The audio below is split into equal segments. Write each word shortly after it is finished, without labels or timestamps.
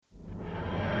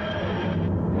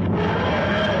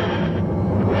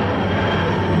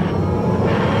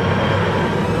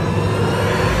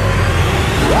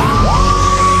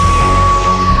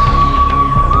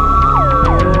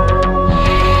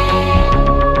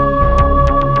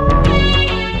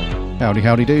Howdy,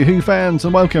 howdy do, Who fans,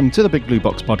 and welcome to the Big Blue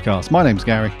Box podcast. My name's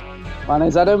Gary. My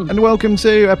name's Adam. And welcome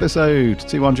to episode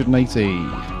 280.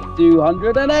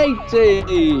 280!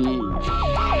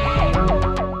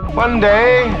 One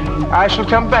day, I shall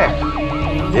come back.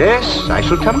 Yes, I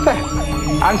shall come back.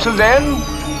 Until then,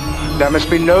 there must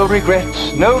be no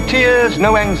regrets, no tears,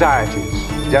 no anxieties.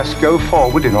 Just go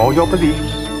forward in all your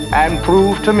beliefs and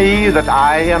prove to me that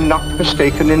I am not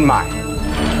mistaken in mine.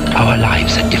 Our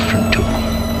lives are different to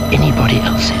anybody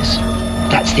else's.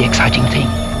 That's the exciting thing.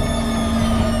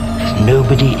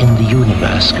 Nobody in the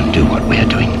universe can do what we're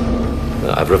doing.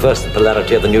 I've reversed the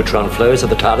polarity of the neutron flow, so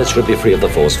the TARDIS should be free of the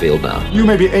force field now. You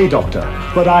may be a doctor,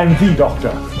 but I'm the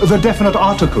doctor. The definite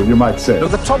article, you might say.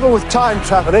 The trouble with time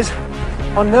travel is,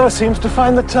 one never seems to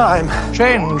find the time.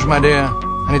 Change, my dear,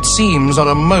 and it seems not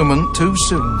a moment too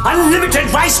soon.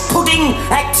 Unlimited rice pudding,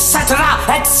 etc.,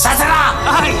 etc.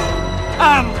 I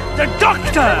am the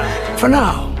Doctor! For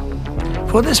now,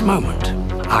 for this moment,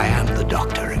 I am the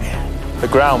Doctor again. The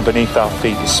ground beneath our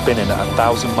feet is spinning at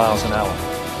 1,000 miles an hour,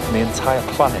 and the entire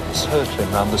planet is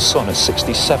hurtling around the sun at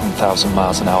 67,000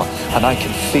 miles an hour, and I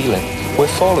can feel it. We're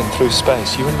falling through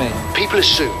space, you and me. People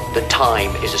assume that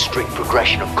time is a strict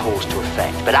progression of cause to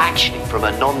effect, but actually, from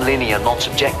a non-linear,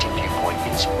 non-subjective viewpoint,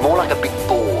 it's more like a big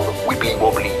ball of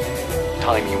wibbly-wobbly,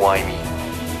 timey-wimey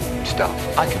stuff.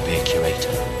 I could be a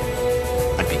curator.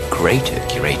 I'd be great at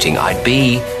curating. I'd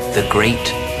be the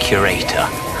great curator.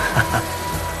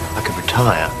 I could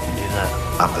retire and do that.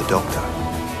 I'm the Doctor.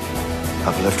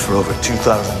 I've lived for over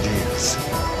 2,000 years,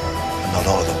 and not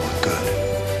all of them were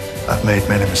good. I've made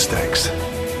many mistakes,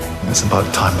 and it's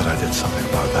about time that I did something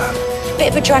about that.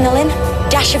 Bit of adrenaline,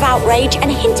 dash of outrage,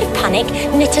 and a hint of panic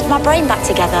knitted my brain back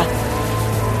together.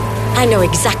 I know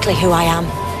exactly who I am.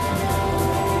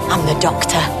 I'm the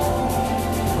Doctor.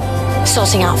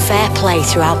 Sorting out fair play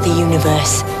throughout the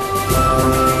universe.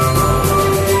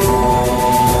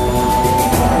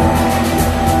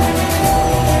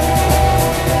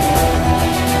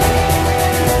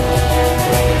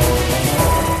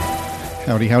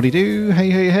 Howdy, howdy do, hey,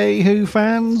 hey, hey, Who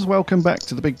fans, welcome back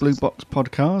to the Big Blue Box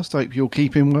podcast. Hope you're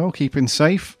keeping well, keeping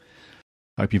safe.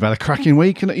 Hope you've had a cracking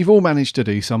week and that you've all managed to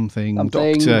do something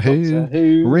Doctor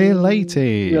Who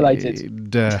related.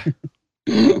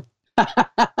 280.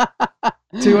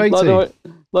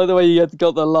 Like the way you had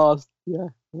got the last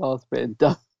bit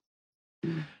done.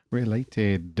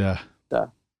 Related.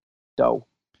 Dull.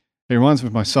 It reminds me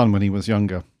of my son when he was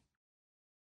younger.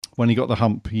 When he got the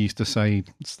hump, he used to say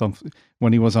stuff.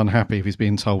 When he was unhappy, if he's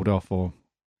being told off, or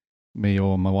me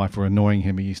or my wife were annoying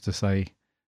him, he used to say,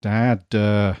 "Dad,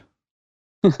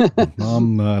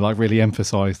 Mum," like really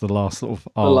emphasise the last sort of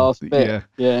the last bit.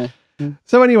 Yeah.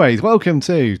 So, anyways, welcome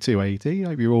to 280.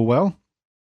 Hope you're all well.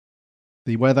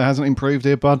 The weather hasn't improved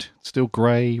here, bud. It's still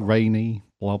grey, rainy,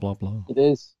 blah blah blah. It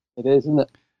is, isn't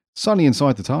it? Sunny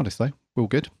inside the TARDIS, though. All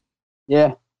good.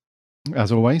 Yeah.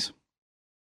 As always.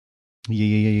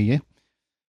 Yeah.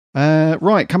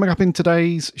 Right, coming up in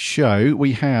today's show,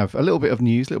 we have a little bit of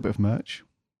news, a little bit of merch.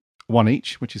 One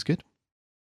each, which is good.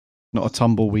 Not a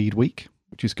tumbleweed week,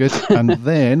 which is good. And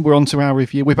then we're on to our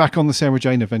review. We're back on the Sarah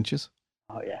Jane Adventures.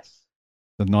 Oh, yes.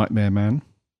 The Nightmare Man.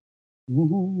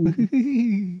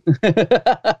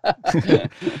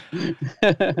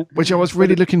 Which I was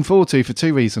really looking forward to for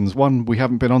two reasons. One, we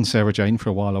haven't been on Sarah Jane for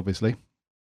a while, obviously.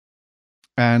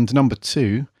 And number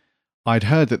two, I'd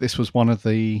heard that this was one of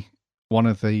the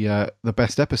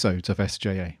best episodes of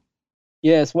SJA.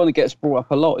 Yeah, it's one that gets brought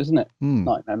up a lot, isn't it?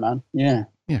 Nightmare Man. Yeah.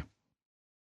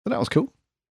 But that was cool.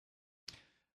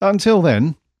 Until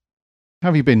then, how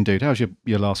have you been, dude? How's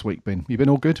your last week been? You been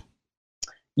all good?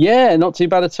 Yeah, not too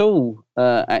bad at all,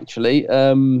 actually.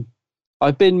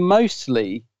 I've been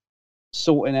mostly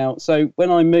sorting out. So when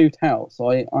I moved house,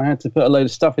 I had to put a load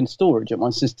of stuff in storage at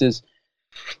my sister's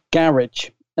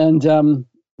garage. And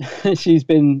she's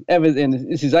been everything.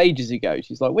 This is ages ago.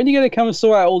 She's like, "When are you going to come and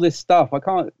sort out all this stuff? I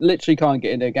literally can't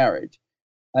get into a garage."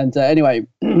 And anyway,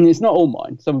 it's not all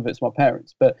mine. Some of it's my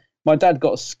parents. But my dad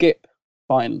got a skip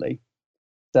finally.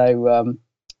 So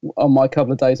on my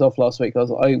couple of days off last week,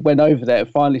 I went over there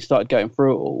and finally started going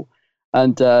through it all.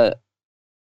 And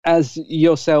as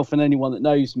yourself and anyone that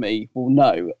knows me will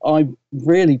know, I'm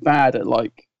really bad at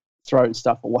like throwing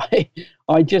stuff away.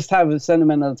 I just have a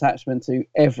sentimental attachment to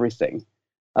everything.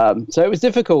 So it was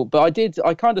difficult, but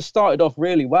I kind of started off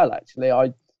really well, actually.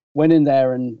 I went in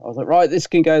there and I was like, right, this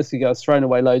can go. I was throwing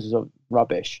away loads of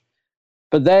rubbish.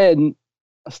 But then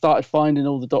I started finding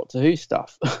all the Doctor Who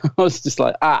stuff. I was just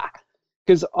like,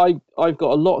 because I've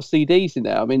got a lot of CDs in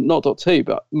there. I mean, not Doctor Who,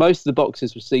 but most of the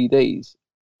boxes were CDs.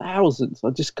 Thousands.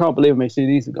 I just can't believe how many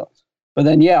CDs I've got. But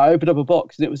then, I opened up a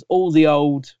box and it was all the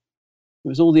old It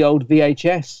was all the old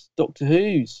VHS Doctor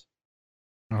Who's.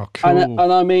 Oh, cool.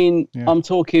 And I mean, Yeah. I'm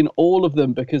talking all of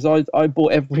them because I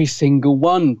bought every single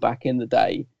one back in the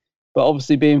day. But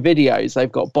obviously, being videos,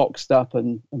 they've got boxed up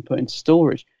and put into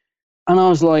storage. And I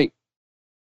was like,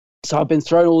 so I've been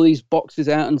throwing all these boxes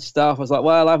out and stuff. I was like,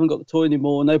 well, I haven't got the toy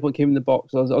anymore. No point keeping the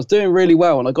box. I was doing really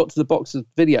well. And I got to the box of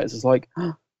videos. I was like,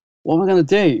 what am I going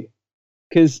to do?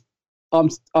 Because I'm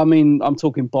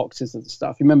talking boxes of the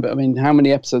stuff. You remember, I mean, how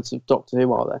many episodes of Doctor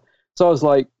Who are there? So I was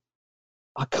like,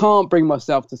 I can't bring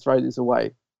myself to throw these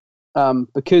away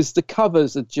because the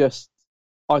covers are just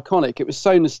iconic. It was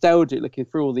so nostalgic looking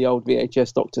through all the old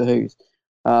VHS Doctor Who's.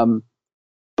 But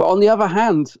on the other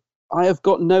hand, I have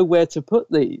got nowhere to put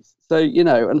these. So, you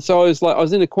know, and so I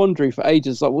was in a quandary for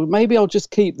ages. Like, well, maybe I'll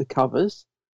just keep the covers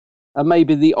and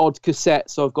maybe the odd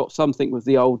cassette. So I've got something with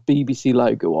the old BBC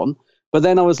logo on. But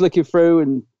then I was looking through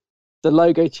and the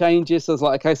logo changes. So I was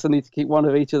like, okay, so I need to keep one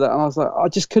of each of that. And I was like, I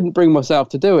just couldn't bring myself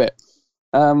to do it.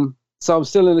 So I'm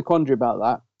still in a quandary about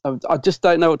that. I just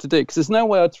don't know what to do because there's no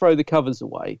way I'd throw the covers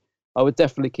away. I would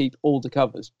definitely keep all the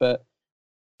covers. But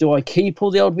do I keep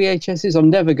all the old VHSs? I'm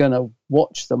never going to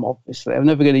watch them, obviously. I'm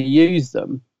never going to use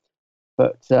them.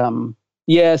 But,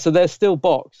 yeah, so they're still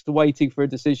boxed, waiting for a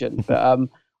decision. But,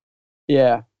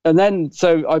 yeah. And then,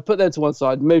 so I put them to one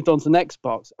side, moved on to the next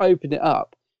box, opened it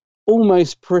up.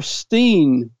 Almost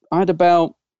pristine. I had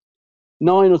about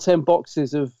 9 or 10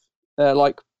 boxes of,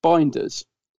 like, binders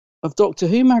of Doctor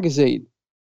Who magazine.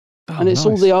 Oh, and it's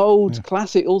all the old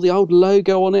classic, all the old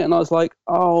logo on it. And I was like,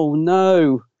 oh,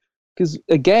 no. Because,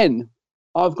 again,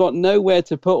 I've got nowhere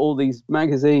to put all these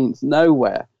magazines,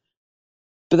 nowhere.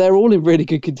 But they're all in really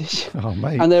good condition. Oh,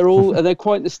 mate. And they're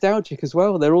quite nostalgic as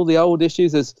well. They're all the old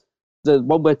issues. There's the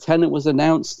one where Tennant was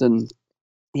announced and,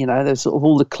 you know, there's sort of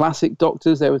all the classic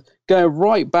Doctors. There was going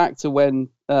right back to when,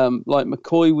 like,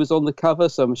 McCoy was on the cover.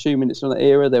 So I'm assuming it's from that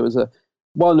era. There was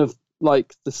one of,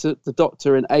 like, the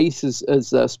Doctor and Ace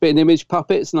as spitting image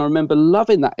puppets. And I remember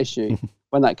loving that issue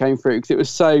when that came through because it was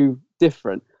so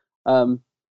different.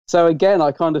 So again,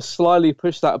 I kind of slyly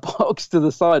pushed that box to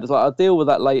the side. I was like, I'll deal with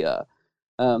that later.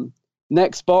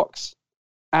 Next box,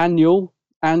 annuals.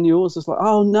 It's like,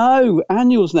 oh no,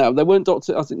 annuals now. There weren't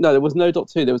Doctor. I think no, there was no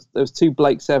Doctor Who. There was 2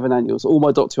 Blake 7 annuals. All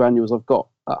my Doctor Who annuals I've got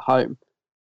at home.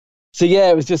 So yeah,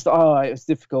 it was just it was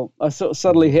difficult. I sort of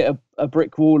suddenly hit a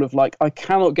brick wall of like, I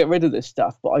cannot get rid of this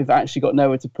stuff, but I've actually got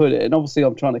nowhere to put it. And obviously,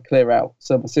 I'm trying to clear out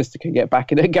so my sister can get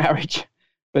back in her garage.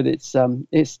 But it's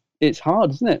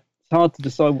hard, isn't it? It's hard to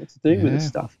decide what to do with this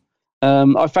stuff.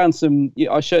 I found some.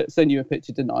 I sent you a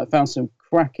picture, didn't I? I found some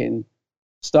cracking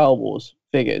Star Wars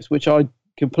figures, which I'd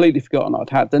completely forgotten I'd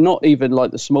had. They're not even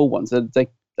like the small ones. They're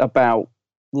about,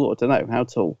 I don't know how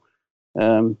tall.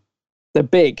 They're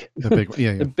big. They're big.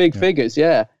 Yeah, They're big figures.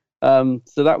 Yeah. So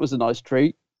that was a nice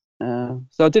treat. So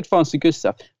I did find some good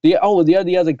stuff. The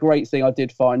other great thing I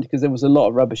did find, because there was a lot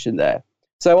of rubbish in there.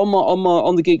 So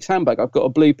on the Geeks handbag, I've got a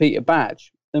Blue Peter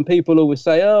badge. And people always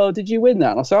say, "Oh, did you win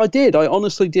that?" And I say, "I did. I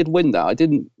honestly did win that. I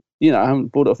didn't, I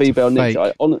haven't bought it off eBay or Nick.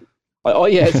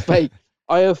 Yeah, it's fake.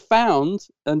 I have found,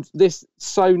 and this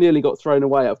so nearly got thrown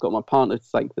away. I've got my partner to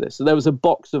thank for this. So there was a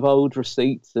box of old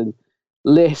receipts and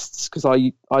lists because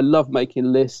I love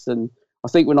making lists. And I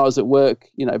think when I was at work,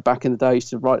 back in the day, I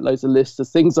used to write loads of lists of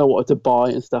things I wanted to buy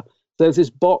and stuff. So there's this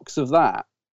box of that.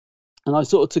 And I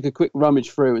sort of took a quick rummage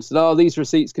through and said, "Oh, these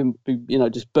receipts can be,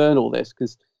 just burn all this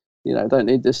because, I don't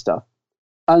need this stuff."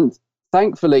 And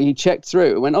thankfully, he checked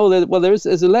through and went, "Oh,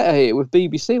 there's a letter here with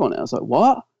BBC on it." I was like,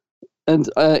 "What?" And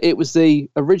it was the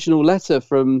original letter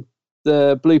from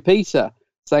the Blue Peter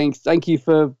saying, "Thank you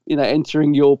for,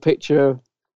 entering your picture."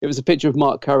 It was a picture of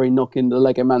Mark Curry knocking the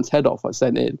Lego Man's head off. I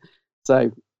sent in.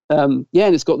 So, and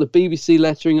it's got the BBC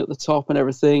lettering at the top and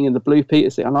everything and the Blue Peter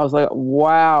thing. And I was like,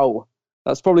 wow.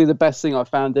 That's probably the best thing I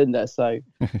found in there. So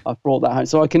I brought that home.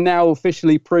 So I can now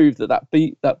officially prove that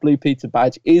Blue Peter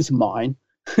badge is mine.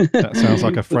 That sounds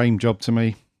like a frame job to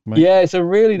me, mate. Yeah, it's a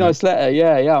really nice letter.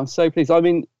 Yeah, I'm so pleased. I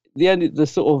mean, the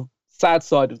sort of sad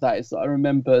side of that is that I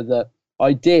remember that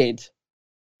I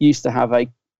used to have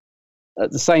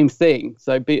the same thing.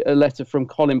 So a letter from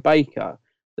Colin Baker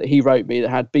that he wrote me that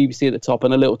had BBC at the top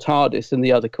and a little TARDIS in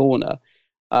the other corner,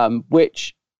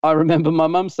 which I remember my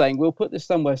mum saying, "We'll put this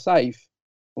somewhere safe."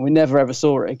 And we never ever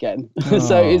saw it again.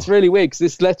 So it's really weird because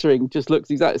this lettering just looks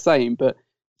exactly the same, but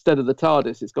instead of the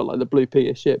TARDIS, it's got like the Blue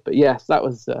Peter ship. But yes, that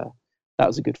was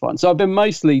a good find. So I've been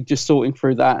mostly just sorting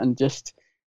through that and just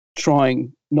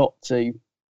trying not to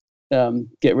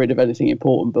get rid of anything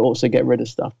important, but also get rid of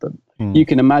stuff. But you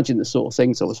can imagine the sort of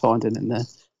things I was finding in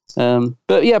there.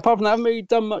 But yeah, apart from that, I haven't really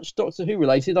done much Doctor Who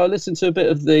related. I listened to a bit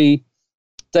of the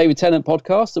David Tennant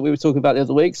podcast that we were talking about the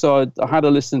other week. So I had to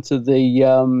listen to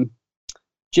the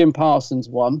Jim Parsons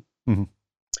one. Mm-hmm.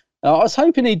 I was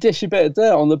hoping he'd dish a bit of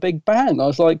dirt on the Big Bang. I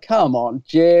was like, come on,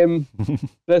 Jim.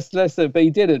 let's but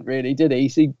he didn't really, did he?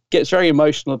 He gets very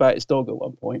emotional about his dog at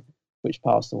one point, which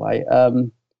passed away. But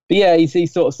yeah, he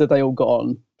sort of said they all got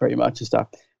on pretty much and stuff.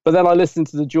 But then I listened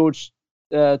to the George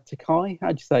Takei,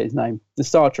 how'd you say his name? The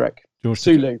Star Trek. George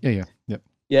Sulu.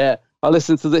 Yeah. I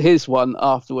listened to his one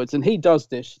afterwards, and he does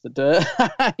dish the dirt.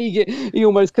 he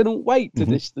almost couldn't wait to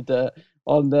dish the dirt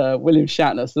on William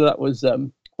Shatner. So that was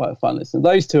quite a fun listen.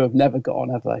 Those two have never got on,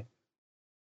 have they?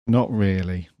 Not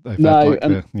really. They've no,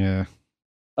 had yeah.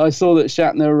 I saw that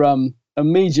Shatner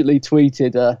immediately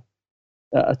tweeted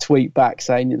a tweet back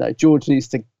saying, George needs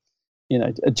to,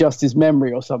 adjust his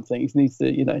memory or something. He needs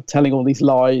to, telling all these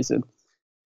lies, and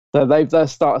so they've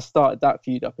started that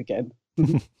feud up again.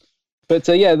 But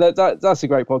yeah, that's a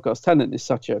great podcast. Tennant is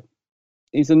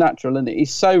he's a natural, isn't he?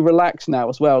 He's so relaxed now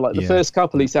as well. Like the first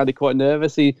couple, he sounded quite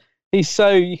nervous. He's so,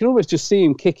 you can almost just see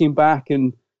him kicking back,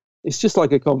 and it's just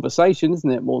like a conversation, isn't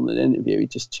it? More than an interview. He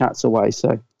just chats away.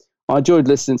 So I enjoyed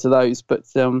listening to those, but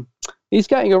he's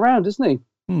getting around, isn't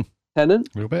he? Tennant.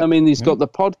 A little bit. I mean, he's got the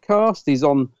podcast.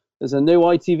 There's a new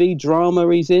ITV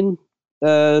drama he's in.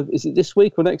 Is it this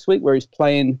week or next week, where he's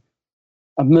playing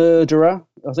a murderer?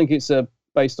 I think it's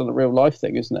based on a real life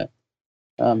thing, isn't it?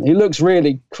 He looks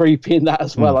really creepy in that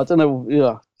as well. I don't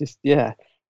know.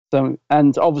 So,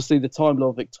 and obviously the Time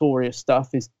Lord Victoria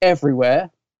stuff is everywhere.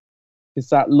 Is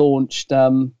that launched?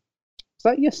 Was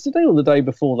that yesterday or the day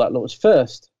before that launched?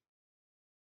 First.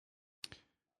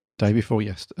 Day before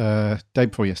yesterday.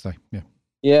 Yeah.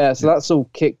 Yeah. So that's all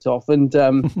kicked off, and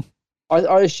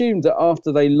I assumed that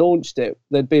after they launched it,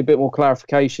 there'd be a bit more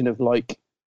clarification of like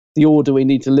the order we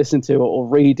need to listen to or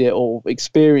read it or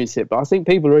experience it. But I think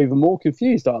people are even more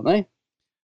confused, aren't they?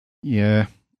 Yeah.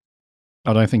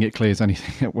 I don't think it clears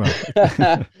anything. Well,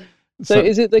 so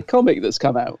is it the comic that's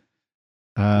come out?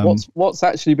 What's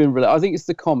actually been released? I think it's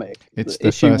the comic. It's the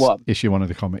issue first 1. Issue 1 of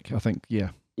the comic, I think. Yeah.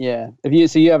 Yeah.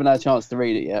 So you haven't had a chance to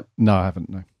read it yet? No, I haven't.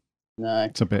 No.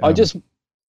 It's a bit. I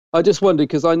just wondered,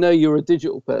 because I know you're a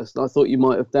digital person. I thought you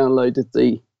might have downloaded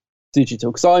the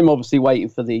digital, because I'm obviously waiting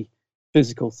for the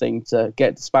physical thing to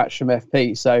get dispatched from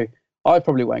FP. So I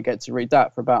probably won't get to read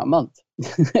that for about a month,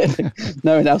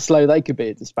 knowing how slow they could be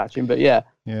at dispatching. But yeah.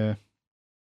 Yeah.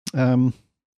 I'm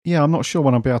not sure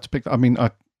when I'll be able to pick that. I mean, I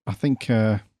think.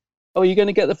 Oh, are you going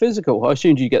to get the physical? I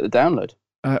assumed you get the download.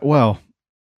 Well,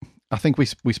 I think we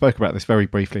spoke about this very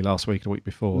briefly last week or the week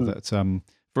before that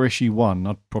for issue 1,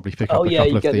 I'd probably pick up a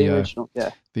couple of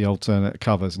the alternate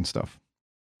covers and stuff.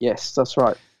 Yes, that's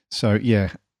right. So yeah,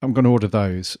 I'm going to order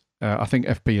those. I think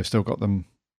FP have still got them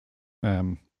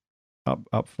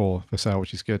up for sale,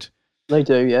 which is good. They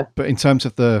do, yeah. But in terms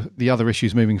of the other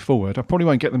issues moving forward, I probably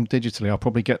won't get them digitally. I'll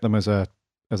probably get them as a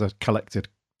collected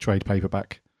trade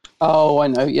paperback. Oh, I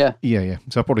know, yeah. Yeah.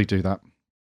 So I'll probably do that.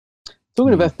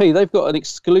 Talking of FP, they've got an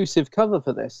exclusive cover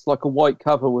for this, like a white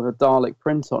cover with a Dalek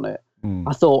print on it.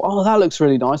 I thought, oh, that looks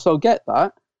really nice. I'll get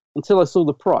that, until I saw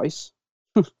the price.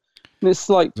 And it's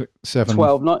like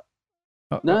 $12.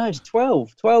 No, it's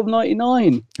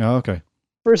 $12.99. Oh, okay.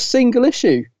 For a single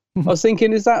issue. I was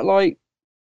thinking, is that like,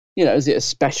 is it a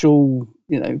special,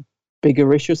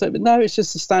 bigger issue or something? But no, it's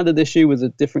just a standard issue with a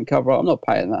different cover. I'm not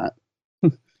paying that.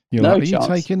 Are you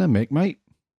taking a mick, mate?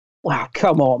 Wow,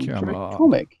 come on.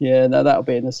 Comic. Yeah, no, that'll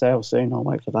be in the sale soon. I'll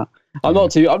wait for that. I'm not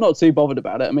too bothered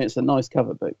about it. I mean, it's a nice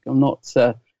cover book. I'm not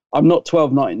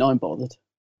 $12.99 bothered.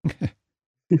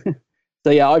 So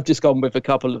yeah, I've just gone with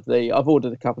I've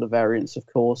ordered a couple of variants, of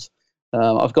course.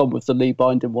 I've gone with the Lee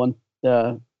Binding one,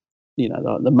 the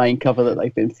main cover that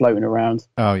they've been floating around.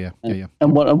 Oh yeah,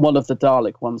 And one of the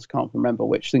Dalek ones, can't remember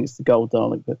which. I think it's the Gold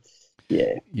Dalek, but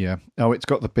yeah. Yeah. Oh, it's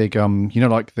got the big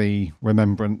like the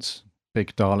Remembrance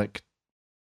big Dalek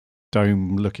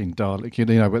dome looking Dalek.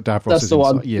 But Davros that's is the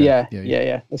one. Inside.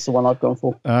 Yeah. That's the one I've gone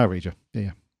for. Ah, reader.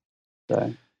 Yeah.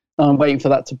 So I'm waiting for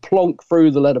that to plonk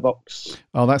through the letterbox.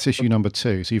 Oh, that's issue number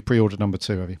 2. So you've pre-ordered number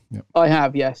 2, have you? Yep. I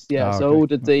have, yes. Yeah. So I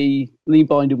ordered the Lee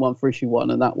Binding one for issue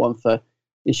 1 and that one for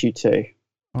issue 2.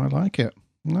 I like it.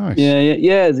 Nice.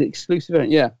 Yeah. The exclusive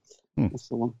event. Yeah. That's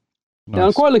the one. Nice. Now,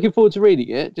 I'm quite looking forward to reading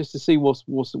it just to see what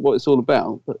it's all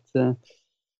about. But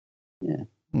yeah.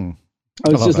 I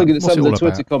was just looking at some of the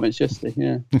Twitter comments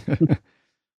yesterday.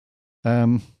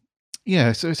 Yeah.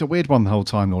 Yeah. So it's a weird one the whole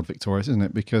time, Lord Victorious, isn't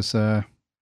it? Because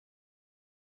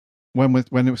when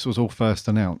this was all first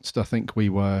announced, I think we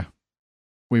were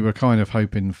kind of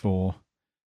hoping for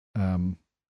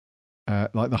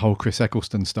like the whole Chris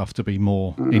Eccleston stuff to be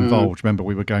more involved. Remember,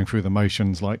 we were going through the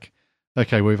motions like,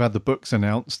 okay, we've had the books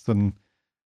announced and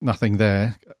nothing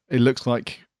there. It looks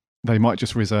like they might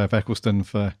just reserve Eccleston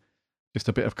for just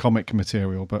a bit of comic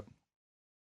material, but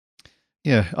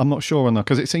yeah, I'm not sure on that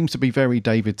because it seems to be very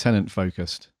David Tennant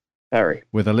focused. Very.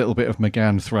 With a little bit of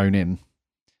McGann thrown in.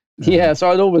 Yeah, so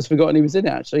I'd almost forgotten he was in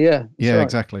it, actually. Yeah. Yeah, right.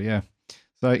 exactly. Yeah.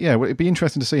 So, yeah, well, it'd be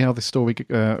interesting to see how this story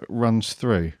runs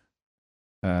through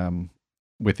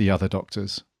with the other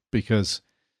Doctors because,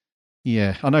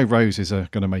 yeah, I know Rose is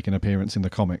going to make an appearance in the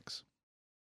comics.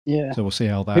 Yeah. So we'll see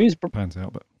how that pans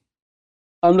out. But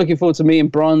I'm looking forward to meeting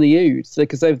Brian the Ood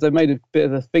because they've made a bit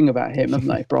of a thing about him, haven't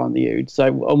they, Brian the Ood?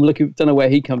 So I'm don't know where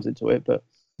he comes into it, but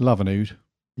love an Ood.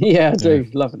 Yeah, I do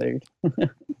love an Ood.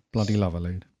 Bloody love an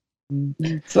Ood.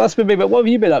 So that's been me. But what have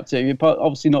you been up to? You're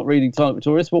obviously not reading Silent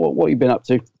Victorious, but what have you been up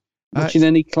to? Watching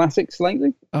any classics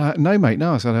lately? No, mate.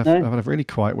 No, I've had a really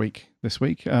quiet week this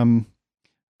week. I've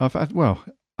had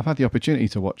the opportunity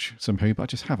to watch some Who, but I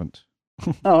just haven't.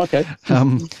 Oh, okay.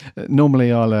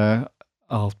 Normally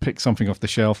I'll pick something off the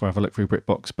shelf or have a look through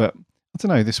BritBox, but I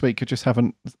don't know. This week I just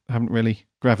haven't really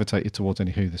gravitated towards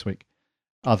any Who this week,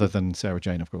 other than Sarah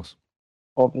Jane, of course.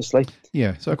 Obviously.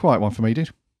 Yeah, so a quiet one for me, dude.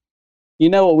 You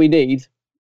know what we need?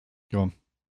 Go on.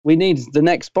 We need the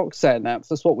next box set announced.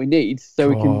 That's what we need, so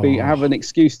we can have an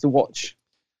excuse to watch.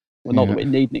 Well, not that we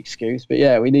need an excuse, but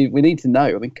yeah, we need to know.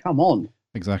 I mean, come on.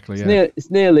 Exactly. It's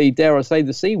nearly, dare I say,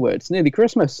 the C word. It's nearly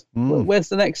Christmas. Where's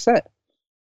the next set?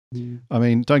 I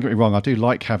mean, don't get me wrong. I do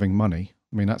like having money.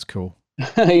 I mean, that's cool.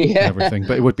 Yeah. Everything,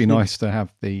 but it would be nice to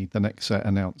have the next set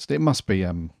announced. It must be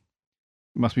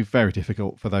very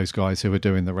difficult for those guys who are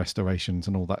doing the restorations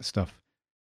and all that stuff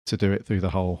to do it through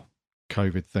the whole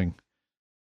COVID thing.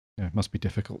 Yeah, it must be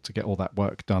difficult to get all that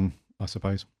work done, I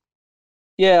suppose.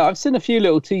 Yeah, I've seen a few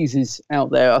little teasers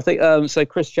out there. I think so.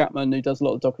 Chris Chapman, who does a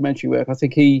lot of documentary work, I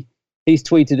think he's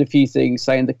tweeted a few things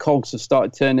saying the cogs have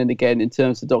started turning again in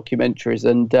terms of documentaries.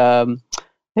 And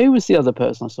who was the other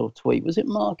person I saw tweet? Was it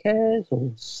Marquez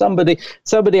or somebody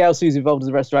else who's involved in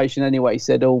the restoration? Anyway,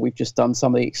 said, "Oh, we've just done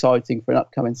something exciting for an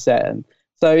upcoming set." And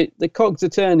so the cogs are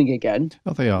turning again.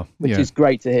 Oh, they are, which is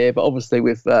great to hear. But obviously,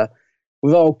 with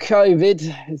all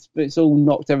COVID, it's all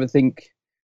knocked everything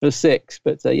for six.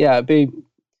 But yeah, it'd be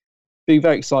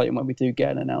very exciting when we do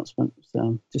get an announcement.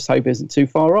 So just hope it isn't too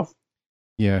far off.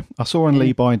 Yeah, I saw on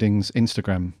Lee Binding's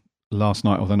Instagram last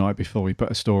night or the night before, he put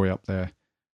a story up there,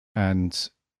 and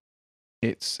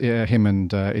it's him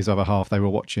and his other half. They were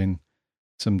watching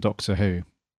some Doctor Who,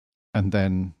 and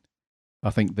then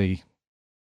I think the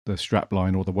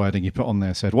strapline or the wording he put on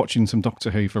there said, watching some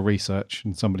Doctor Who for research,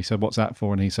 and somebody said, what's that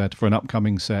for? And he said, for an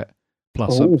upcoming set,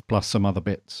 plus some other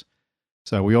bits.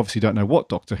 So we obviously don't know what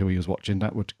Doctor Who he was watching.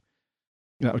 That would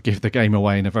give the game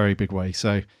away in a very big way.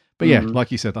 So, but yeah,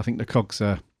 like you said, I think the cogs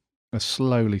are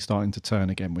slowly starting to turn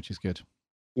again, which is good.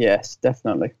 Yes,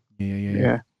 definitely.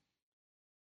 Yeah.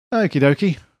 Okie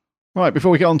dokie. Right,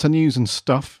 before we get on to news and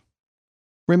stuff,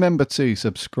 remember to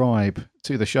subscribe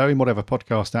to the show in whatever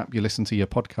podcast app you listen to your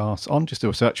podcasts on. Just do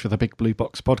a search for the Big Blue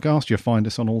Box Podcast. You'll find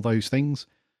us on all those things.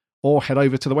 Or head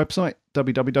over to the website,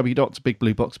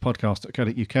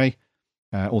 www.bigblueboxpodcast.co.uk.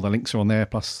 All the links are on there,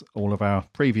 plus all of our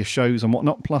previous shows and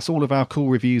whatnot, plus all of our cool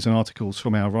reviews and articles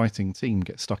from our writing team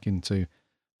get stuck into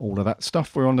all of that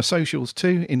stuff. We're on the socials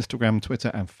too, Instagram,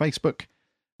 Twitter and Facebook.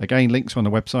 Again, links are on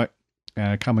the website.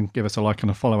 Come and give us a like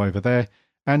and a follow over there.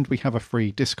 And we have a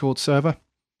free Discord server.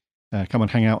 Come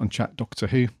and hang out and chat Doctor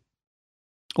Who.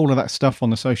 All of that stuff on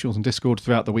the socials and Discord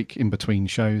throughout the week in between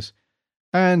shows.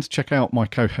 And check out my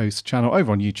co-host channel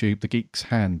over on YouTube, The Geek's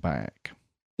Handbag.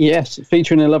 Yes,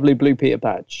 featuring a lovely Blue Peter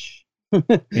badge.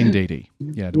 Indeedy.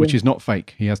 Yeah, which is not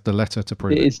fake. He has the letter to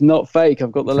prove it. It's not fake.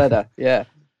 I've got the letter. Yeah.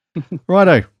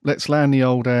 Righto. Let's land the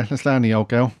old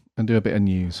girl and do a bit of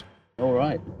news. All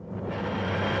right.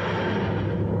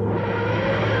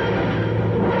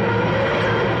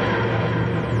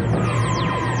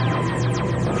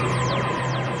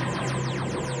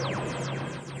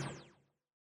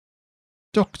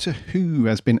 Doctor Who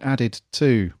has been added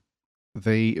to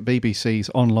the BBC's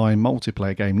online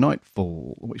multiplayer game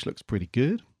Nightfall, which looks pretty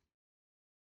good.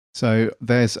 So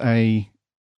there's an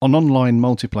online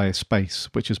multiplayer space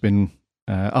which has been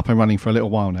up and running for a little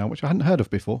while now, which I hadn't heard of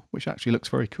before, which actually looks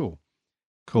very cool,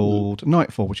 called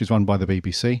Nightfall, which is run by the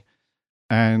BBC.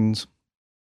 And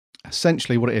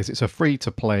essentially what it is, it's a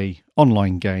free-to-play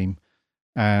online game,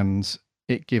 and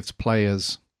it gives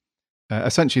players...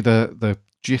 essentially the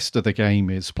gist of the game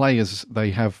is players,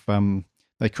 they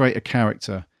create a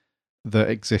character that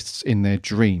exists in their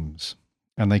dreams,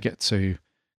 and they get to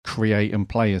create and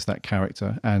play as that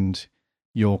character, and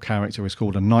your character is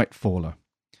called a Nightfaller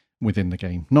within the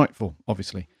game. Nightfall,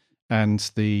 obviously. And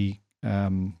the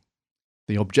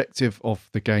the objective of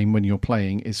the game when you're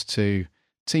playing is to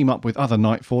team up with other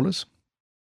Nightfallers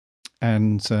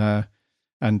and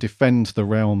defend the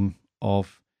realm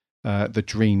of the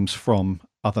dreams from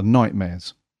other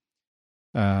nightmares,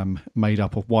 made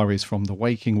up of worries from the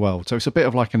waking world. So it's a bit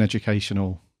of like an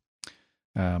educational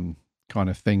kind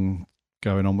of thing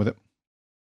going on with it.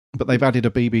 But they've added a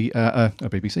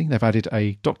BBC. They've added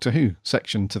a Doctor Who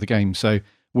section to the game. So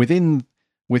within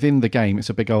the game, it's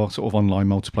a big old sort of online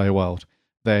multiplayer world.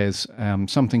 There's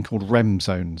something called REM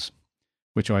zones,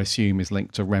 which I assume is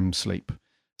linked to REM sleep.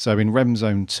 So in REM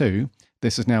Zone 2,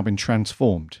 this has now been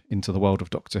transformed into the world of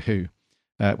Doctor Who,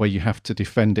 where you have to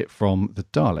defend it from the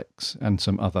Daleks and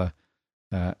some other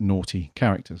naughty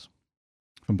characters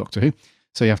from Doctor Who.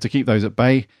 So you have to keep those at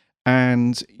bay,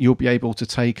 and you'll be able to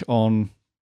take on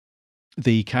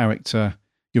the character.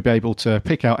 You'll be able to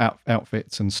pick out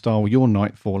outfits and style your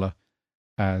Nightfaller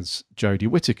as Jodie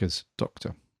Whittaker's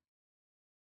Doctor,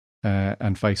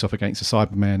 and face off against the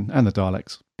Cybermen and the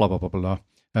Daleks. Blah blah blah blah.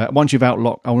 Once you've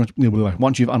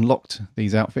unlocked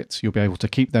these outfits, you'll be able to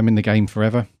keep them in the game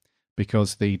forever,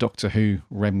 because the Doctor Who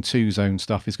REM 2 zone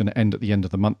stuff is going to end at the end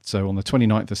of the month. So on the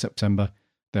 29th of September,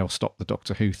 they'll stop the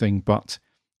Doctor Who thing. But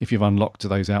if you've unlocked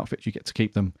those outfits, you get to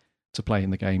keep them to play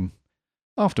in the game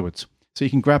afterwards. So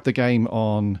you can grab the game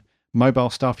on mobile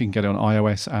stuff. You can get it on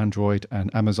iOS, Android, and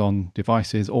Amazon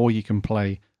devices, or you can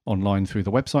play online through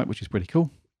the website, which is pretty cool.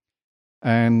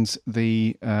 And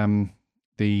the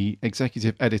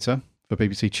executive editor for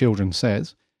BBC Children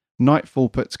says, Nightfall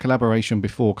puts collaboration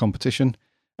before competition,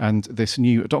 and this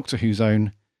new Doctor Who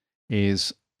zone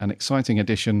is an exciting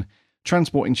addition,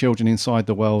 transporting children inside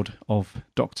the world of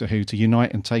Doctor Who to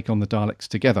unite and take on the Daleks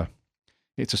together.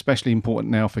 It's especially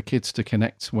important now for kids to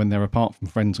connect when they're apart from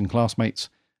friends and classmates,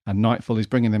 and Nightfall is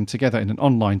bringing them together in an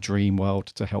online dream world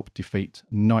to help defeat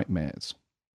nightmares.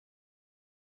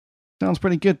 Sounds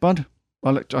pretty good, bud.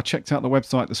 I checked out the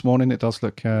website this morning. It does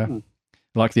look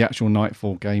like the actual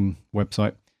Nightfall game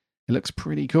website. It looks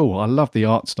pretty cool. I love the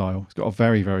art style. It's got a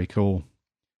very, very cool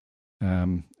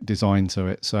design to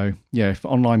it. So, yeah, if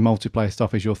online multiplayer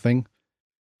stuff is your thing,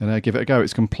 then give it a go.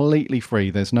 It's completely free.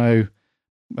 There's no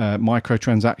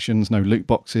microtransactions, no loot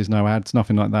boxes, no ads,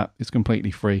 nothing like that. It's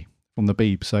completely free from the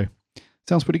Beeb. So,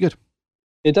 sounds pretty good.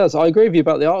 It does. I agree with you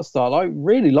about the art style. I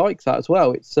really like that as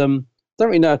well. It's don't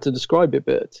really know how to describe it,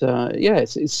 but yeah,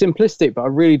 it's simplistic, but I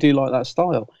really do like that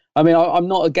style. I mean, I'm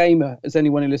not a gamer, as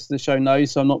anyone who listens to the show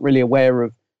knows, so I'm not really aware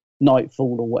of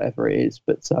Nightfall or whatever it is.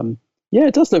 But yeah,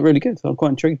 it does look really good. So I'm quite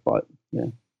intrigued by it. Yeah.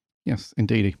 Yes,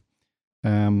 indeedy.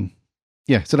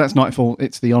 Yeah, so that's Nightfall.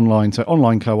 It's the online, so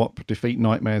online co-op, defeat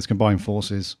nightmares, combine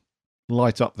forces,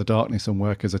 light up the darkness, and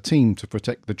work as a team to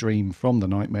protect the dream from the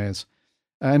nightmares.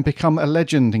 And become a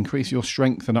legend, increase your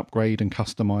strength and upgrade and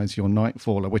customize your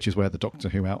Nightfaller, which is where the Doctor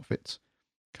Who outfits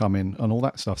come in and all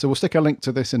that stuff. So we'll stick a link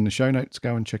to this in the show notes.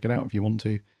 Go and check it out if you want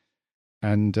to.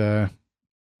 And yeah,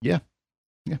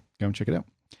 go and check it out.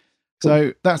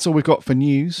 So that's all we've got for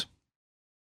news.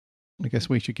 I guess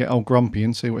we should get old Grumpy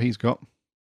and see what he's got.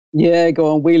 Yeah,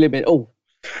 go on, wheel him in. Oh,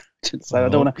 I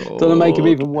don't want to make him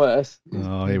even worse.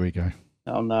 Oh, here we go.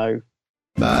 Oh, no.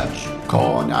 Merch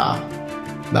corner.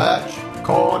 Merch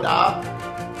corner.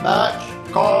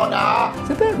 Merch corner.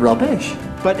 It's a bit rubbish,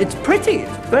 but it's pretty.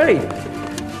 It's very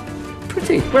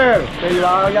pretty. Well, there you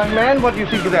are, young man. What do you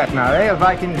think of that now, eh? A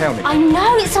Viking helmet. I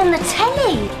know, it's on the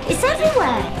telly. It's everywhere.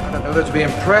 I don't know whether to be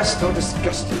impressed or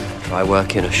disgusted. If I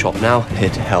work in a shop now,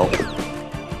 it'd help.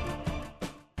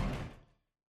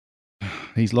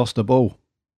 He's lost a ball.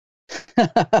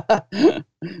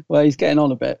 Well, he's getting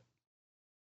on a bit.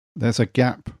 There's a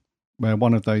gap where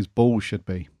one of those balls should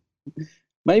be.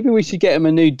 Maybe we should get him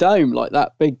a new dome, like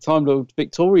that big Time Lord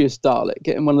Victorious Dalek.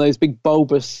 Get him one of those big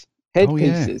bulbous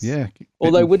headpieces. Yeah.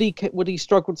 Although, would he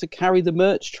struggle to carry the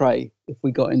merch tray if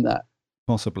we got him that?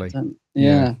 Possibly.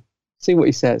 Yeah. See what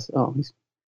he says. Oh,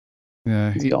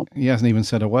 he's gone. He hasn't even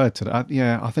said a word to that.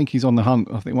 Yeah, I think he's on the hunt.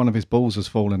 I think one of his balls has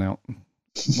fallen out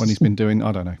when he's been doing,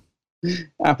 I don't know.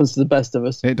 Happens to the best of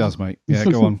us. It does, mate. Yeah,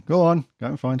 go on. Go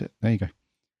and find it. There you go.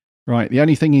 Right, the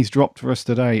only thing he's dropped for us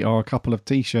today are a couple of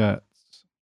T-shirts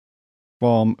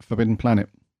from Forbidden Planet.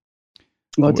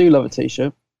 Well, I do love a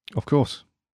T-shirt. Of course.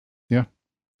 Yeah.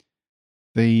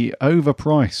 The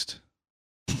overpriced.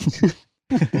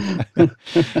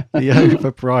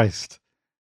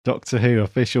 Doctor Who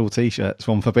official T-shirts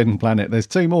from Forbidden Planet. There's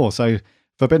two more. So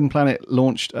Forbidden Planet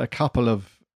launched a couple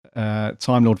of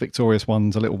Time Lord Victorious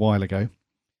ones a little while ago,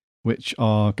 which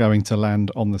are going to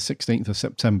land on the 16th of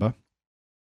September.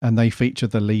 And they feature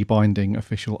the Lee Binding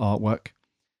official artwork.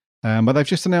 But they've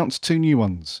just announced two new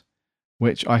ones.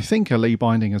 which I think are Lee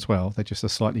Binding as well. They're just a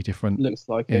slightly different Looks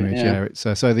like image. it, yeah.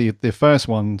 It's so the first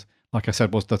one, like I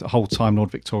said, was the whole Time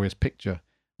Lord Victorious picture,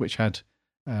 which had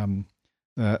Tennant,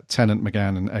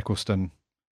 McGann, and Eccleston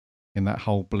in that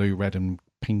whole blue, red, and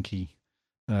pinky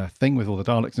thing with all the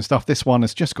Daleks and stuff. This one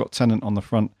has just got Tennant on the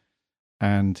front,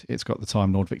 and it's got the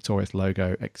Time Lord Victorious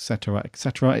logo, etc.,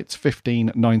 etc. It's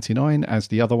 $15.99 as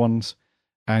the other ones,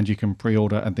 and you can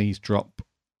pre-order, and these drop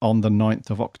on the 9th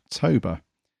of October.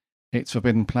 It's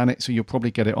Forbidden Planet, so you'll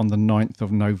probably get it on the 9th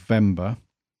of November.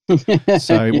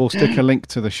 So we'll stick a link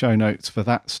to the show notes for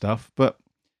that stuff. But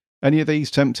any of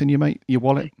these tempting you, mate? Your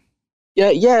wallet? Yeah.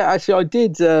 Actually, I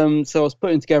did. So I was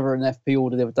putting together an FP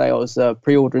order the other day. I was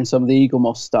pre-ordering some of the Eagle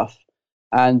Moss stuff,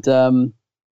 and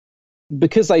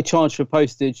because they charge for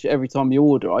postage every time you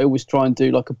order, I always try and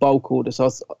do like a bulk order. So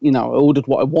I ordered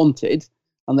what I wanted,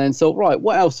 and then thought, right,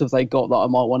 what else have they got that I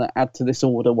might want to add to this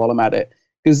order while I'm at it?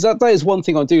 Because that is one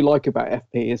thing I do like about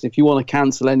FP is if you want to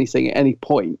cancel anything at any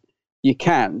point, you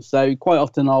can. So quite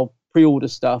often I'll pre-order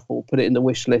stuff or put it in the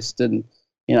wish list, and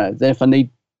then if I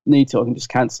need to, I can just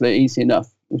cancel it easy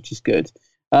enough, which is good.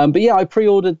 But yeah, I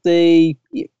pre-ordered the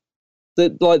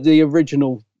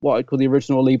original, what I call the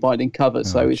original Lee Binding cover.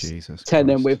 So it's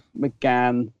Tennant with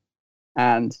McGann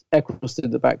and Eccleston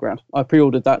in the background. I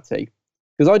pre-ordered that too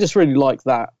because I just really like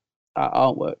that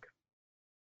artwork.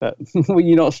 But were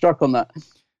you not struck on that?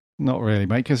 Not really,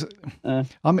 mate, because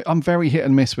I'm very hit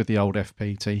and miss with the old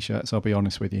FP T-shirts, I'll be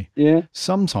honest with you. Yeah.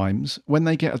 Sometimes, when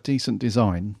they get a decent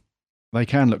design, they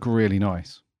can look really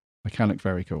nice. They can look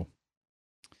very cool.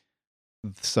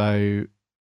 So,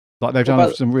 like, they've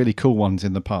done some really cool ones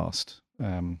in the past.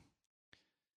 And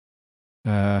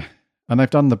they've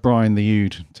done the Brian the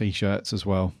Ood T-shirts as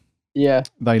well. Yeah.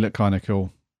 They look kind of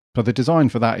cool. But the design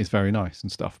for that is very nice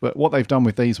and stuff. But what they've done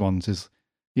with these ones is,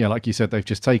 yeah, like you said, they've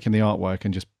just taken the artwork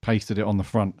and just pasted it on the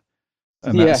front.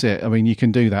 And that's it. I mean, you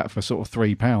can do that for sort of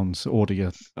 £3, order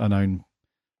your own,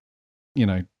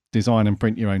 design and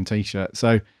print your own T-shirt.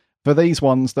 So for these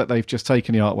ones that they've just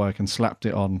taken the artwork and slapped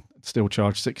it on, still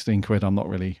charge £16, I'm not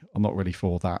really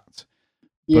for that.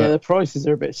 Yeah, the prices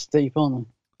are a bit steep, aren't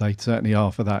they? They certainly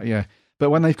are for that, yeah. But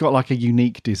when they've got like a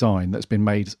unique design that's been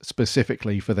made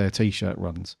specifically for their T-shirt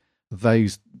runs,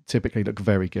 those typically look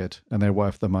very good and they're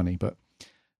worth the money. But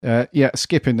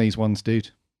skipping these ones, dude,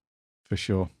 for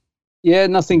sure. Yeah,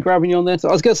 nothing grabbing you on there. So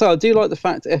I was going to say, I do like the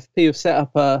fact that FP have set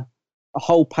up a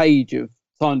whole page of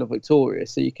Time Lord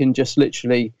Victorious, so you can just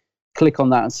literally click on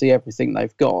that and see everything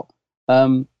they've got,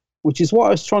 which is what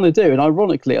I was trying to do. And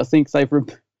ironically, I think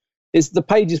the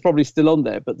page is probably still on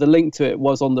there, but the link to it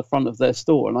was on the front of their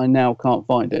store, and I now can't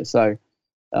find it. So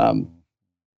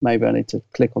maybe I need to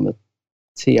click on the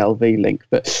TLV link.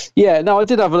 But yeah, no, I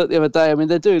did have a look the other day. I mean,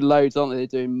 they're doing loads, aren't they?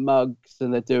 They're doing mugs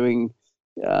and they're doing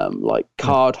like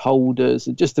card holders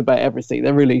and just about everything.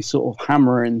 They're really sort of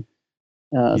hammering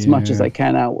as much as they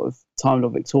can out of Time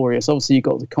Lord Victorious. Obviously, you've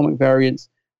got the comic variants.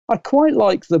 I quite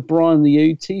like the Brian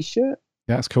the Ood T-shirt.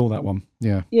 Yeah, that's cool, that one.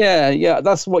 Yeah. Yeah,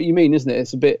 that's what you mean, isn't it?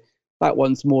 It's a bit, that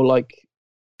one's more like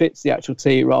fits the actual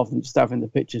tee rather than just having the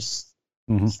pictures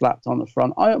slapped on the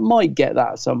front. I might get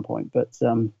that at some point, but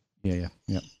yeah,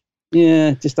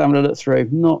 just having a look through.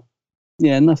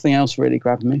 Nothing else really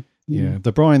grabbed me. Yeah,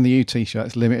 the Brian the Ood T-shirt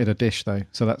is limited edition though,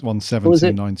 so that's one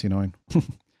 $17.99.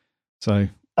 So,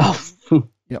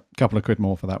 yep, a couple of quid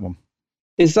more for that one.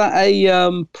 Is that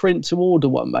a print to order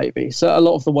one, maybe? So a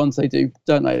lot of the ones they do,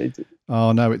 don't they?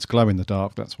 Oh no, it's glow in the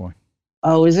dark. That's why.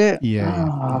 Oh, is it?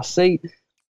 Yeah. See,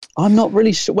 I'm not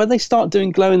really sure when they start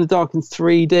doing glow in the dark in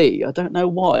 3D. I don't know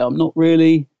why. I'm not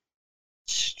really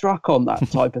struck on that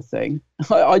type of thing.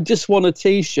 I just want a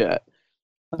T-shirt.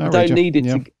 I don't need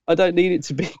it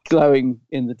to be glowing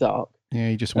in the dark. Yeah,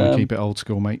 you just want to keep it old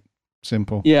school, mate.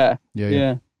 Simple. Yeah.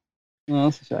 Yeah. Oh,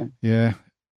 that's a shame. Yeah.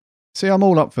 See, I'm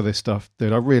all up for this stuff,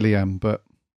 dude. I really am, but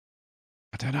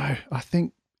I don't know. I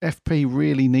think FP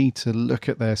really need to look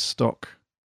at their stock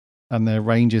and their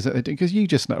ranges that they do, because you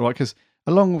just know, right? Because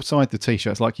alongside the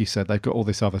T-shirts, like you said, they've got all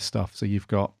this other stuff. So you've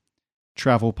got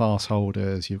travel pass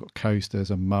holders, you've got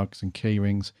coasters and mugs and key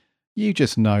rings. You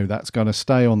just know that's going to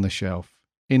stay on the shelf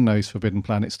in those Forbidden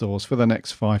Planet stores for the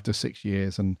next 5 to 6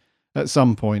 years, and at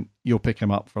some point you'll pick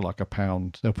them up for like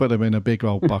 £1. They'll put them in a big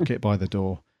old bucket by the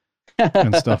door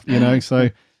and stuff, So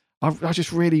I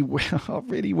just really wish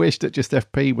that just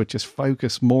FP would just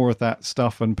focus more of that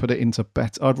stuff and put it into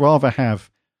better. I'd rather have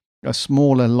a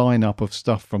smaller lineup of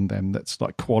stuff from them that's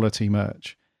like quality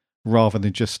merch, rather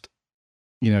than just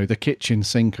the kitchen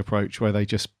sink approach where they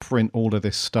just print all of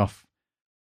this stuff.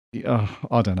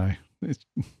 I don't know. Do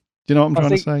you know what I'm trying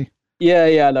to say?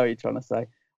 Yeah, I know what you're trying to say.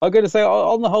 I'm going to say,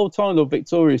 on the whole Time Lord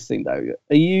Victorious thing, though,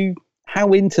 are you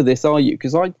how into this are you?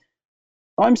 Because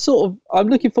I'm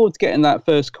looking forward to getting that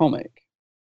first comic,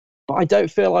 but I don't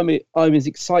feel I'm as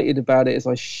excited about it as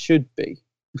I should be.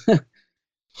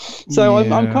 So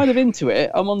I'm kind of into it.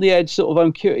 I'm on the edge, sort of.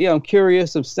 I'm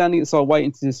curious. I'm standing outside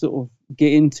waiting to sort of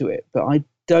get into it, but I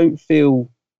don't feel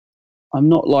I'm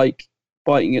not like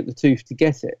biting at the tooth to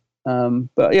get it.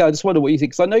 But yeah, I just wonder what you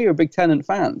think, because I know you're a big Tennant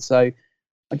fan, so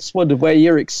I just wondered where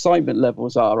your excitement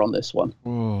levels are on this one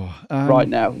right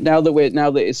now. Now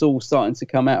that it's all starting to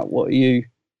come out, what are you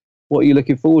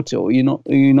looking forward to? Or are you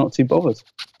not too bothered?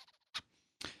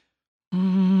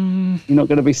 You're not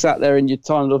going to be sat there in your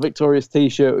Time Lord Victorious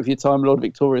t-shirt with your Time Lord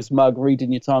Victorious mug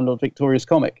reading your Time Lord Victorious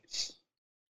comic.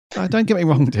 Don't get me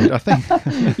wrong, dude. I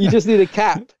think you just need a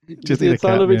cap. Just need a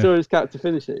Time Lord Victorious cap to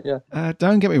finish it. Yeah.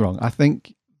 Don't get me wrong. I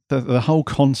think the whole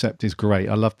concept is great.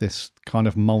 I love this kind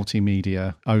of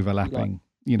multimedia overlapping,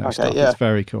 stuff. Yeah. It's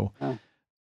very cool.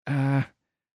 I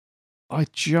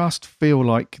just feel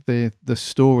like the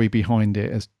story behind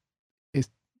it is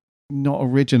not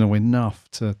original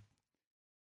enough to.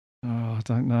 Oh, I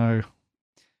don't know.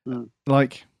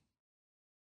 Like,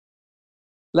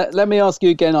 let me ask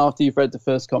you again after you've read the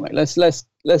first comic. Let's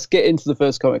get into the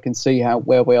first comic and see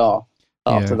where we are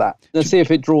after that. Let's see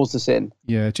if it draws us in.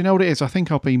 Yeah. Do you know what it is? I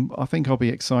think I'll be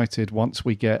excited once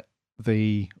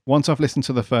I've listened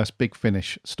to the first Big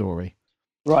Finish story.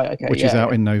 Right. Okay. Which is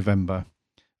out in November.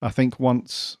 I think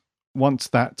once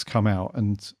that's come out,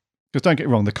 and because don't get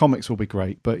me wrong, the comics will be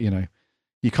great, but you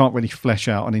can't really flesh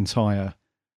out an entire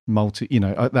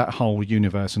that whole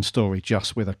universe and story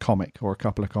just with a comic or a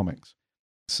couple of comics.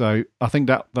 So I think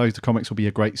that those comics will be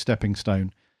a great stepping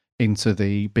stone into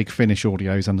the Big Finish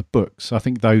audios and the books. I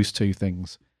think those two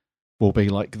things will be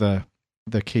like the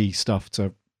key stuff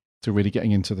to really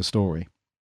getting into the story.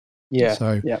 Yeah.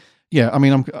 So yeah, I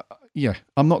mean,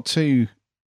 I'm not too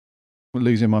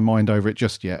losing my mind over it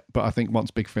just yet, but I think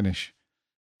once Big Finish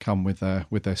come with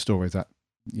their stories, that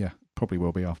probably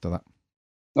will be after that.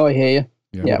 Oh, I hear you.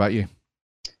 Yeah. What about you?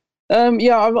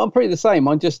 I'm pretty the same.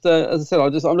 I'm just, as I said,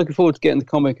 I'm looking forward to getting the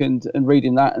comic and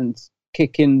reading that and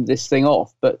kicking this thing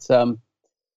off. But I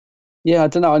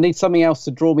don't know. I need something else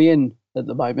to draw me in at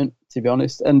the moment, to be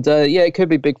honest. And it could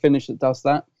be Big Finish that does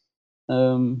that.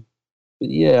 But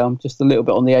yeah, I'm just a little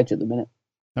bit on the edge at the minute.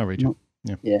 I'll read you.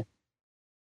 Yeah.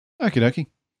 Okie dokie.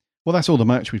 Well, that's all the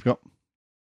merch we've got.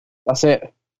 That's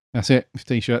it. If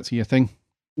t-shirts are your thing,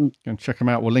 go and check them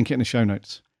out. We'll link it in the show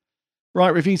notes.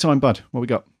 Right, review time, bud. What we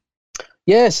got?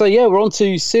 Yeah, so we're on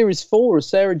to series 4 of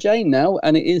Sarah Jane now,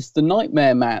 and it is The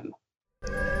Nightmare Man.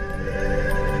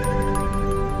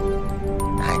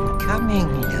 I'm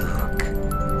coming, Luke.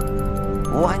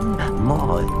 One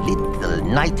more little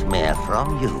nightmare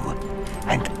from you,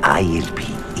 and I'll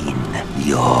be in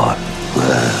your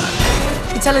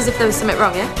world. You tell us if there was something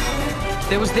wrong, yeah?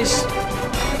 There was this...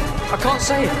 I can't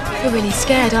say it. You're really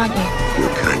scared, aren't you? You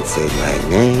can't say my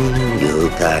name. You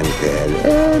can't tell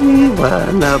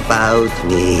anyone about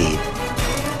me.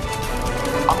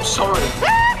 I'm sorry.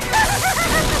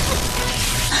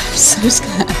 I'm so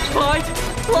scared. Clyde!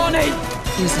 Ronnie!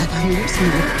 Who's that hungry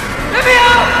somebody? Let me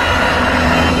out!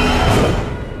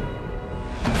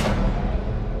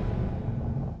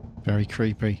 Very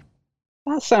creepy.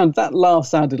 That laugh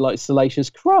sounded like Salacious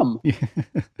Crumb.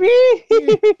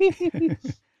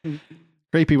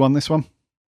 Creepy one, this one.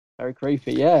 Very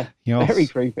creepy, yeah. Yes. Very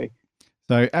creepy.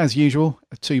 So, as usual,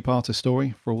 a two-parter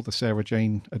story for all the Sarah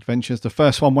Jane adventures. The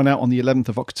first one went out on the 11th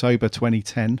of October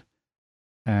 2010,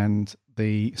 and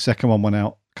the second one went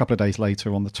out a couple of days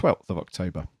later on the 12th of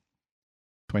October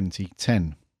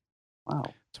 2010. Wow.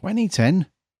 2010?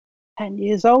 10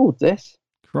 years old, this.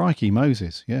 Crikey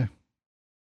Moses, yeah.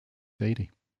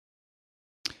 Indeedy.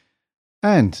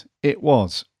 And it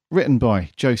was written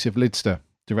by Joseph Lidster,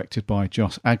 directed by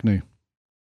Joss Agnew,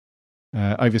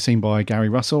 overseen by Gary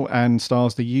Russell, and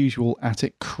stars the usual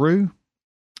Attic crew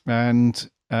and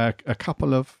a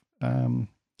couple of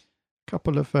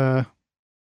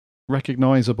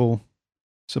recognisable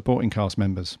supporting cast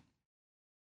members.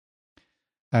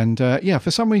 And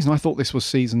for some reason I thought this was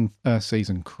season.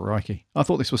 Crikey! I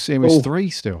thought this was series 3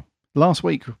 still. Last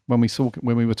week when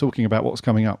we were talking about what's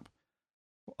coming up,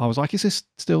 I was like, "Is this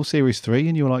still series 3?"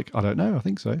 And you were like, "I don't know. I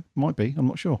think so. Might be. I'm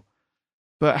not sure."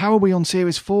 But how are we on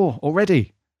series 4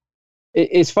 already?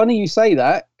 It's funny you say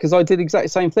that, because I did exactly the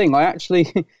same thing. I actually,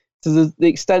 to the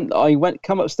extent that I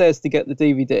come upstairs to get the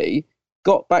DVD,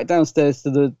 got back downstairs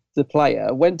to the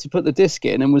player, went to put the disc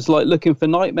in, and was like looking for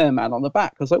Nightmare Man on the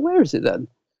back. I was like, "Where is it then?"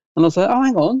 And I was like, "Oh,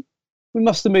 hang on, we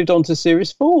must have moved on to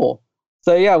series 4."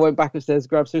 So yeah, I went back upstairs to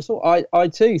grab series 4. I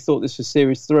too thought this was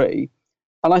series 3.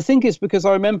 And I think it's because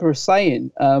I remember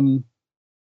saying,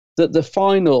 that the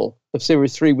final of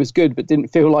series 3 was good, but didn't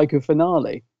feel like a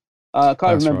finale. I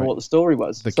can't remember what the story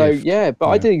was. The so Gift. yeah, but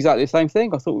I did exactly the same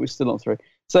thing. I thought we were still on 3.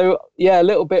 So yeah, a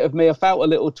little bit of me, I felt a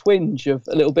little twinge of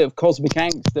a little bit of cosmic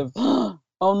angst of,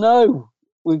 oh no,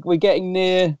 we're getting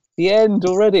near the end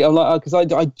already. I'm like, because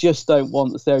I just don't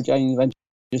want the Sarah Jane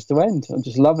Adventures to end. I'm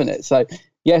just loving it. So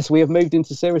yes, we have moved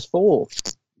into series 4.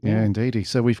 Yeah, indeedy.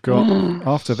 So we've got,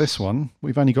 after this one,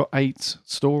 we've only got 8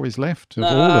 stories left of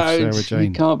all of Sarah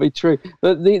Jane. It can't be true.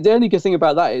 But the only good thing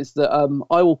about that is that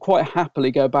I will quite happily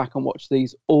go back and watch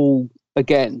these all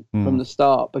again from the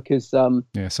start, because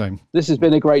yeah, same. This has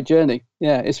been a great journey.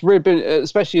 Yeah, it's really been,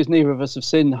 especially as neither of us have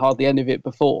seen hardly any of it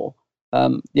before.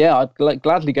 Yeah, I'd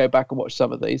gladly go back and watch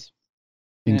some of these.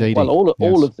 Indeed. Yeah. Well,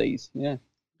 all of these. Yeah.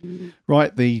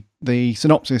 Right, the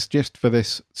synopsis just for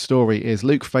this story is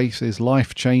Luke faces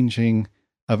life-changing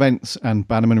events and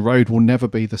Bannerman Road will never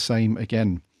be the same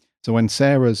again. So when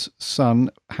Sarah's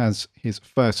son has his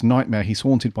first nightmare, he's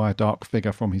haunted by a dark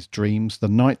figure from his dreams, the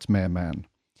Nightmare Man.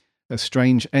 A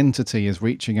strange entity is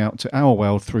reaching out to our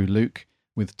world through Luke,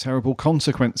 with terrible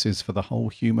consequences for the whole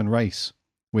human race.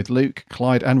 With Luke,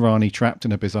 Clyde and Rani trapped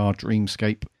in a bizarre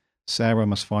dreamscape, Sarah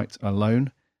must fight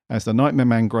alone. As the Nightmare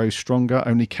Man grows stronger,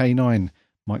 only K9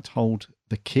 might hold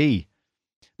the key.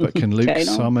 But can Luke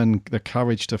summon the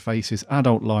courage to face his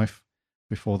adult life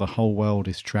before the whole world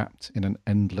is trapped in an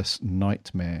endless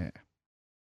nightmare?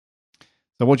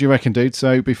 So what do you reckon, dude?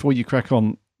 So before you crack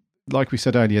on, like we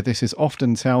said earlier, this is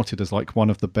often touted as like one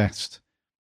of the best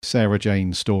Sarah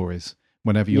Jane stories.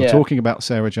 Whenever you're talking about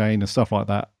Sarah Jane and stuff like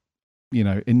that, you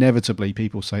know, inevitably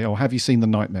people say, oh, have you seen The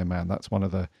Nightmare Man? That's one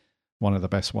of the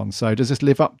best ones. So does this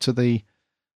live up to the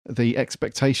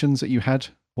expectations that you had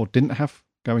or didn't have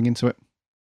going into it?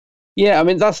 Yeah, I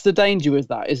mean, that's the danger with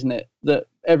that, isn't it? That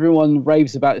everyone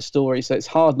raves about the story, so it's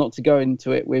hard not to go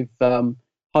into it with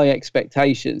high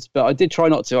expectations. But I did try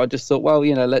not to. I just thought, well,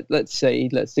 you know, let's see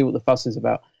what the fuss is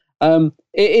about.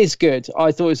 It is good.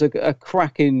 I thought it was a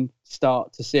cracking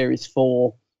start to series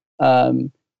 4.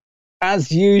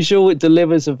 As usual, it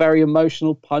delivers a very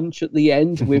emotional punch at the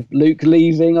end with Luke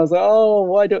leaving. I was like, oh,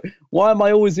 why am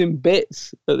I always in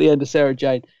bits at the end of Sarah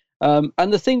Jane? And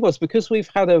the thing was, because we've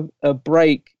had a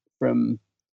break from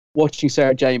watching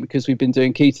Sarah Jane, because we've been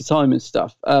doing Key to Time and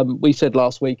stuff, we said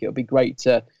last week it would be great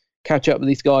to catch up with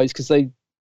these guys, because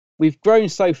we've grown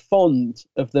so fond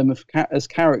of them as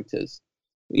characters.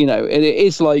 You know, and it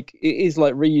is like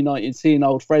reunited, seeing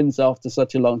old friends after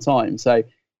such a long time. So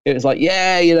it was like,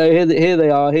 yeah, you know, here they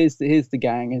are. Here's the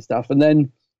gang and stuff. And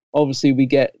then obviously we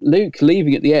get Luke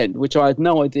leaving at the end, which I had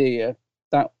no idea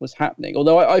that was happening.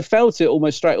 Although I felt it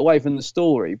almost straight away from the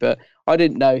story, but I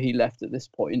didn't know he left at this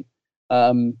point.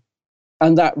 And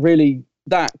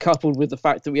that coupled with the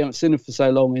fact that we haven't seen him for so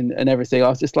long and everything, I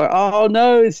was just like, oh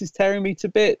no, this is tearing me to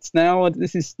bits now.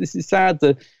 This is sad.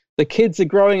 The kids are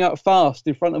growing up fast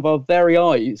in front of our very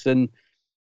eyes, and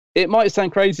it might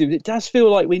sound crazy, but it does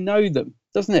feel like we know them,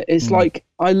 doesn't it? It's like,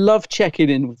 I love checking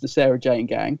in with the Sarah Jane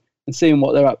gang and seeing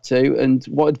what they're up to and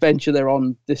what adventure they're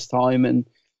on this time. And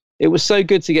it was so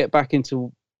good to get back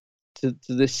into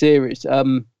this series.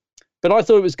 But I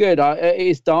thought it was good. It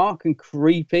is dark and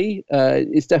creepy.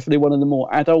 It's definitely one of the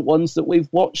more adult ones that we've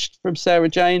watched from Sarah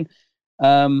Jane.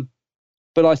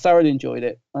 But I thoroughly enjoyed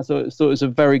it. I thought it was a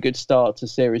very good start to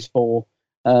series 4.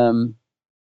 I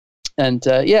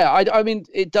mean,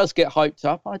 it does get hyped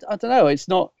up. I don't know.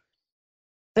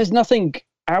 There's nothing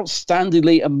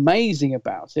outstandingly amazing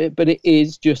about it, but it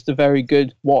is just a very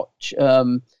good watch.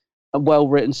 A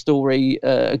well-written story,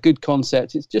 a good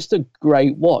concept. It's just a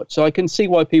great watch. So I can see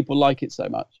why people like it so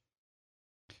much.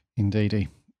 Indeedy.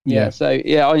 Yeah. So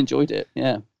yeah, I enjoyed it.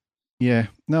 Yeah. Yeah.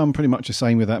 No, I'm pretty much the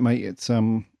same with that, mate. It's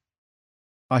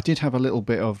I did have a little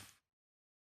bit of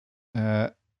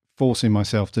forcing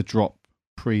myself to drop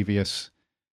previous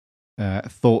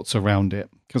thoughts around it,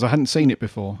 because I hadn't seen it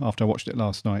before. After I watched it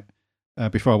last night,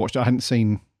 before I watched it, I hadn't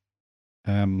seen.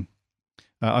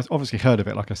 I obviously heard of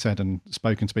it, like I said, and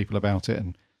spoken to people about it,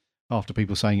 and after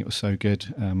people saying it was so good.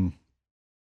 Because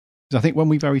I think when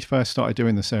we very first started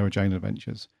doing the Sarah Jane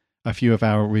Adventures, a few of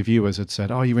our reviewers had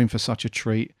said, "Oh, you're in for such a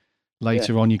treat."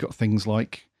 Later on, you got things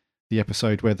like the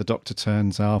episode where the Doctor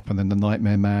turns up, and then the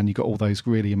Nightmare Man. You got all those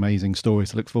really amazing stories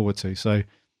to look forward to. So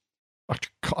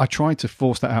I tried to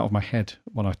force that out of my head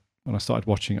when I started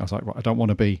watching it. I was like, right, I don't want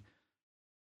to be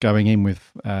going in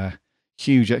with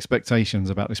huge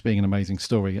expectations about this being an amazing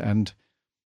story, and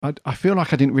I feel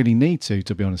like I didn't really need to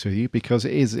be honest with you, because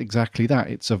it is exactly that.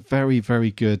 It's a very,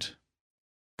 very good,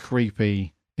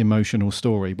 creepy, emotional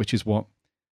story, which is what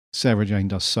Sarah Jane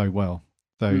does so well.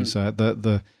 Those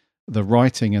the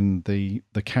writing and the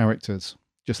characters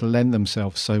just lend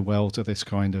themselves so well to this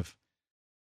kind of,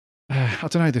 I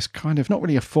don't know, this kind of, not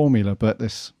really a formula, but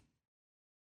this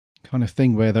kind of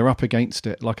thing where they're up against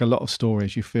it. Like a lot of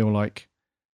stories, you feel like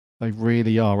they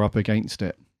really are up against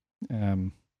it.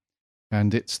 And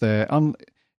it's their,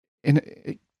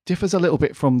 it differs a little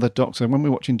bit from the Doctor. When we're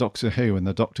watching Doctor Who and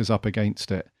the Doctor's up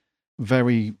against it,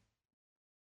 very,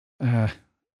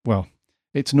 well,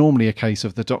 it's normally a case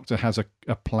of the Doctor has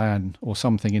a plan or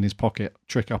something in his pocket,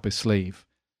 trick up his sleeve.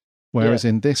 Whereas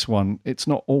in this one, it's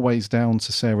not always down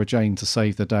to Sarah Jane to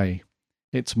save the day.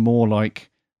 It's more like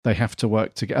they have to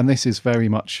work together. And this is very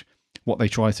much what they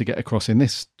try to get across in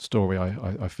this story,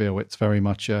 I feel. It's very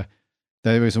much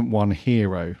there isn't one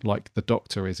hero like the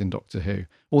Doctor is in Doctor Who.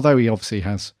 Although he obviously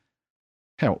has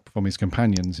help from his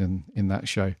companions in that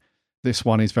show. This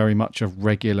one is very much a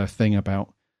regular thing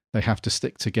about they have to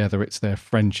stick together. It's their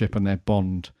friendship and their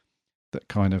bond that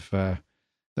kind of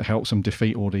that helps them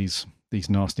defeat all these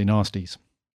nasty nasties.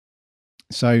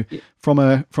 So from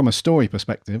a story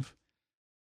perspective,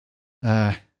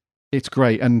 it's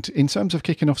great. And in terms of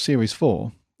kicking off Series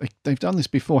 4, they've done this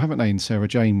before, haven't they, in Sarah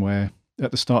Jane, where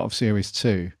at the start of Series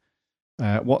 2,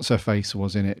 What's-Her-Face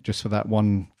was in it just for that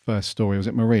one first story. Was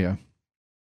it Maria?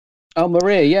 Oh,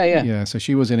 Maria, yeah. Yeah, so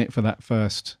she was in it for that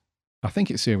first, I think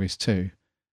it's Series 2.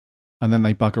 And then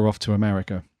they bugger off to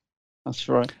America. That's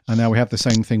right. And now we have the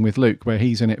same thing with Luke, where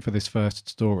he's in it for this first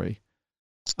story.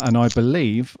 And I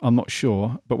believe, I'm not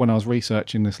sure, but when I was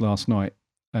researching this last night,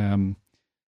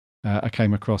 I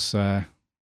came across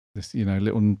this,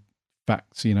 little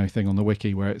facts, thing on the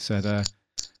wiki where it said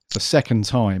the second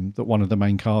time that one of the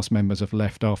main cast members have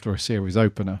left after a series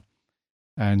opener,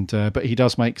 and but he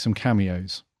does make some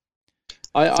cameos.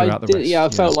 I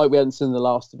felt like we hadn't seen the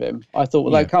last of him. I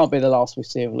thought, that can't be the last we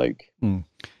see of Luke.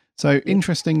 So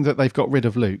interesting that they've got rid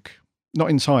of Luke. Not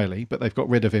entirely, but they've got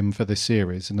rid of him for this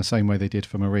series in the same way they did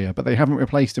for Maria. But they haven't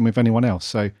replaced him with anyone else.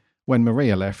 So when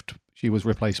Maria left, she was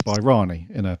replaced by Rani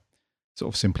in a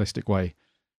sort of simplistic way.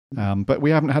 But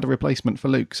we haven't had a replacement for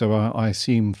Luke. So I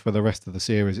assume for the rest of the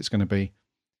series, it's going to be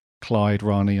Clyde,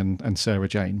 Rani, and Sarah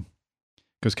Jane.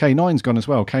 Because K9's gone as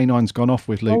well. K9's gone off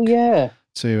with Luke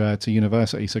to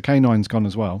university. So K9's gone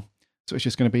as well. So it's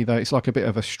just going to be it's like a bit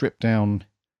of a stripped down.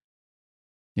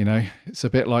 It's a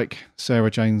bit like Sarah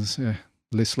Jane's,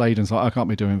 Liz Sladen's like, I can't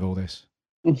be doing all this.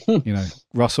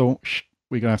 Russell,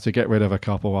 we're going to have to get rid of a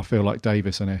couple. I feel like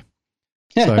Davis in here.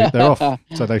 So they're off.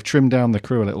 So they've trimmed down the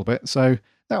crew a little bit. So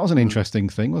that was an interesting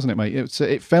thing, wasn't it, mate?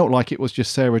 It felt like it was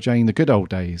just Sarah Jane, the good old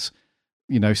days.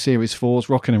 Series 4's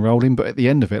rocking and rolling. But at the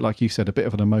end of it, like you said, a bit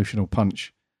of an emotional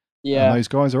punch. Yeah. And those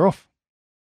guys are off.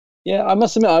 Yeah, I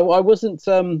must admit, I wasn't.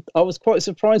 I was quite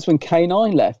surprised when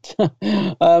K9 left.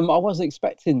 I wasn't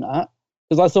expecting that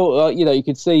because I thought, you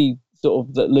could see sort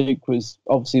of that Luke was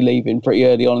obviously leaving pretty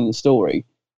early on in the story.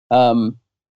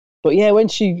 But yeah, when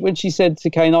she said to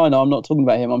K9, "I'm not talking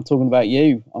about him. I'm talking about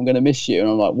you. I'm going to miss you,"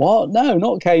 and I'm like, "What? No,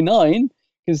 not K9,"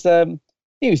 because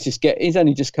he's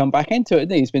only just come back into it.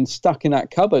 Isn't he? He's been stuck in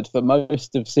that cupboard for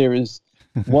most of series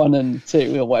 1 and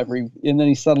 2 or whatever, and then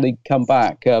he's suddenly come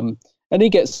back. And he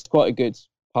gets quite a good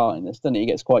part in this, doesn't he? He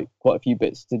gets quite a few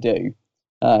bits to do,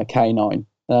 K9.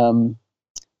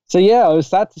 So yeah, I was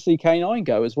sad to see K9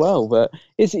 go as well. But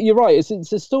you're right.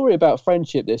 It's a story about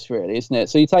friendship, this really, isn't it?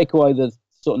 So you take away the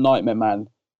sort of Nightmare Man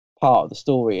part of the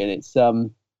story, and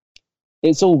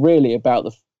it's all really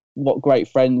about what great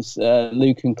friends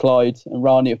Luke and Clyde and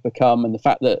Rani have become, and the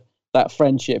fact that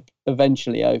friendship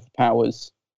eventually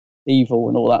overpowers evil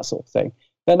and all that sort of thing.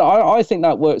 And I think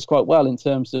that works quite well in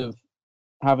terms of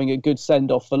having a good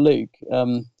send-off for Luke,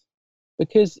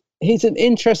 because he's an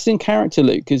interesting character,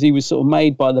 Luke, because he was sort of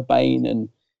made by the Bane, and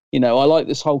I like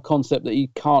this whole concept that he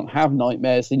can't have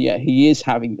nightmares, and yet he is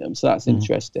having them, so that's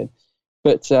interesting.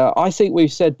 But I think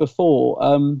we've said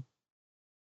before,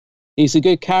 he's a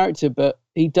good character, but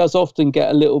he does often get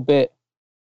a little bit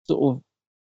sort of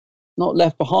not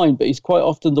left behind, but he's quite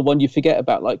often the one you forget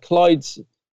about. Like Clyde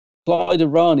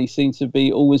and Rani seem to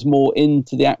be always more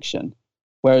into the action,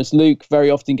 whereas Luke very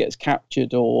often gets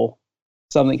captured or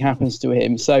something happens to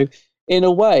him. So in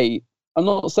a way, I'm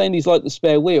not saying he's like the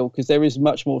spare wheel, because there is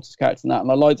much more to the character than that,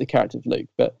 and I like the character of Luke,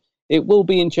 but it will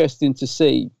be interesting to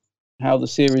see how the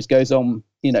series goes on,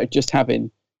 just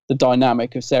having the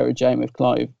dynamic of Sarah Jane with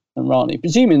Clive and Rani,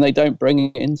 presuming they don't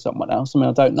bring in someone else. I mean,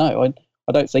 I don't know.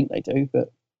 I don't think they do,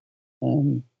 but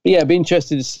yeah, it'd be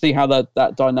interesting to see how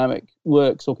that dynamic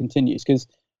works or continues, because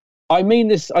I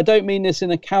don't mean this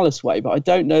in a callous way, but I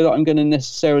don't know that I'm going to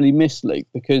necessarily miss Luke,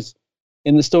 because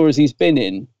in the stories he's been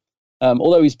in,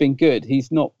 although he's been good,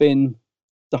 he's not been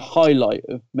the highlight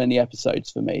of many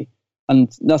episodes for me.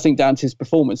 and nothing down to his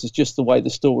performance. It's just the way the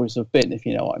stories have been, if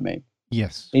you know what I mean.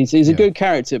 Yes. He's a good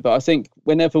character, but I think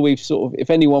whenever we've sort of, if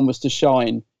anyone was to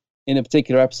shine in a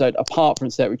particular episode, apart from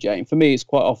Sarah Jane, for me, it's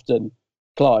quite often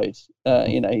Clyde.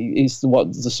 He's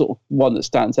the sort of one that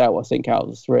stands out, I think, out of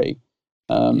the three.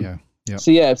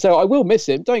 So I will miss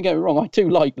him. Don't get me wrong. I do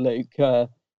like Luke, but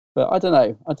I don't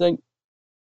know.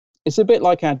 It's a bit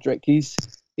like Adric.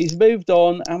 He's moved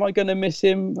on. Am I going to miss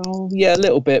him? Oh, yeah, a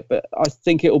little bit, but I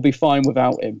think it will be fine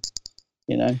without him.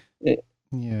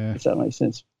 If that makes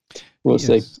sense. We'll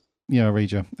see. Yeah, I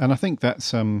read you. And I think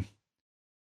that's, I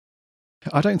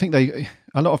don't think a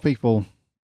lot of people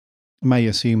may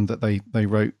assume that they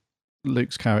wrote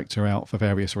Luke's character out for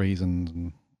various reasons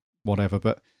and whatever,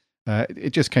 but it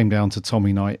just came down to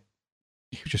Tommy Knight.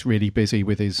 He was just really busy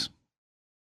with his,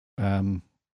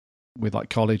 with like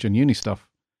college and uni stuff.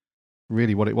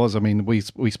 Really what it was. I mean, we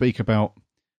speak about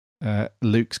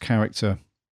Luke's character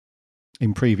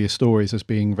in previous stories as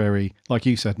being very, like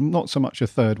you said, not so much a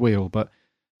third wheel, but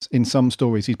in some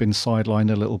stories he's been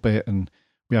sidelined a little bit and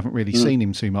we haven't really seen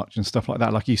him too much and stuff like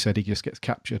that. Like you said, he just gets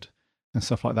captured and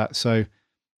stuff like that. So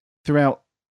throughout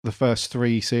the first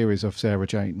 3 series of Sarah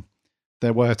Jane,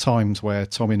 there were times where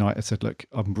Tommy Knight had said, look,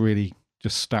 I'm really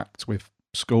just stacked with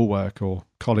schoolwork or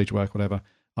college work, whatever.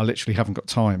 I literally haven't got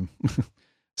time.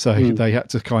 So they had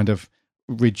to kind of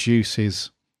reduce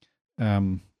his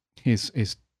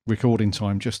recording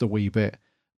time just a wee bit.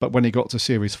 But when he got to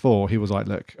series 4, he was like,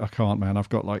 look, I can't, man. I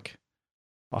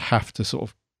have to sort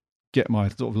of get my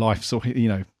sort of life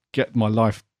sorted, get my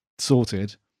life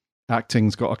sorted.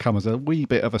 Acting's got to come as a wee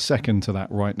bit of a second to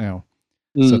that right now.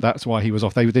 So that's why he was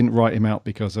off. They didn't write him out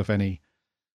because of any,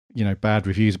 bad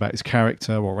reviews about his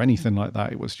character or anything like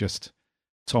that. It was just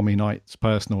Tommy Knight's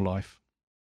personal life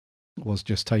was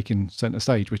just taking center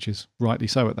stage, which is rightly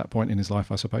so at that point in his life,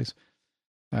 I suppose.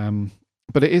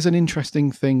 But it is an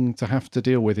interesting thing to have to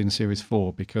deal with in series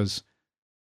 4 because,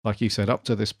 like you said, up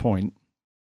to this point,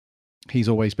 he's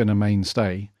always been a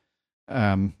mainstay.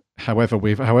 However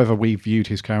we've viewed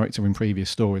his character in previous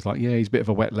stories, like, yeah, he's a bit of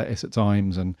a wet lettuce at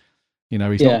times, and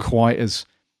he's not quite as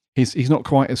he's not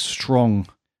quite as strong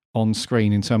on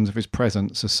screen in terms of his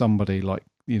presence as somebody like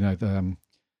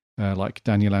like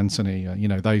Daniel Anthony,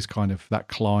 those kind of that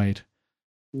Clyde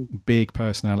big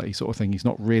personality sort of thing. He's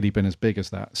not really been as big as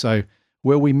that. So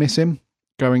will we miss him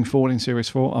going forward in series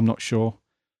 4? I'm not sure.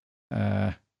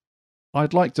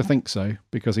 I'd like to think so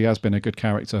because he has been a good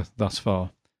character thus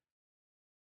far.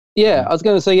 Yeah, I was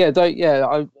going to say,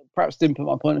 I perhaps didn't put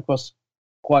my point across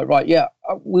quite right. Yeah,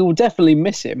 we will definitely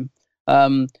miss him.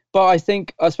 But I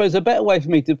suppose a better way for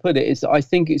me to put it is that I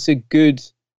think it's a good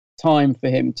time for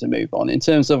him to move on in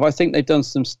terms of, I think they've done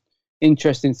some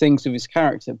interesting things with his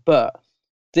character, but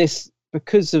this,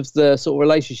 because of the sort of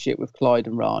relationship with Clyde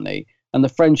and Rani and the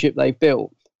friendship they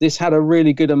built, this had a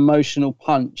really good emotional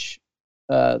punch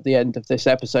at the end of this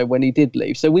episode when he did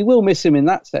leave. So we will miss him in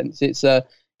that sense. It's the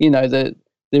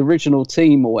original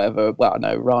team or whatever. Well,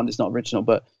 no, Rani's not original,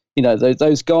 but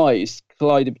those guys,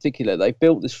 Clyde in particular, they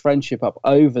built this friendship up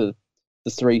over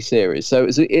the 3 series. So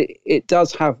it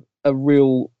does have a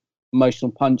real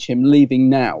emotional punch, him leaving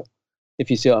now, if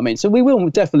you see what I mean. So we will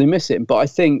definitely miss him, but I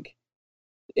think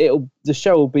the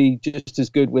show will be just as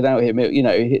good without him.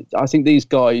 I think these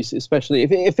guys, especially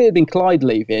if it had been Clyde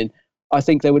leaving, I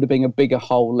think there would have been a bigger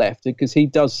hole left because he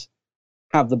does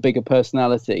have the bigger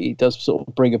personality. He does sort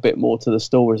of bring a bit more to the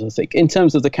stories, I think, in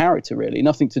terms of the character, really.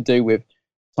 Nothing to do with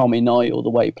Tommy Knight or the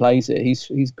way he plays it.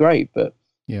 He's great, but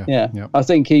yeah. I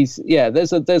think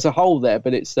there's a hole there,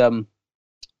 but it's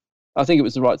I think it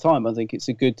was the right time. I think it's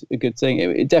a good thing.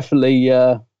 It definitely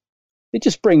it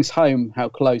just brings home how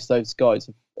close those guys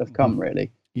have come, really,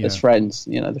 as friends.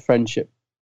 The friendship.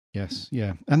 Yes,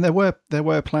 yeah, and there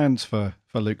were plans for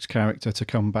Luke's character to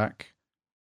come back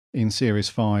in series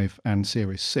 5 and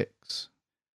series 6.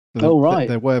 Right.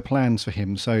 There were plans for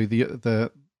him. So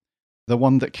the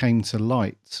one that came to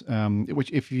light,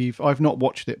 which I've not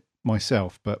watched it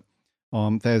myself, but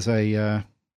there's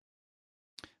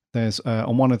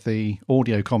on one of the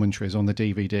audio commentaries on the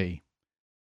DVD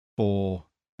for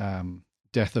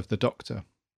Death of the Doctor,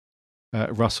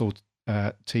 Russell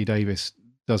T Davies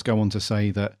does go on to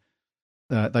say that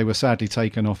they were sadly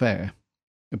taken off air,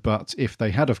 but if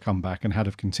they had have come back and had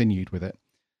have continued with it,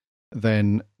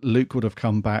 then Luke would have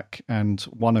come back, and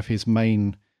one of his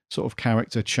main sort of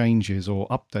character changes or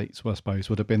updates, I suppose,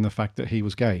 would have been the fact that he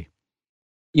was gay.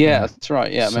 Yeah, that's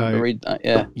right. Yeah, I remember reading that.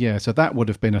 Yeah, yeah. So that would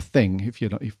have been a thing, if you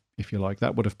like.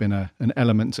 That would have been an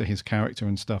element to his character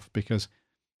and stuff, because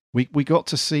we got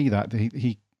to see that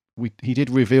he did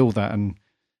reveal that and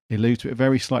allude to it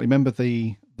very slightly. Remember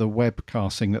the the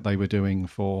webcasting that they were doing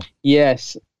for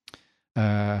Yes.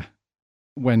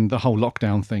 when the whole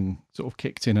lockdown thing sort of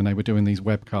kicked in, and they were doing these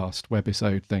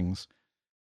webisode things.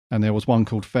 And there was one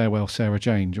called Farewell Sarah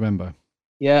Jane. Do you remember?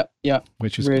 Yeah.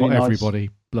 Which has really got nice.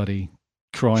 Everybody bloody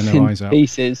crying their eyes out.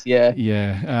 Pieces, yeah.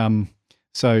 Yeah.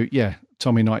 So yeah,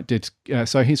 Tommy Knight did.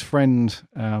 So his friend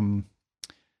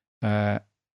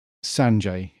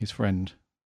Sanjay,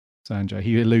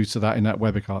 he alludes to that in that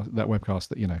webcast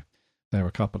that, you know, they're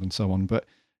a couple and so on. But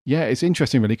yeah, it's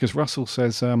interesting really, because Russell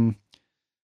says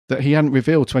that he hadn't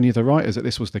revealed to any of the writers that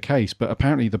this was the case, but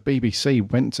apparently the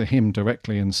BBC went to him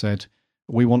directly and said,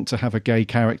 we want to have a gay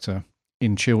character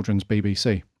in children's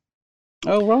BBC.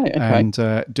 Oh, right. Okay. And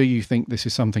do you think this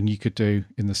is something you could do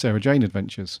in the Sarah Jane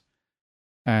Adventures?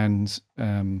 And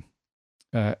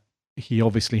he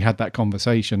obviously had that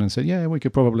conversation and said, yeah, we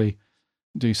could probably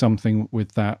do something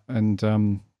with that. And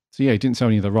so yeah, he didn't tell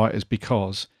any of the writers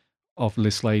because of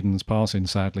Liz Sladen's passing,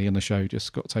 sadly, and the show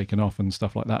just got taken off and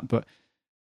stuff like that. But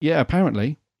yeah,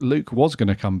 apparently Luke was going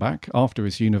to come back after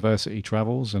his university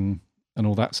travels and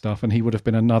all that stuff, and he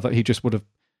just would have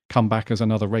come back as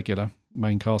another regular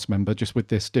main cast member, just with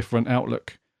this different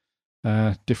outlook,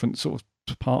 different sort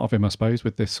of part of him, I suppose,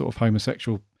 with this sort of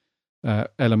homosexual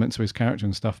element to his character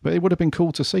and stuff. But it would have been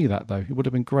cool to see that, though. It would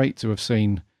have been great to have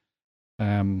seen,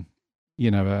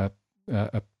 you know,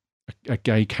 a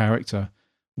gay character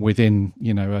within,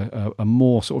 you know, a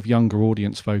more sort of younger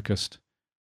audience focused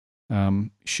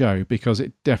show, because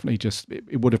it definitely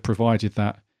it would have provided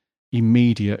that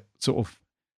immediate sort of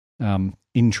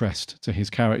interest to his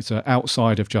character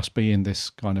outside of just being this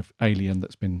kind of alien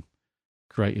that's been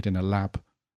created in a lab,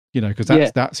 you know, because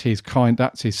that's his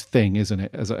that's thing, isn't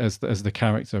it? As the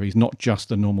character, he's not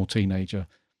just a normal teenager.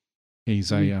 He's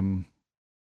and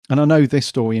I know this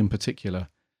story in particular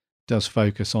does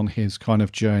focus on his kind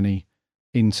of journey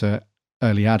into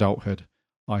early adulthood,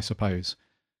 I suppose.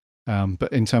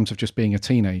 But in terms of just being a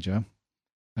teenager,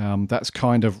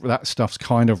 that stuff's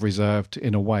kind of reserved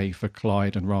in a way for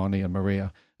Clyde and Rani and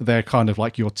Maria. They're kind of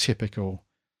like your typical,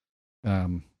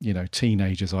 you know,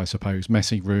 teenagers, I suppose.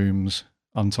 Messy rooms,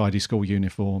 untidy school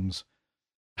uniforms,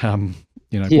 you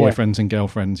know, boyfriends and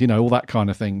girlfriends, you know, all that kind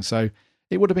of thing. So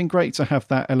it would have been great to have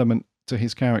that element to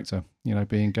his character, you know,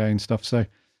 being gay and stuff. So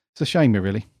it's a shame,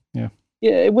 really. Yeah.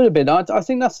 Yeah, it would have been. I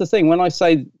think that's the thing. When I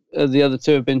say the other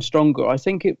two have been stronger, I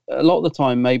think a lot of the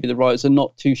time maybe the writers are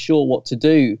not too sure what to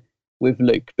do with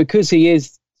Luke, because he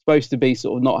is supposed to be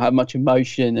sort of not have much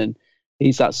emotion, and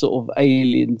he's that sort of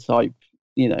alien type,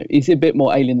 you know, he's a bit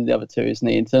more alien than the other two, isn't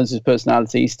he? In terms of his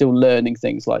personality, he's still learning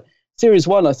things. Like series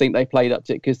 1, I think they played up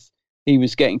to it because he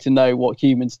was getting to know what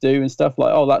humans do and stuff,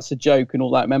 like, oh, that's a joke and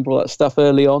all that. Remember all that stuff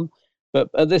early on? But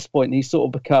at this point, he's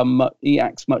sort of he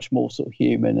acts much more sort of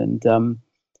human.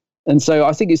 And so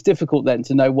I think it's difficult then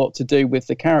to know what to do with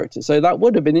the character. So that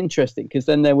would have been interesting, because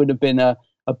then there would have been a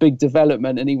big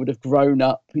development and he would have grown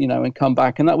up, you know, and come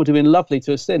back. And that would have been lovely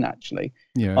to have seen, actually.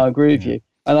 Yeah, I agree with you.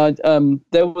 And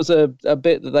there was a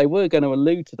bit that they were going to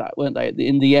allude to that, weren't they,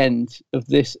 in the end of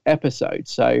this episode.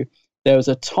 So there was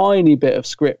a tiny bit of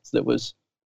script that was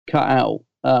cut out,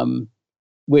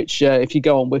 which if you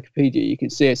go on Wikipedia, you can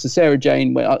see it. So Sarah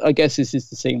Jane, I guess this is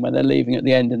the scene when they're leaving at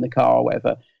the end in the car or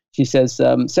whatever. She says,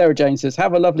 Sarah Jane says,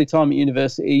 have a lovely time at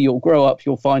university. You'll grow up.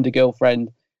 You'll find a girlfriend.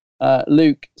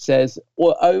 Luke says,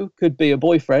 could be a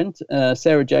boyfriend.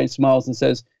 Sarah Jane smiles and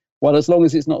says, well, as long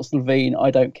as it's not Slovene,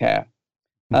 I don't care.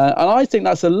 And I think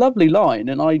that's a lovely line.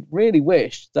 And I really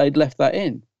wish they'd left that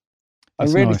in. I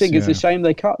really think it's a shame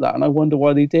they cut that. And I wonder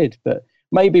why they did. But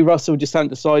maybe Russell just hadn't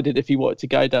decided if he wanted to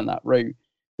go down that route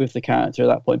with the character at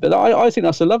that point. But I think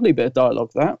that's a lovely bit of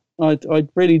dialogue, that. I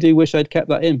really do wish they'd kept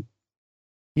that in.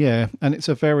 Yeah, and it's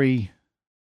a very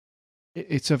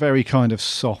kind of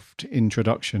soft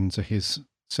introduction to his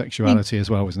sexuality as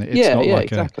well, isn't it? It's not like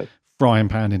exactly. A frying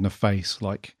pan in the face.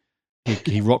 Like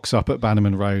he rocks up at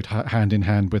Bannerman Road hand in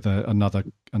hand with another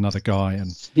guy,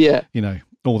 and you know,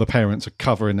 all the parents are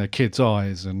covering their kids'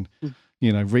 eyes and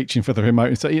you know, reaching for the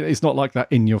remote. So it's not like that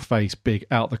in your face, big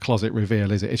out the closet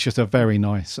reveal, is it? It's just a very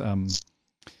nice.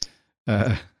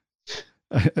 I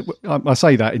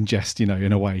say that in jest, you know,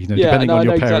 in a way, you know, depending on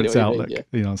your parents' outlook,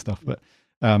 you know, and stuff. But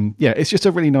it's just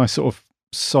a really nice sort of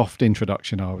soft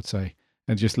introduction, I would say,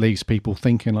 and just leaves people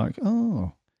thinking like,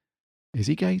 oh, is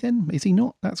he gay then? Is he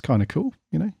not? That's kind of cool,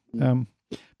 you know.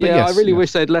 But I really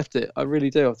wish they'd left it. I really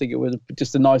do. I think it was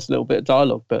just a nice little bit of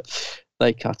dialogue, but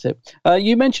they cut it.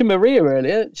 You mentioned Maria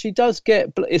earlier. She does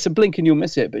get, it's a blink and you'll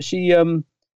miss it, but she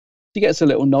gets a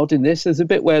little nod in this. There's a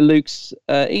bit where Luke's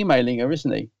emailing her,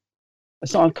 isn't he?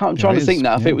 So I'm trying to think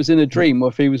now if it was in a dream or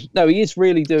if he was. No, he is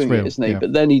really doing it, isn't he? Yeah.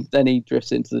 But then he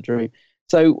drifts into the dream.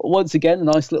 So once again, a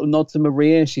nice little nod to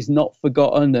Maria. She's not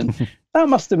forgotten, and that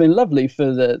must have been lovely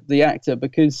for the actor,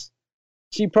 because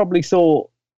she probably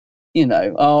thought,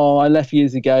 oh, I left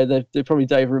years ago. They probably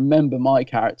don't even remember my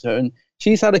character, and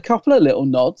she's had a couple of little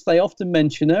nods. They often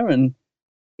mention her, and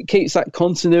it keeps that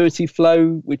continuity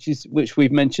flow, which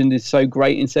we've mentioned is so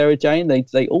great in Sarah Jane.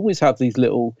 They always have these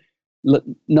little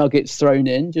nuggets thrown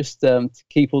in just to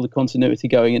keep all the continuity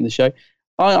going in the show.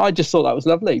 I just thought that was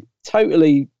lovely.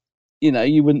 Totally,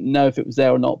 you wouldn't know if it was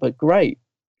there or not, but great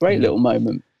little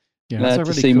moment to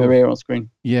really see cool. Maria on screen.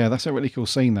 Yeah, that's a really cool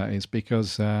scene, that is,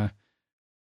 because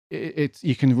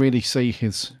you can really see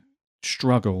his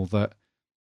struggle, that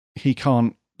he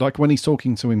can't, like when he's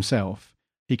talking to himself,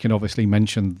 he can obviously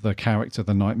mention the character,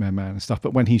 the Nightmare Man and stuff,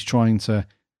 but when he's trying to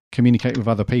communicate with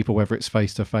other people, whether it's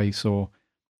face to face or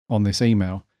on this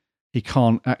email, he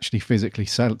can't actually physically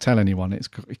tell anyone. It's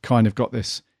kind of got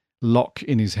this lock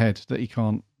in his head that he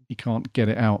can't get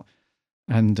it out.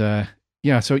 And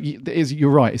so you're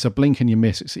right. It's a blink and you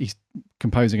miss. He's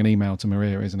composing an email to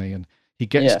Maria, isn't he? And he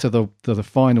gets to the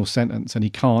final sentence, and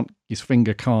his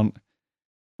finger can't.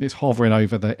 It's hovering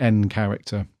over the N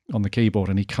character on the keyboard,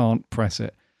 and he can't press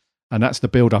it. And that's the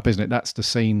build up, isn't it? That's the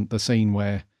scene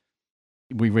where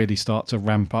we really start to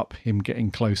ramp up him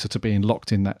getting closer to being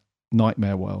locked in that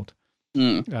nightmare world,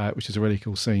 which is a really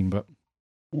cool scene. But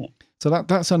so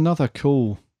that's another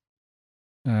cool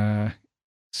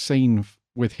scene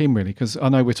with him, really, because I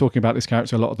know we're talking about this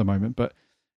character a lot at the moment, but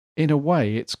in a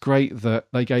way it's great that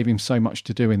they gave him so much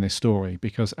to do in this story,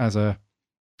 because as a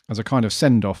kind of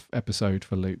send-off episode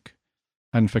for Luke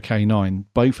and for K9,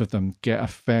 both of them get a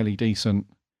fairly decent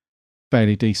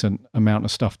amount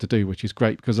of stuff to do, which is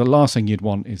great, because the last thing you'd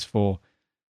want is for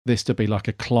this to be like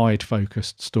a Clyde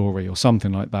focused story or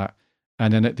something like that,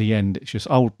 and then at the end it's just,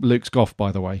 oh, Luke's off,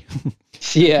 by the way.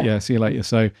 See you later.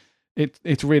 So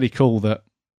it's really cool that,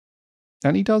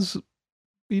 and he does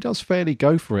fairly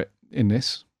go for it in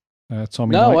this.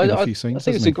 Tommy Knight in a few scenes. I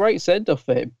think it's a great send off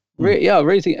for him. I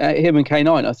really think him and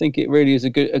K9. I think it really is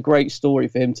a great story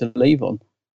for him to leave on.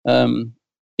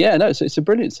 It's a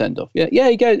brilliant send off.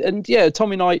 He goes, and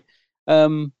Tommy Knight,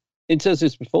 in terms of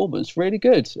his performance, really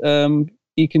good.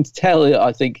 You can tell.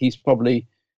 I think he's probably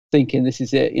thinking, this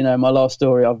is it. My last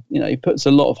story. He puts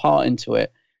a lot of heart into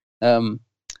it.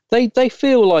 They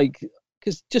feel like,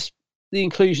 because just the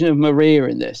inclusion of Maria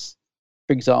in this,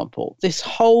 for example, this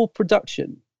whole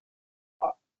production,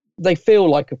 they feel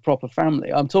like a proper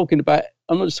family. I'm not just talking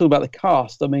about the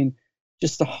cast. I mean,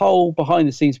 just the whole behind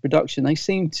the scenes production. They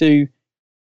seem to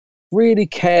really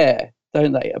care,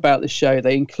 don't they, about the show?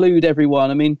 They include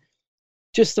everyone. I mean,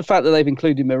 just the fact that they've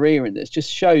included Maria in this just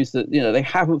shows that, they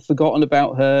haven't forgotten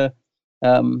about her.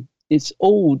 It's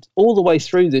all the way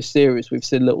through this series, we've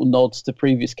seen little nods to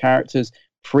previous characters,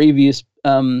 previous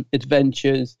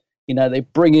adventures. They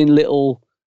bring in little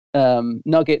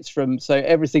nuggets from, so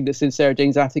everything that's in Sarah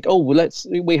Jane's attic. Oh, well,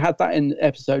 we had that in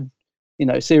episode,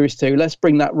 series 2. Let's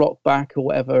bring that rock back or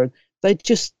whatever. They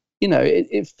just,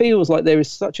 it feels like there is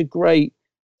such a great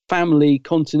family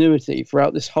continuity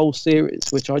throughout this whole series,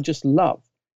 which I just love.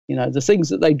 The things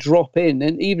that they drop in,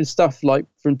 and even stuff like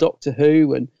from Doctor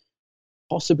Who and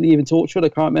possibly even Torchwood, I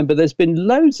can't remember. There's been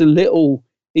loads of little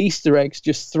Easter eggs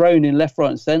just thrown in left, right,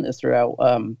 and centre throughout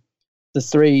the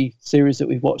 3 series that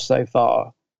we've watched so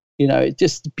far. It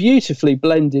just beautifully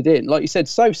blended in, like you said,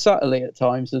 so subtly at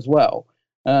times as well.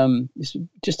 It's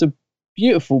just a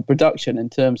beautiful production in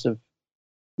terms of,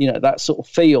 that sort of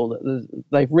feel that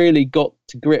they've really got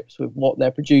to grips with what they're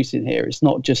producing here. It's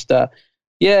not just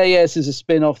this is a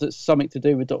spin-off that's something to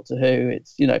do with Doctor Who.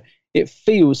 It's, it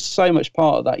feels so much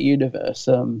part of that universe.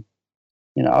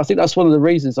 I think that's one of the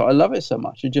reasons that I love it so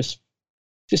much. And just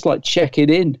like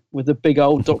checking in with the big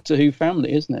old Doctor Who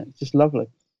family, isn't it? It's just lovely.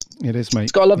 It is, mate.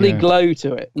 It's got a lovely glow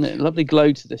to it, isn't it? A lovely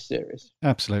glow to this series.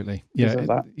 Absolutely. Yeah.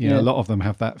 A lot of them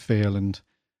have that feel, and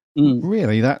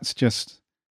really that just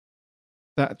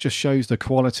shows the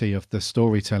quality of the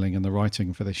storytelling and the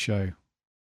writing for this show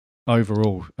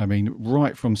overall. I mean,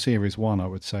 right from series 1, I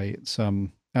would say it's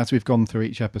as we've gone through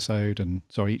each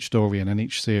each story and then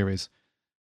each series,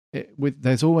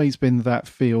 there's always been that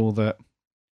feel that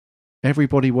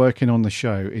everybody working on the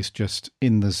show is just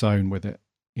in the zone with it.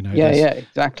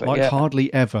 Exactly. Like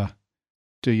hardly ever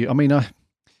do you. I mean,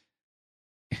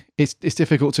 it's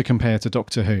difficult to compare to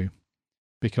Doctor Who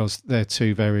because they're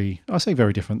two very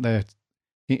different. They're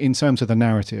in terms of the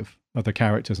narrative of the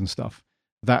characters and stuff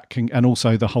and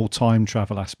also the whole time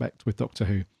travel aspect with Doctor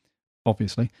Who.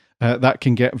 Obviously, that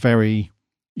can get very.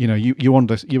 You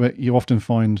often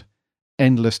find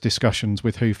endless discussions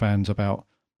with Who fans about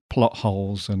plot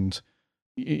holes and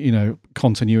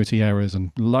continuity errors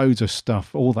and loads of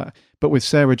stuff, all that. But with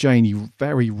Sarah Jane, you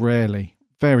very rarely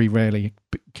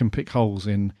can pick holes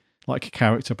in like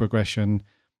character progression,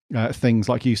 things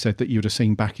like you said that you would have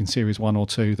seen back in series 1 or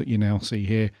 2 that you now see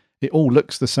here. It all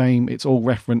looks the same. It's all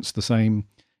referenced the same.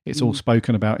 It's all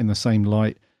spoken about in the same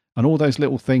light. And all those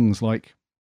little things, like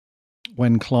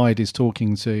when Clyde is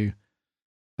talking to,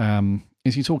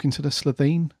 is he talking to the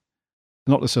Slitheen?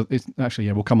 Not the, actually,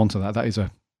 yeah, we'll come on to that. That is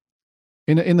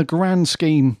in the grand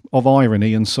scheme of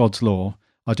irony and Sod's Law,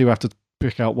 I do have to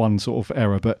pick out one sort of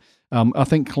error, but I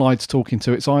think Clyde's talking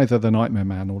to, it's either the Nightmare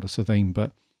Man or the Slitheen,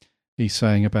 but he's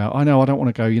saying about, I know I don't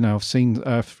want to go, I've seen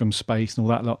Earth from space and all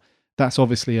that lot. That's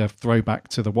obviously a throwback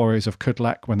to the Warriors of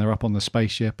Kudlak when they're up on the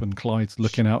spaceship and Clyde's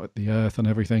looking out at the Earth and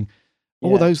everything.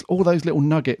 All those little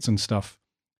nuggets and stuff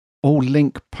all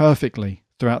link perfectly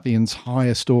throughout the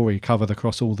entire story covered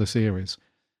across all the series.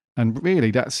 And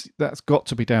really, that's got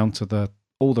to be down to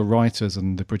all the writers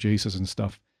and the producers and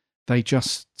stuff. They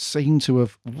just seem to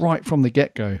have, right from the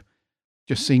get-go,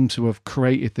 just seem to have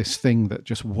created this thing that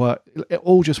just works. It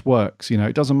all just works.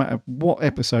 It doesn't matter what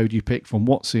episode you pick from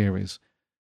what series.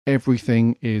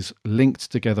 Everything is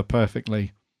linked together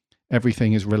perfectly.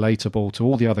 Everything is relatable to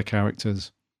all the other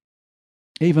characters.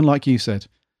 Even like you said,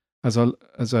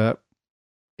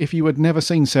 if you had never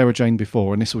seen Sarah Jane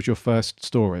before and this was your first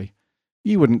story,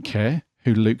 you wouldn't care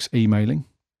who Luke's emailing.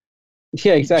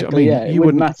 Yeah, exactly. It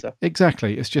wouldn't matter.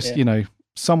 Exactly. It's just,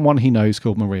 someone he knows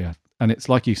called Maria. And it's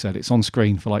like you said, it's on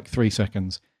screen for like 3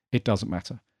 seconds. It doesn't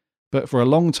matter. But for a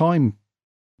long time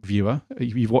viewer,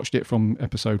 you've watched it from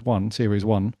episode 1, series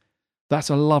 1, that's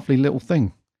a lovely little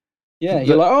thing. Yeah,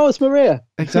 you're like, oh, it's Maria.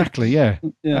 Exactly, yeah.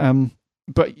 Yeah.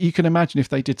 But you can imagine if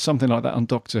they did something like that on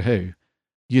Doctor Who,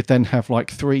 you'd then have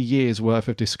like 3 years worth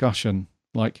of discussion.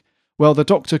 Like, well, the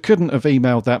Doctor couldn't have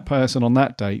emailed that person on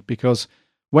that date because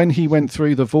when he went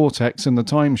through the vortex and the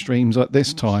time streams at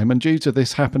this time, and due to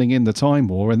this happening in the Time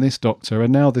War and this Doctor,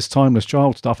 and now this timeless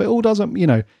child stuff, it all doesn't,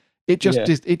 it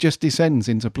just descends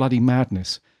into bloody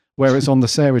madness. Whereas on the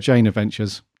Sarah Jane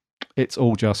adventures, it's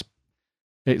all just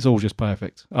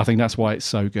perfect. I think that's why it's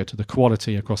so good. The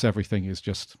quality across everything is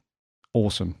just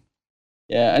awesome.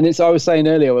 Yeah, and I was saying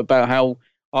earlier about how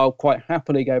I'll quite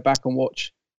happily go back and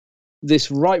watch this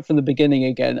right from the beginning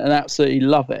again and absolutely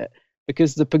love it,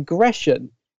 because the progression,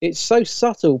 it's so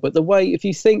subtle, but the way, if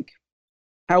you think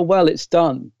how well it's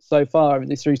done so far in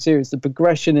this 3 series, the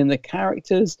progression in the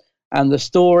characters and the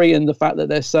story and the fact that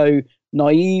they're so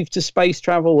naive to space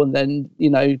travel, and then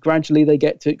gradually they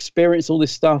get to experience all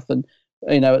this stuff, and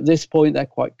at this point they're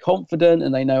quite confident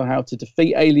and they know how to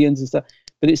defeat aliens and stuff,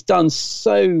 but it's done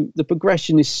so, the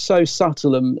progression is so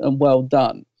subtle and well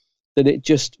done that it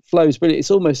just flows brilliant.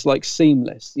 It's almost like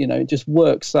seamless, it just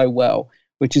works so well,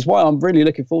 which is why I'm really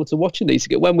looking forward to watching these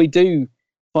when we do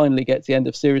finally get to the end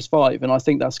of series 5. And I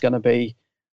think that's going to be,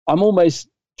 I'm almost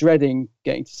dreading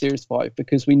getting to series 5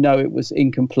 because we know it was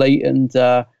incomplete, and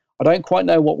I don't quite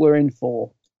know what we're in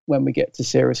for when we get to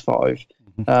series 5,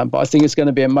 but I think it's going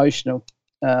to be emotional.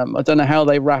 I don't know how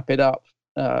they wrap it up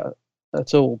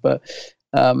at all, but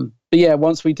yeah,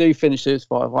 once we do finish series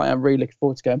 5, I am really looking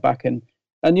forward to going back and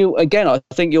you again. I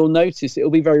think you'll notice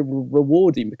it'll be very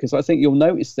rewarding, because I think you'll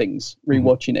notice things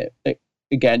rewatching it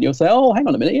again. You'll say, "Oh, hang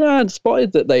on a minute, yeah, I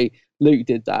spotted that Luke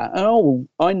did that, and oh,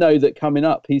 I know that coming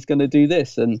up he's going to do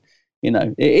this," and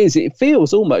it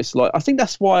feels almost like, I think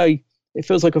that's why it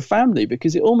feels like a family,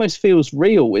 because it almost feels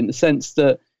real in the sense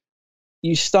that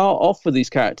you start off with these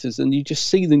characters and you just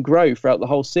see them grow throughout the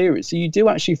whole series. So you do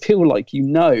actually feel like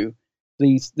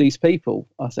these people,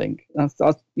 I think.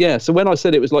 Yeah, so when I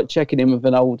said it was like checking in with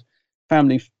an old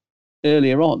family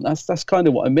earlier on, that's kind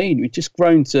of what I mean. We've just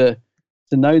grown to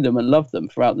know them and love them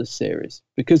throughout this series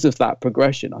because of that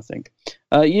progression, I think.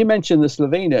 You mentioned the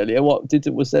Slitheen earlier.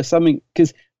 Was there something,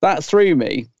 because that threw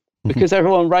me, because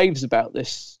everyone raves about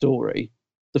this story.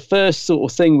 The first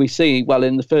sort of thing we see, well,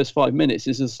 in the first 5 minutes,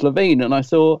 is a Slitheen, and I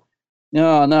thought,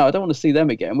 no, I don't want to see them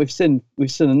again. We've seen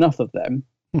enough of them.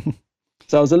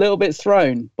 So I was a little bit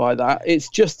thrown by that. It's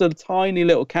just a tiny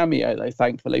little cameo, though,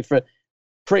 thankfully, for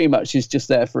pretty much is just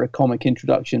there for a comic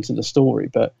introduction to the story.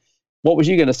 But what was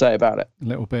you going to say about it? A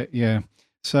little bit, yeah.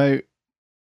 So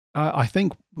I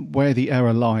think where the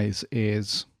error lies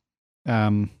is,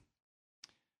 I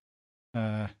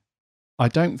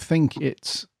don't think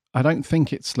it's a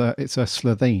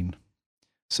Slitheen.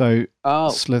 So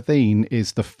Slitheen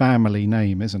is the family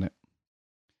name, isn't it?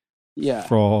 Yeah.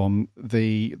 From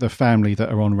the family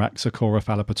that are on Raxacora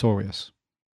Fallopatorius.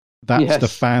 That's the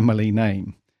family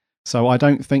name. So I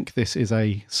don't think this is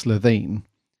a Slitheen.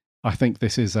 I think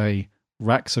this is a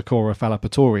Raxacora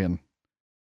Fallopatorian.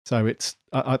 So it's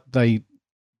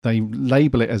they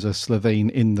label it as a Slovene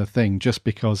in the thing just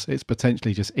because it's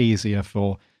potentially just easier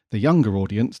for the younger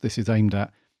audience this is aimed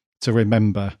at to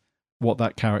remember what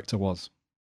that character was.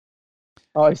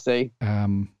 I see.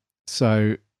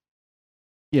 So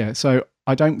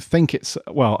I don't think it's,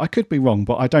 well, I could be wrong,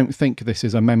 but I don't think this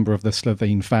is a member of the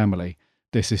Slovene family.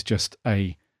 This is just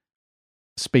a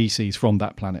species from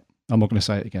that planet. I'm not going to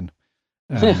say it again.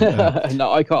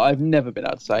 No, I can't. I've never been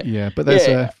able to say it. Yeah, but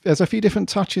there's a few different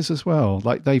touches as well.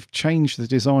 Like they've changed the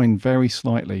design very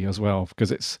slightly as well,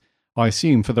 because it's, I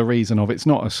assume for the reason of it's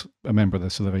not a member of the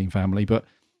Slovene family, but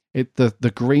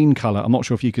the green colour, I'm not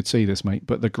sure if you could see this, mate,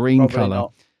 but the green colour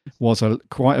was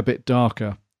quite a bit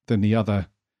darker than the other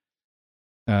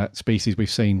species we've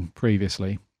seen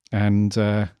previously, and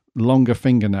longer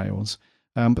fingernails.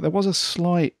 But there was a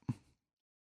slight,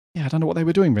 I don't know what they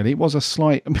were doing really. It was a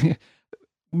slight,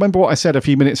 remember what I said a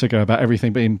few minutes ago about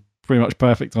everything being pretty much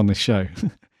perfect on this show?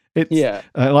 It's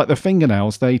like the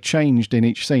fingernails, they changed in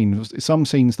each scene. Some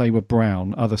scenes they were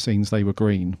brown, other scenes they were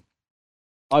green.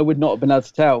 I would not have been able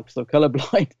to tell because I'm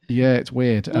colourblind. Yeah, it's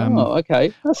weird.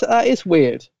 Okay. That is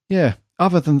weird. Yeah.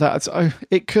 Other than that,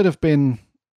 it could have been,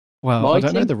 well, lighting?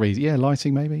 I don't know the reason. Yeah,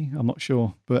 lighting maybe. I'm not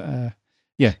sure. But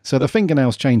so the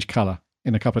fingernails change colour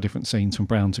in a couple of different scenes from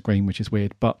brown to green, which is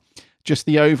weird. But just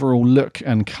the overall look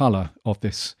and colour of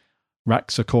this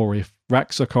Raxacorica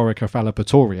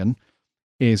phallopatorian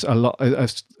is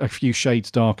a few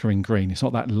shades darker in green. It's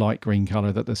not that light green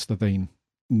colour that the Slovene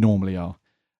normally are.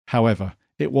 However,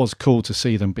 it was cool to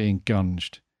see them being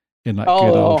gunged in that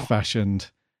good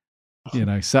old-fashioned,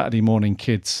 Saturday morning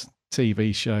kids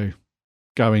TV show,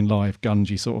 going live,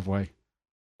 gungy sort of way.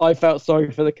 I felt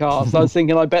sorry for the cast. I was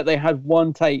thinking, I bet they had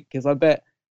one take because I bet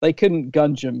they couldn't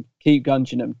keep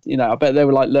gunging them. I bet they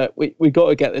were like, look, we got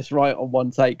to get this right on one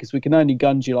take because we can only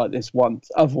gunge you like this once.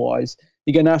 Otherwise,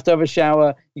 you're going to have a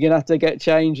shower. You're going to have to get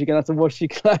changed. You're going to have to wash your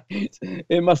clothes.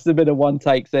 It must have been a one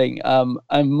take thing.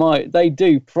 And they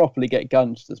do properly get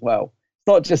gunged as well.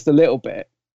 It's not just a little bit.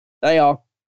 They are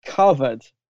covered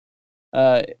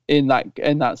in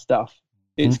that stuff.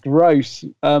 It's gross.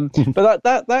 But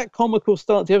that comical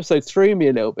start to the episode threw me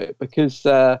a little bit because,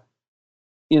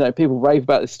 people rave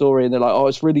about this story and they're like, oh,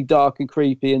 it's really dark and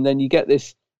creepy. And then you get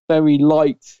this very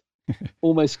light,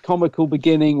 almost comical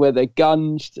beginning where they're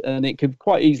gunged, and it could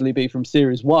quite easily be from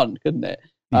series 1, couldn't it?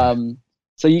 Yeah.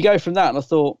 So you go from that, and I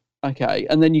thought, okay.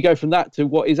 And then you go from that to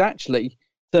what is actually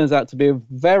turns out to be a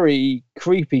very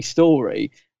creepy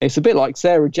story. It's a bit like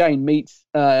Sarah Jane meets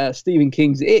Stephen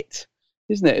King's It,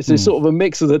 isn't it? It's a sort of a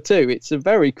mix of the two. It's a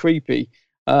very creepy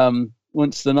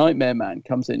once the Nightmare Man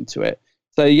comes into it.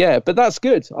 So yeah, but that's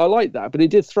good. I like that. But it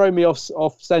did throw me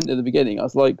off scent at the beginning. I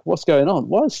was like, what's going on?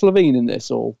 Why is Slovene in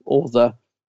this or the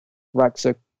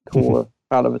Raxacorica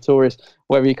phallopatorius,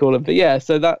 whatever you call it? But yeah,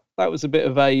 so that was a bit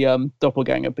of a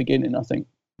doppelganger beginning, I think.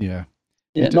 Yeah.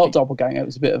 Yeah, not doppelganger. It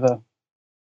was a bit of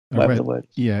the word.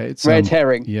 Yeah, it's red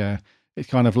herring. Yeah, it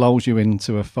kind of lulls you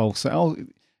into a false. Oh,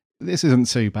 this isn't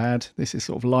too bad. This is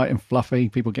sort of light and fluffy.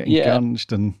 People getting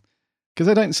gunged, and because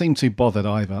they don't seem too bothered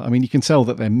either. I mean, you can tell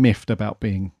that they're miffed about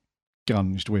being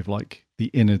gunged with like the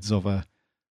innards of a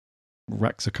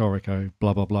Raxacorica,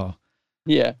 blah blah blah.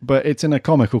 Yeah, but it's in a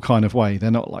comical kind of way.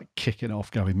 They're not like kicking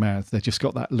off, going mad. They've just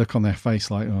got that look on their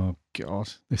face, like, oh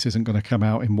god, this isn't going to come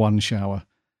out in one shower.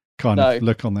 Kind of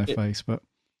look on their face, but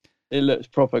it looks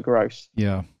proper gross.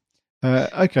 Yeah.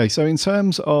 Okay, so in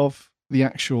terms of the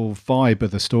actual vibe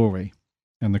of the story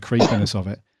and the creepiness of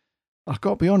it, I've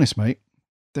got to be honest, mate.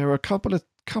 There are a couple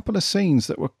of scenes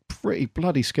that were pretty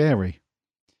bloody scary.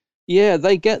 Yeah,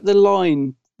 they get the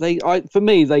line. For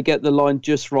me, they get the line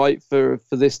just right for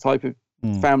this type of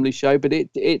family show. But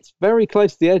it's very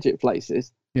close to the edge at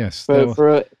places. Yes,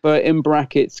 for in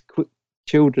brackets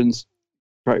children's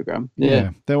program.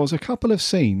 Yeah, there was a couple of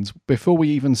scenes before we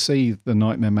even see the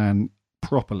Nightmare Man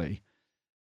properly.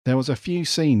 There was a few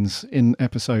scenes in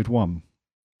episode 1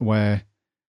 where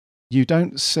you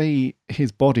don't see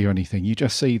his body or anything. You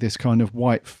just see this kind of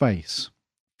white face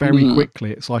very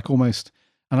quickly. It's like almost,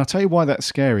 and I'll tell you why that's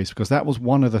scary is because that was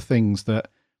one of the things that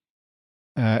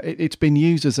it's been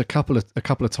used as a couple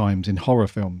of times in horror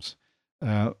films,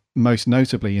 most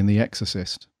notably in The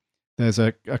Exorcist. There's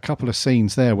a couple of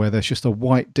scenes there where there's just a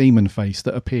white demon face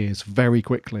that appears very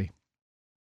quickly.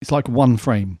 It's like one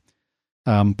frame.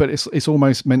 But it's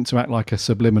almost meant to act like a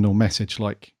subliminal message,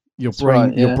 like your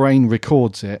brain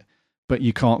records it, but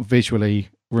you can't visually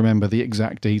remember the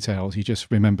exact details. You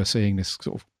just remember seeing this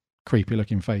sort of creepy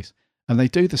looking face. And they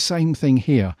do the same thing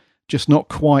here, just not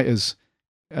quite as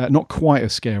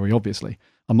scary. Obviously,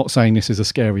 I'm not saying this is as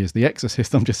scary as The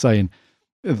Exorcist. I'm just saying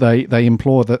they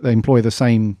employ the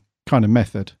same kind of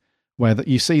method where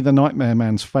you see the Nightmare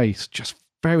Man's face just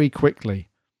very quickly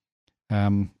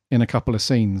in a couple of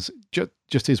scenes,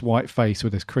 just his white face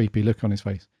with this creepy look on his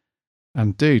face.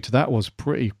 And dude, that was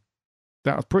pretty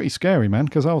scary, man,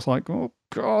 because I was like, oh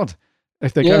God,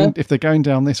 if they're going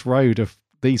down this road of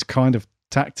these kind of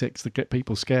tactics that get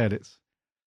people scared, it's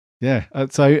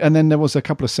and then there was a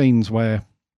couple of scenes where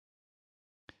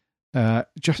I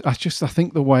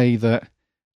think the way that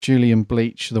Julian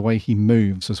Bleach, the way he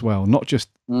moves as well, not just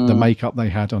the makeup they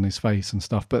had on his face and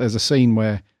stuff, but there's a scene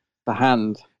where the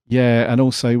hand, and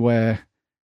also where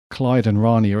Clyde and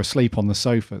Rani are asleep on the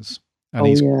sofas, and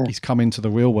he's come into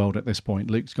the real world at this point.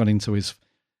 Luke's gone into his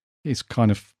kind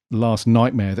of last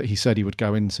nightmare that he said he would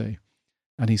go into,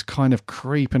 and he's kind of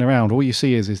creeping around. All you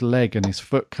see is his leg and his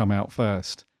foot come out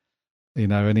first,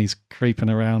 and he's creeping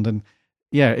around, and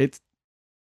it's,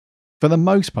 for the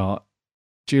most part,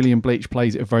 Julian Bleach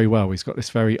plays it very well. He's got this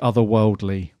very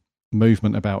otherworldly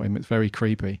movement about him. It's very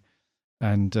creepy.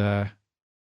 And there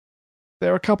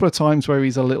are a couple of times where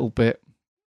he's a little bit,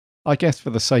 I guess for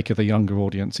the sake of the younger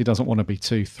audience, he doesn't want to be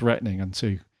too threatening and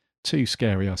too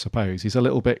scary, I suppose. He's a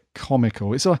little bit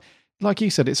comical. It's like you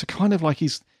said, it's a kind of like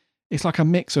it's like a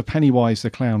mix of Pennywise the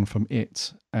Clown from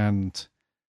It and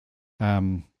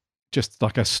just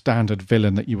like a standard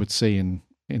villain that you would see in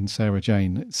Sarah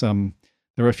Jane. It's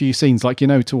there are a few scenes, like,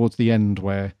 towards the end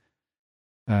where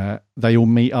they all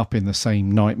meet up in the same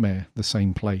nightmare, the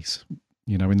same place,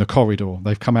 in the corridor.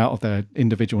 They've come out of their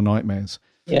individual nightmares.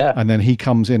 Yeah. And then he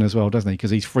comes in as well, doesn't he?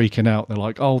 Because he's freaking out. They're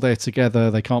like, oh, they're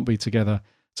together. They can't be together.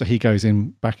 So he goes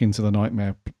back into the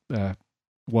nightmare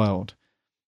world.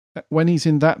 When he's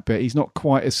in that bit, he's not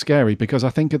quite as scary because I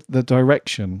think the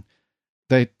direction,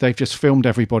 they've just filmed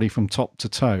everybody from top to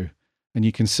toe and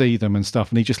you can see them and stuff.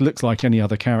 And he just looks like any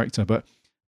other character. But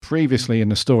previously in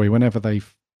the story, whenever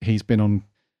he's been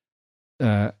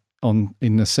in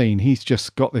the scene, he's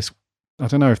just got this, I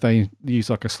don't know if they use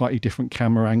like a slightly different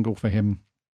camera angle for him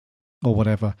or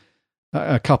whatever,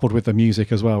 coupled with the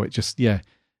music as well. It just,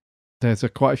 there's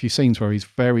quite a few scenes where he's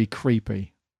very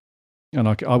creepy. And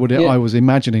I was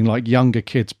imagining like younger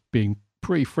kids being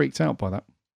pretty freaked out by that.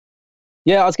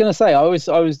 Yeah, I was going to say, I was,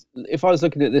 if I was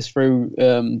looking at this through,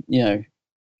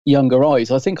 younger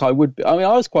eyes, I think I would be. I mean,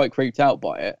 I was quite creeped out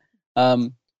by it.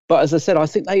 But as I said, I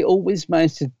think they always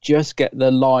manage to just get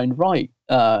the line right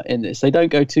in this. They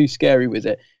don't go too scary with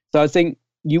it. So I think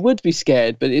you would be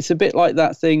scared, but it's a bit like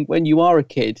that thing when you are a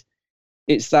kid.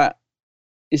 It's not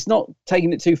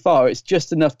taking it too far. It's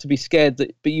just enough to be scared,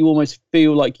 but you almost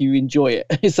feel like you enjoy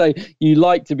it. So you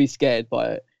like to be scared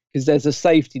by it because there's a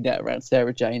safety net around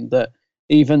Sarah Jane that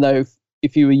even though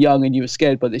if you were young and you were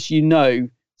scared by this,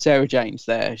 Sarah Jane's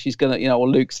there. She's going to, or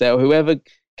Luke's there, or whoever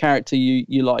character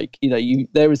you like,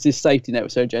 there is this safety net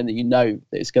with Sarah Jane that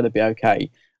that it's going to be okay.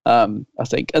 I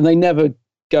think, and they never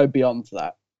go beyond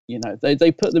that.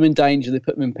 They put them in danger, they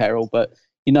put them in peril, but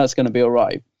it's going to be all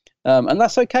right. And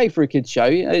that's okay for a kids show.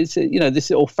 It's this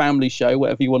little family show,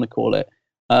 whatever you want to call it.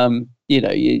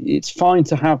 It's fine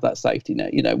to have that safety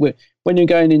net. When you're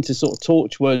going into sort of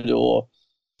Torchwood or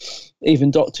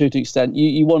even Doctor to an extent,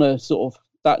 you want to sort of,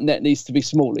 that net needs to be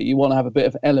smaller. You want to have a bit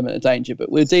of element of danger,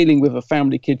 but we're dealing with a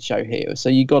family kids show here, so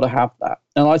you got to have that.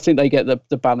 And I think they get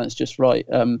the balance just right.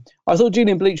 I thought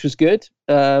Julian Bleach was good.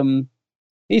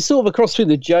 He's sort of a cross between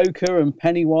the Joker and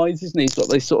Pennywise, isn't he? He's got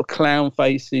this sort of clown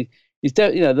face. He's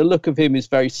the look of him is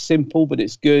very simple, but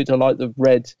it's good. I like the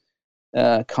red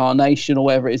carnation or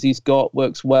whatever it is he's got,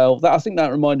 works well. I think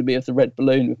that reminded me of the red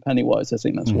balloon with Pennywise. I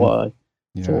think that's why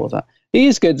I thought of that. He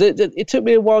is good. It took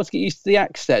me a while to get used to the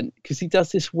accent because he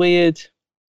does this weird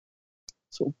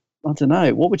sort of, I don't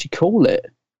know, what would you call it?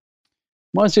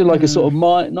 Reminds me of like a sort of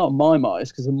not mime eyes,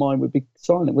 because a mime would be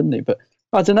silent, wouldn't he? But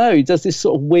I don't know, he does this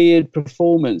sort of weird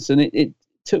performance, and it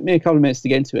took me a couple of minutes to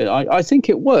get into it. I think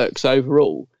it works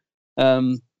overall,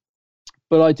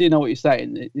 but I do know what you're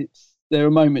saying. There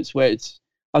are moments where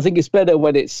I think it's better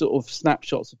when it's sort of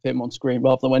snapshots of him on screen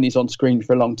rather than when he's on screen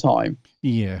for a long time.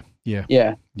 Yeah,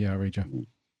 I read you.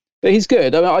 But he's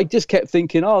good. I mean, I just kept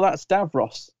thinking, oh, that's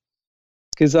Davros,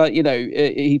 because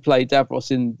he played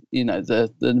Davros in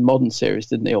the modern series,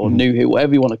 didn't he, or New Who,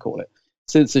 whatever you want to call it.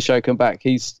 Since the show came back,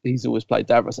 he's always played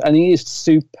Davros, and he is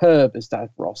superb as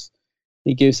Davros.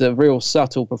 He gives a real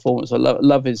subtle performance. I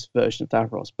love his version of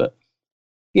Davros. But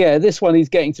yeah, this one he's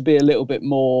getting to be a little bit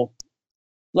more,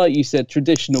 like you said,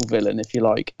 traditional villain, if you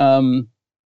like.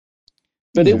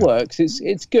 But it works.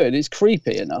 It's good. It's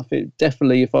creepy enough. It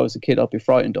definitely, if I was a kid, I'd be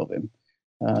frightened of him.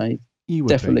 He's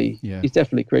definitely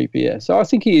creepy. Yeah. So I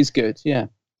think he is good. Yeah.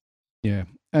 Yeah,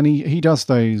 and he does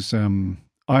those. I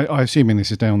assuming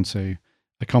this is down to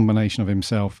a combination of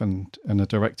himself and the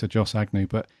director Joss Agnew,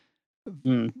 but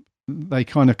they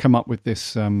kind of come up with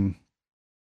this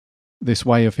this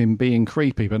way of him being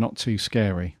creepy but not too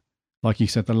scary. Like you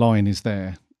said, the line is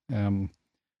there.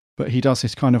 But he does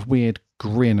this kind of weird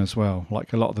grin as well.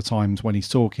 Like a lot of the times when he's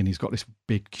talking, he's got this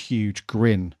big, huge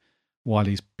grin while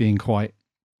he's being quite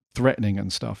threatening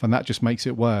and stuff. And that just makes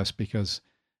it worse because,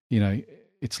 you know,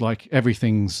 it's like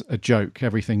everything's a joke,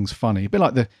 everything's funny. A bit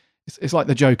like it's like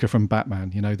the Joker from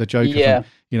Batman, you know, the Joker from,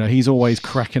 you know, he's always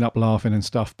cracking up laughing and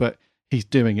stuff, but he's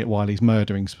doing it while he's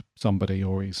murdering somebody,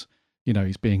 or he's, you know,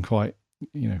 he's being quite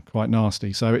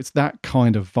nasty. So it's that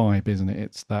kind of vibe, isn't it?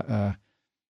 It's that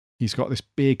he's got this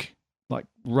big, like,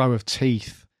 row of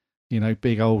teeth, you know,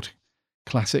 big old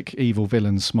classic evil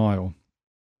villain smile.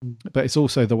 But it's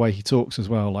also the way he talks as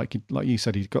well. Like you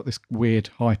said, he's got this weird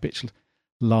high pitched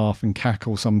laugh and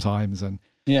cackle sometimes, and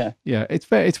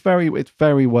it's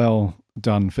very well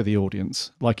done for the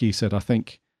audience. Like you said, I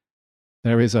think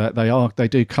they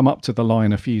do come up to the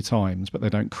line a few times, but they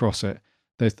don't cross it.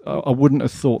 I wouldn't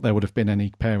have thought there would have been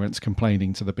any parents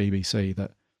complaining to the BBC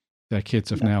that their kids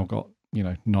have now got, you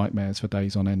know, nightmares for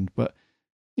days on end. But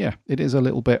yeah, it is a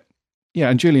little bit.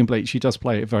 Yeah, and Julian Bleach, she does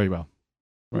play it very well.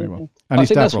 Very well. And his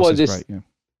Davros is great. Yeah.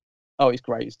 Oh, he's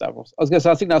great, his Davros. I was going to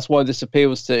say, I think that's why this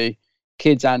appeals to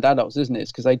kids and adults, isn't it?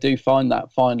 It's because they do find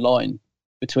that fine line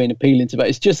between appealing to. But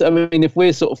it's just, I mean, if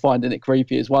we're sort of finding it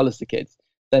creepy as well as the kids,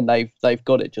 then they've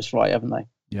got it just right, haven't they?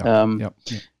 Yeah.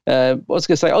 I was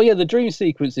going to say, the dream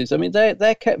sequences. I mean,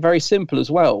 they're kept very simple as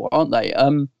well, aren't they?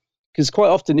 Because quite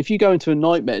often, if you go into a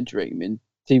nightmare dream in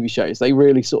TV shows, they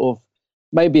really sort of,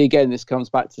 maybe again, this comes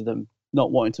back to them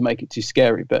not wanting to make it too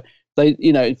scary, but they,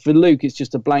 you know, for Luke, it's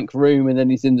just a blank room, and then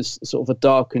he's in this sort of a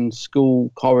darkened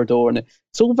school corridor, and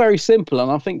it's all very simple.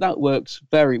 And I think that works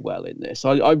very well in this.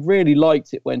 I really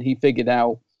liked it when he figured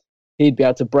out he'd be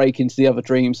able to break into the other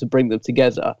dreams and bring them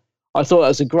together. I thought that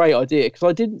was a great idea because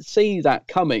I didn't see that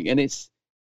coming, and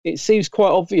it seems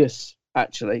quite obvious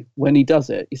actually when he does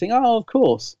it. You think, oh, of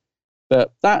course,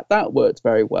 but that worked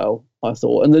very well, I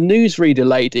thought. And the newsreader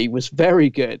lady was very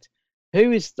good.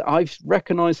 Who is? I've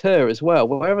recognised her as well.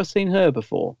 Where have I seen her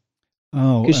before?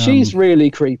 Oh, because she's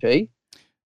really creepy.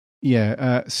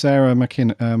 Yeah, Sarah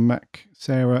Mackinnon. She's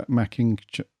a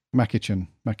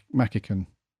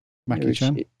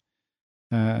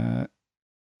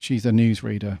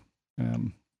newsreader.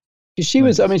 She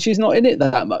was. I mean, she's not in it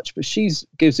that much, but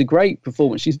gives a great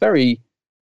performance. She's very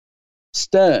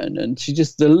stern, and she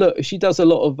does a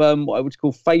lot of what I would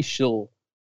call facial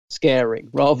scaring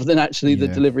rather than actually the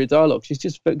delivery of dialogue. She's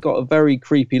just got a very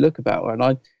creepy look about her,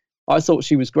 and I thought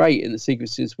she was great in the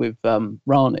sequences with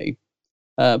Rani.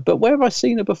 But where have I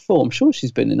seen her before? I'm sure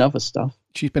she's been in other stuff.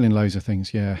 She's been in loads of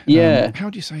things, yeah. Yeah. How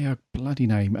do you say her bloody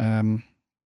name? How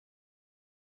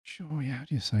do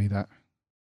you say that?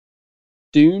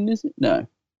 Dune, is it? No.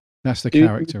 That's the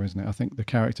character, isn't it? I think the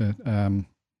character...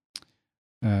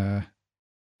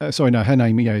 sorry, no, her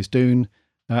name is Dune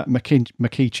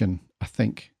McKeechan, I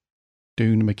think.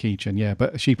 Dune McKeechan, yeah.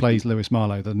 But she plays Lewis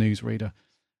Marlowe, the newsreader.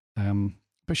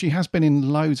 But she has been in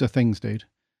loads of things, dude.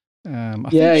 I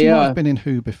think she might have been in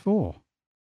Who before.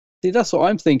 See, that's what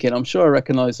I'm thinking. I'm sure I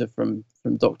recognise her from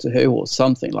Doctor Who or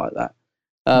something like that.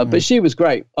 But she was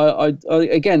great. I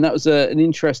again, that was an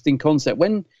interesting concept.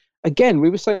 When, again, we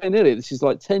were saying earlier, this is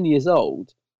like 10 years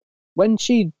old. When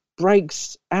she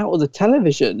breaks out of the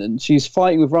television and she's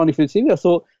fighting with Rani for the TV, I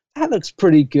thought, that looks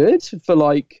pretty good for,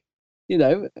 like, you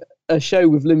know, a show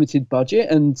with limited budget.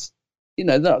 And, you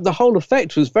know, the whole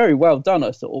effect was very well done,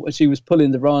 I thought, when she was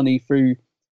pulling the Rani through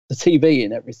the TV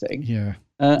and everything. Yeah.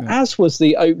 As was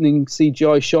the opening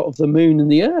CGI shot of the moon and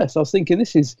the Earth. I was thinking,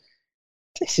 this is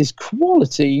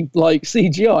quality, like,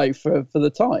 CGI for the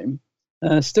time.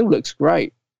 Still looks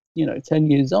great, you know, 10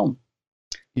 years on.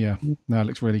 Yeah, no, it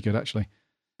looks really good, actually.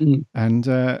 Mm. And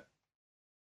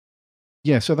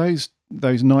so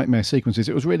those nightmare sequences,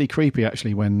 it was really creepy,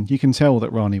 actually, when you can tell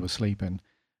that Rani was sleeping,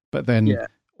 but then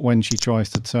when she tries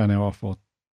to turn her off or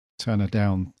turn her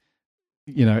down,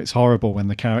 you know, it's horrible when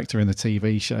the character in the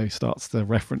TV show starts to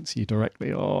reference you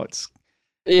directly. Oh, it's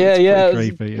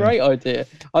creepy, great idea.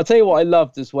 I'll tell you what I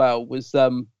loved as well was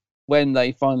when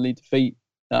they finally defeat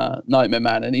Nightmare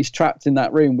Man and he's trapped in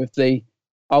that room with the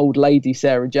old lady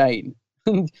Sarah Jane.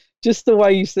 And just the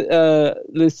way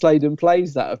Liz Sladen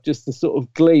plays that, of just the sort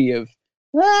of glee of,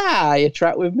 you're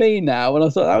trapped with me now. And I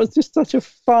thought that was just such a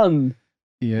fun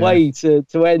way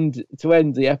to end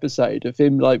the episode, of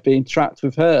him like being trapped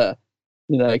with her,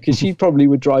 you know, because she probably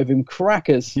would drive him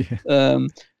crackers.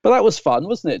 But that was fun,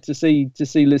 wasn't it, to see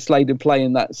Liz Sladen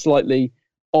playing that slightly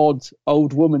odd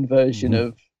old woman version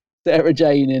of Sarah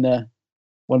Jane in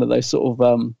one of those sort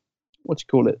of what do you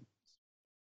call it?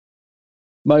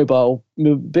 mobile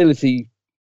mobility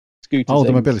scooter. Oh, the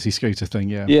things. mobility scooter thing,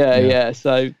 yeah. Yeah.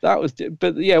 So that was,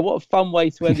 but yeah, what a fun way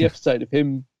to end the episode of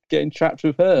him getting trapped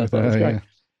with her. That was great.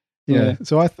 Yeah.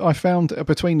 So I found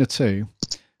between the two.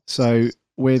 So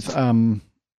with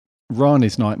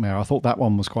Rani's nightmare, I thought that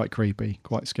one was quite creepy,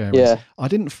 quite scary. Yeah. I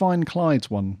didn't find Clyde's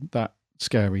one that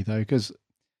scary though, because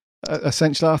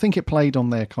essentially I think it played on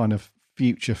their kind of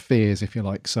future fears, if you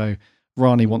like. So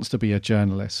Rani wants to be a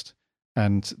journalist,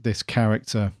 and this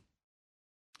character,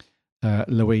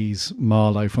 Louise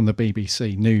Marlowe from the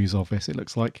BBC News office, it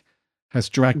looks like, has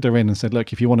dragged her in and said,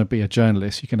 look, if you want to be a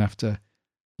journalist, you're going to have to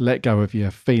let go of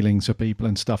your feelings for people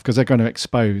and stuff, because they're going to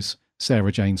expose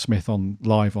Sarah Jane Smith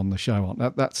live on the show.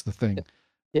 That's the thing.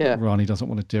 Yeah. Rani doesn't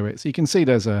want to do it. So you can see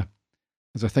there's a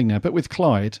thing there. But with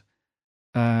Clyde,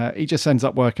 he just ends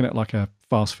up working at like a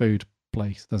fast food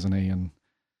place, doesn't he? And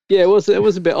yeah, it was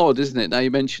a bit odd, isn't it? Now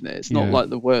you mention it, it's not like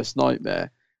the worst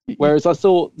nightmare. Whereas I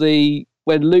thought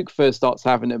when Luke first starts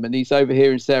having him, and he's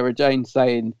overhearing Sarah Jane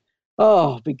saying,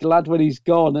 "Oh, I'll be glad when he's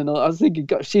gone," and I was thinking,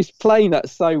 God, she's playing that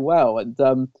so well,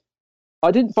 and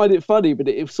I didn't find it funny, but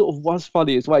it sort of was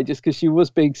funny as well, just because she was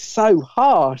being so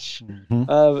harsh,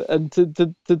 and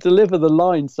to deliver the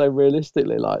line so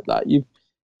realistically like that, you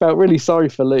felt really sorry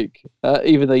for Luke,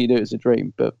 even though you knew it was a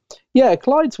dream. But yeah,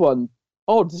 Clyde's one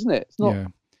odd, isn't it?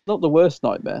 It's not the worst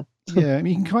nightmare. Yeah, and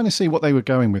you can kind of see what they were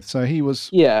going with. So he was,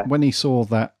 when he saw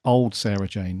that old Sarah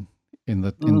Jane in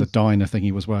the diner thing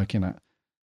he was working at,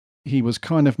 he was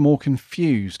kind of more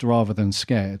confused rather than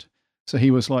scared. So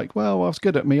he was like, well, I was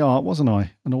good at my art, wasn't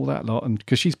I? And all that lot. And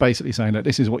because she's basically saying, look,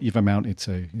 this is what you've amounted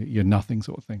to. You're nothing,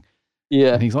 sort of thing.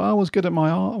 Yeah. And he's like, I was good at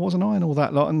my art, wasn't I? And all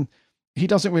that lot. And he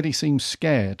doesn't really seem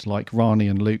scared like Rani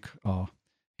and Luke are.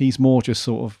 He's more just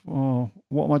sort of, oh,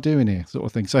 what am I doing here? Sort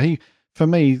of thing. So for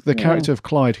me, the character of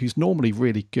Clyde, who's normally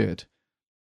really good,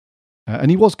 and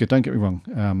he was good, don't get me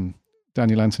wrong.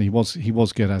 Daniel Anthony he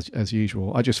was good as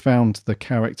usual. I just found the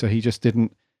character,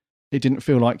 it didn't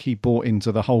feel like he bought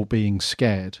into the whole being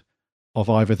scared of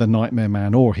either the Nightmare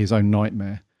Man or his own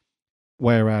nightmare.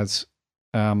 Whereas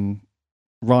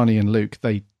Rani and Luke,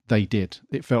 they did.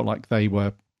 It felt like they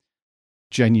were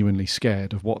genuinely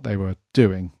scared of what they were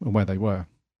doing and where they were.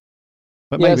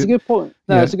 But yeah, it's a good point.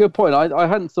 No, it's a good point. I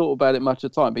hadn't thought about it much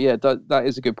at the time, but yeah, that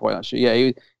is a good point actually.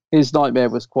 Yeah, his nightmare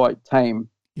was quite tame.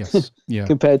 Yes, yeah.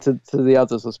 Compared to the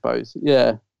others, I suppose.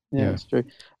 Yeah, that's true.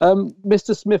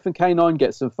 Mr. Smith and K9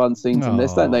 get some fun scenes in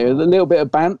this, don't they? A little bit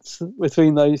of bants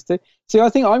between those two. See, I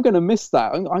think I'm going to miss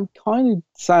that. I'm kind of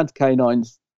sad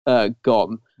K9's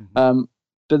gone,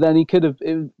 but then it could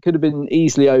have been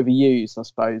easily overused, I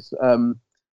suppose.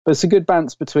 But it's a good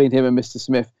bants between him and Mr.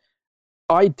 Smith.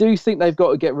 I do think they've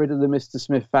got to get rid of the Mr.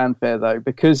 Smith fanfare though,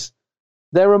 because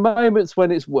there are moments when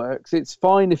it works. It's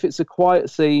fine if it's a quiet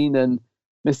scene and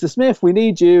Mr. Smith, we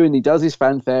need you, and he does his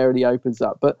fanfare and he opens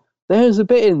up. But there's a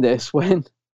bit in this when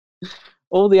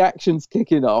all the action's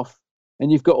kicking off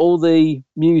and you've got all the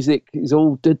music is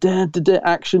all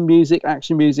action music,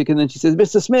 and then she says,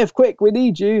 Mr. Smith, quick, we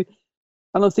need you.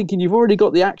 And I'm thinking, you've already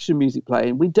got the action music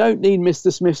playing. We don't need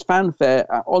Mr. Smith's fanfare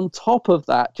on top of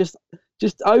that. Just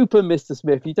open, Mr.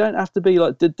 Smith. You don't have to be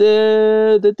like in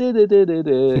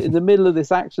the middle of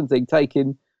this action thing,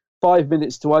 taking 5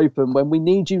 minutes to open when we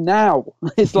need you now.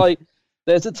 It's like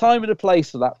there's a time and a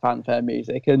place for that fanfare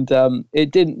music, and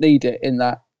it didn't need it in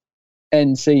that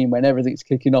end scene when everything's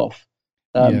kicking off,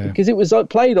 because it was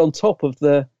played on top of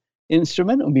the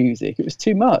instrumental music. It was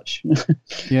too much.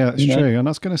 Yeah, that's true. And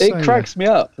I was going to say, it cracks me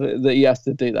up that he has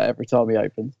to do that every time he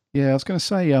opens. Yeah, I was going to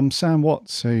say, Sam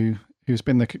Watts, who's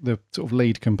been the sort of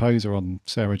lead composer on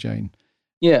Sarah Jane.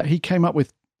 Yeah, he came up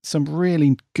with some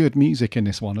really good music in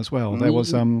this one as well. There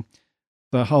was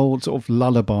the whole sort of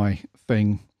lullaby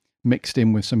thing mixed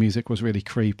in with some music was really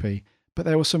creepy, but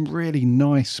there were some really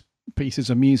nice pieces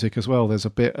of music as well. There's a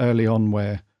bit early on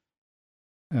where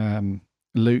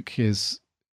Luke is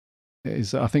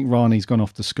I think Rani's gone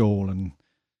off to school, and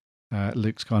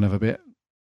Luke's kind of a bit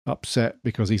upset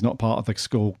because he's not part of the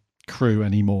school crew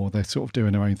anymore. They're sort of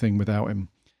doing their own thing without him.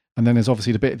 And then there's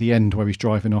obviously the bit at the end where he's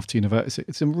driving off to university.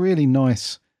 It's some really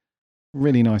nice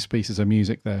pieces of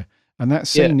music there. And that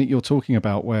scene that you're talking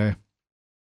about where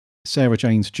Sarah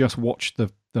Jane's just watched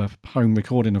the home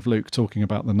recording of Luke talking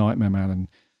about the Nightmare Man, and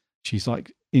she's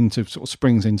like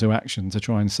springs into action to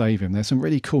try and save him. There's some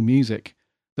really cool music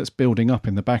that's building up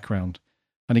in the background,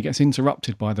 and he gets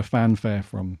interrupted by the fanfare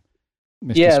from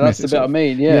Mr. Smith. That's the bit I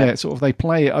mean. Yeah, it's sort of, they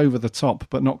play it over the top,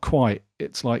 but not quite.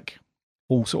 It's like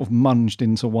all sort of munged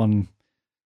into one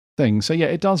thing. So yeah,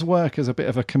 it does work as a bit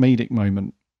of a comedic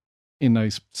moment in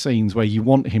those scenes where you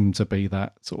want him to be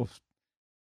that sort of,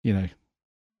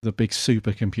 the big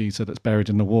supercomputer that's buried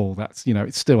in the wall. That's, you know,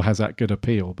 it still has that good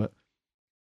appeal. But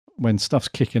when stuff's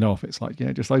kicking off, it's like,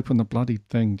 yeah, just open the bloody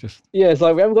thing. Just Yeah, it's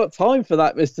like, we haven't got time for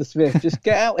that, Mr. Smith. Just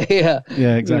get out here.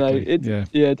 Yeah, exactly. You know,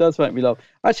 it does make me laugh.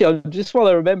 Actually, just while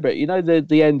I remember it, you know,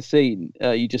 the end scene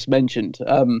you just mentioned,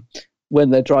 when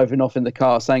they're driving off in the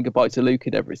car saying goodbye to Luke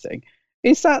and everything.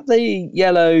 Is that the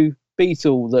yellow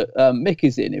Beetle that Mick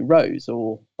is in Rose,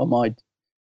 or am I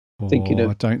thinking of?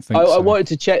 I don't think so. I wanted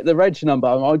to check the reg number.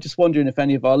 I was just wondering if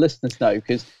any of our listeners know,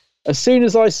 because as soon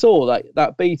as I saw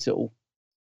that Beetle,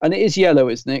 and it is yellow,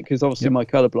 isn't it? Because obviously my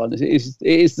colour blindness, it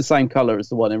is the same colour as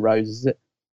the one in Rose, is it?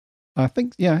 I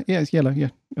think, yeah, it's yellow, yeah.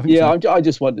 I think so. I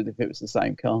just wondered if it was the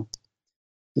same car.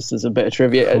 Just as a bit of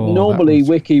trivia. Oh, Normally,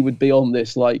 Wiki would be on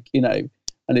this, like, you know,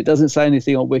 and it doesn't say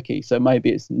anything on Wiki, so maybe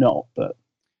it's not, but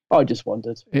I just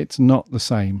wondered. It's not the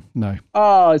same, no.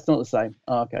 Oh, it's not the same.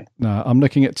 Oh, okay. No, I'm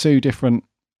looking at two different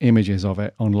images of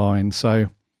it online. So,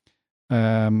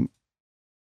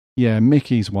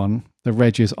 Mickey's one, the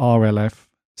reg is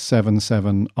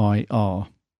RLF77IR.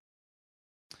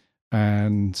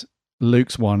 And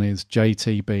Luke's one is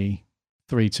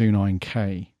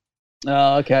JTB329K.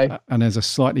 Oh, okay. And there's a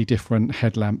slightly different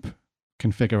headlamp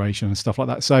configuration and stuff like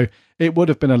that. So it would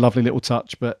have been a lovely little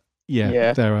touch, but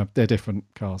they're different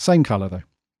cars. Same colour though.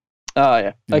 Oh,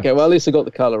 yeah. Okay, well, at least I got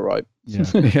the colour right. Yeah,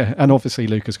 yeah. And obviously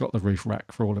Luke has got the roof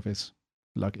rack for all of his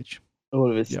luggage.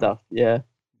 All of his stuff, yeah.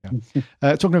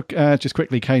 Talking just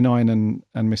quickly, K9 and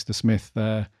Mr. Smith,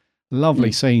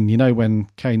 lovely scene. You know, when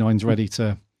K9's ready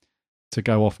to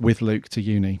go off with Luke to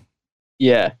uni.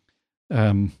 Yeah.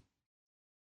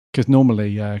 Because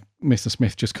normally Mr.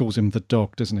 Smith just calls him the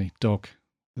dog, doesn't he? The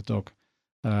dog.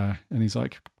 And he's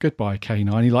like, goodbye,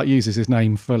 K9. He like uses his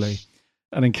name fully.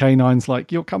 And then K9's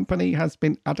like, your company has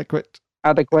been adequate.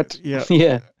 Yeah.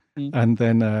 Yeah. And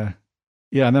then, and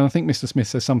then I think Mr. Smith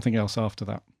says something else after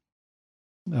that.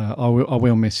 I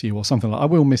will miss you, or something like, I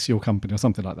will miss your company, or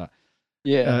something like that.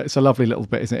 Yeah. It's a lovely little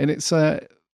bit, isn't it?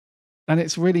 And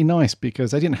it's really nice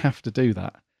because they didn't have to do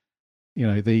that. You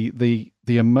know, the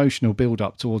emotional build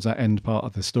up towards that end part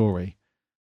of the story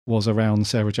was around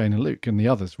Sarah Jane and Luke and the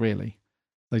others, really.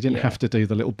 They didn't have to do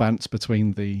the little bants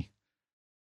between the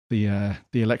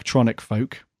electronic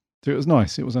folk. So it was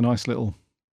nice. It was a nice little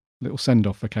send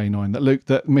off for K9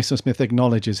 that Mr. Smith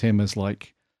acknowledges him as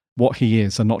like what he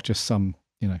is, and not just some,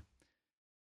 you know,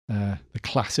 the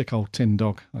classic old tin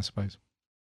dog, I suppose.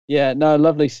 Yeah, no,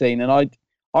 lovely scene. And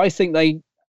I think they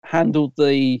handled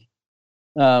the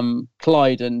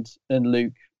Clyde and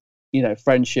Luke, you know,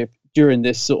 friendship during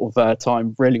this sort of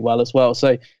time really well as well.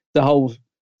 So the whole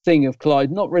thing of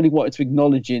Clyde not really wanting to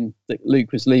acknowledging that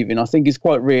Luke was leaving, I think is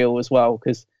quite real as well,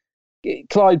 because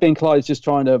Clyde being Clyde's just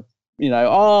trying to, you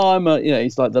know,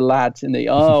 he's like the lad, and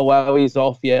well, he's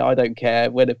off, I don't care,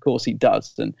 when of course he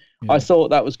does. And I thought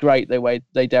that was great the way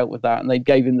they dealt with that, and they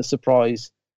gave him the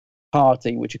surprise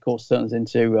party, which of course turns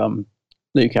into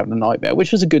Luke having a nightmare,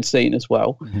 which was a good scene as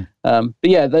well. Mm-hmm. But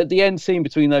yeah, the end scene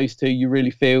between those two, you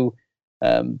really feel,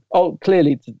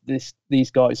 clearly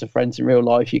these guys are friends in real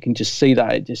life. You can just see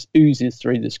that it just oozes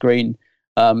through the screen.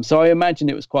 So I imagine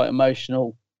it was quite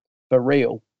emotional for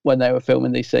real when they were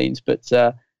filming these scenes. But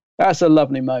that's a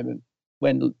lovely moment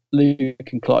when Luke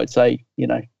and Clyde say, you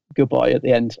know, goodbye at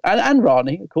the end, and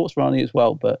Rani, of course, Rani as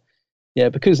well. But yeah,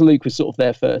 because Luke was sort of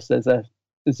there first, there's a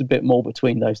bit more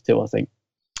between those two, I think.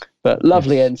 But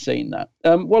lovely end scene that.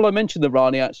 While I mentioned the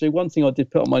Rani, actually, one thing I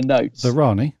did put on my notes. The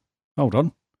Rani? Hold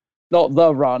on. Not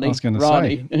the Rani. I was going to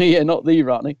say. Yeah, not the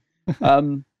Rani.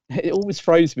 It always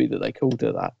throws me that they called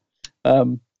her that.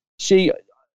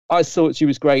 I thought she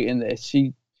was great in this.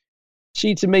 She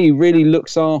to me really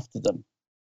looks after them.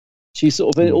 She's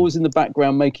sort of always in the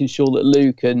background, making sure that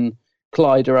Luke and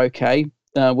Clyde are okay,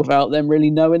 without them really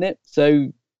knowing it.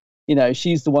 So, you know,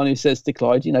 she's the one who says to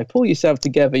Clyde, you know, pull yourself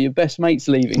together. Your best mate's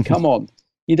leaving. Come on.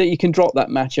 You can drop that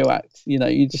macho act. You know,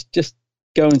 you just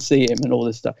go and see him and all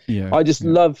this stuff. Yeah, I just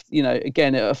love, you know,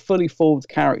 again, a fully formed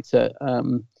character.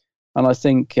 And I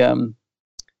think,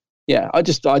 I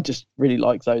just really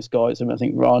like those guys. I mean, I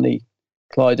think Rani,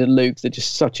 Clyde and Luke, they're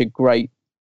just such a great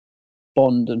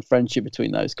bond and friendship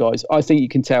between those guys. I think you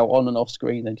can tell on and off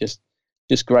screen they're just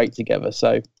great together.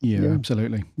 So yeah,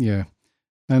 absolutely. Yeah.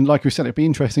 And like we said, it'd be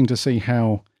interesting to see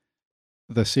how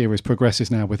the series progresses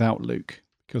now without Luke,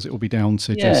 because it will be down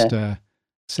to just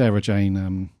Sarah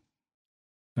Jane,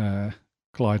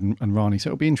 Clyde and Rani. So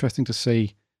it'll be interesting to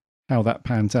see how that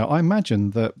pans out. I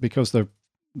imagine that because the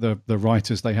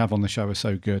writers they have on the show are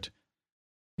so good,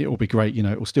 it will be great. You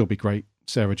know, it will still be great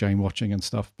Sarah Jane watching and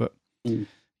stuff. But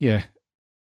yeah,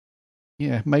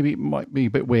 maybe it might be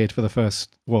a bit weird for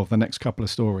the next couple of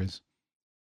stories,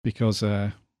 because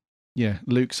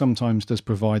Luke sometimes does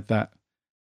provide that.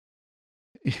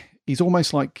 He's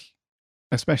almost like,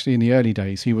 especially in the early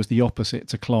days, he was the opposite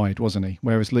to Clyde, wasn't he?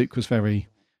 Whereas Luke was very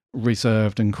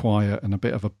reserved and quiet and a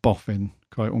bit of a boffin,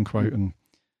 quote unquote, and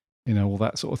all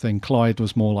that sort of thing. Clyde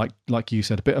was more like you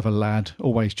said, a bit of a lad,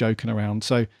 always joking around.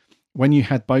 So when you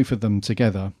had both of them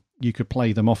together, you could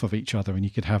play them off of each other, and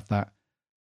you could have that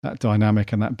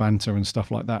dynamic and that banter and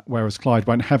stuff like that. Whereas Clyde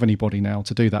won't have anybody now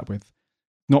to do that with.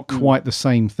 Not quite the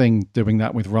same thing doing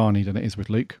that with Rani than it is with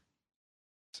Luke.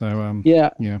 So yeah.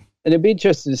 And it'd be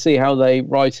interesting to see how they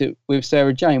write it with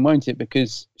Sarah Jane, won't it?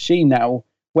 Because she now,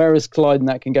 whereas Clyde and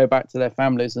that can go back to their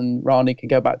families and Rani can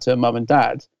go back to her mum and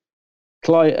dad,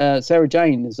 Sarah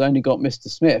Jane has only got Mr.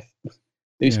 Smith,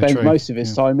 who spends most of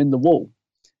his time in the wall.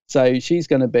 So she's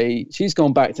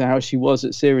gone back to how she was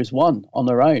at Series 1 on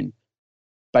her own,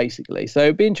 basically. So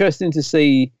it'd be interesting to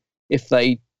see if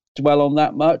they dwell on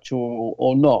that much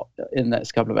or not in the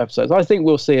next couple of episodes. I think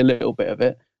we'll see a little bit of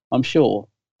it, I'm sure.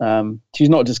 She's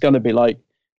not just going to be like,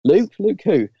 Luke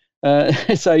who?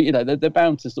 So, they're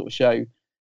bound to sort of show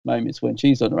moments when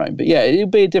she's on her own. But yeah, it'll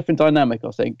be a different dynamic,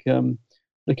 I think.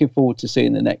 Looking forward to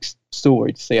seeing the next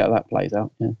story to see how that plays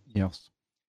out. Yeah. Yes.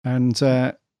 And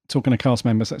talking to cast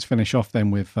members, let's finish off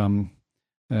then with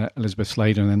Elizabeth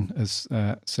Sladen then as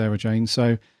Sarah Jane.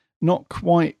 So not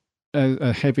quite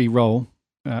a heavy role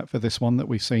for this one that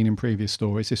we've seen in previous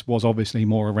stories. This was obviously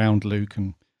more around Luke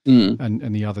and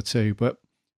the other two, but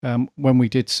when we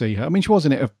did see her, I mean, she was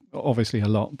in it obviously a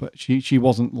lot, but she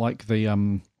wasn't like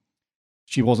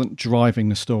she wasn't driving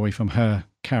the story from her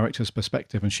character's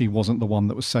perspective, and she wasn't the one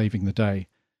that was saving the day.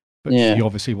 But she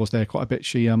obviously was there quite a bit.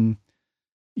 She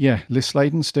Liz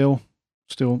Sladen still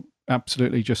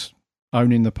absolutely just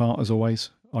owning the part as always,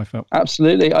 I felt.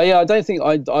 Absolutely. I don't think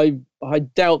I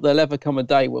doubt there'll ever come a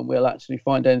day when we'll actually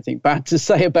find anything bad to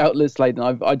say about Liz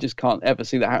Sladen. I just can't ever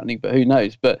see that happening, but who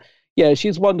knows? But yeah,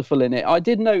 she's wonderful in it. I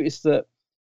did notice that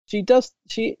she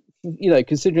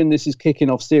considering this is kicking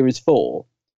off Series 4,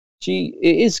 it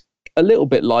is a little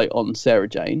bit light on Sarah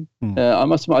Jane. I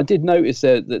must admit, I did notice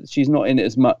that she's not in it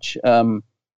as much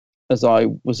as I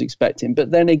was expecting.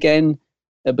 But then again,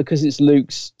 because it's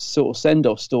Luke's sort of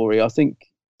send-off story, I think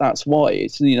that's why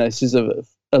it's this is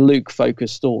a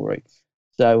Luke-focused story.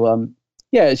 So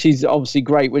she's obviously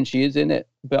great when she is in it,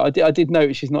 but I did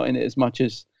notice she's not in it as much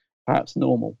as perhaps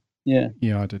normal. Yeah,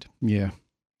 I did. Yeah,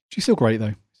 she's still great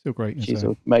though. Still great. She's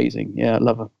amazing. Yeah, I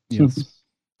love her. Yes.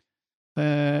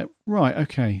 Right.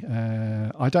 Okay.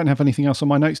 I don't have anything else on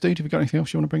my notes, dude. Have you got anything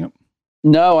else you want to bring up?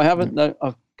 No, I haven't. No,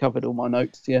 I've covered all my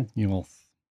notes. Yeah.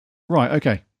 Right.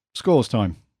 Okay. Scores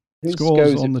time. Who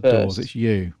Scores goes on the first? doors. It's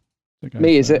you.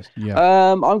 Me, is it? Yeah.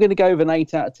 I'm going to go with an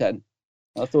 8 out of 10.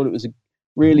 I thought it was a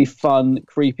really fun,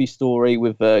 creepy story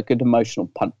with a good emotional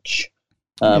punch,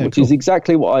 which is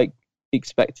exactly what I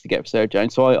expected to get for Sarah Jane.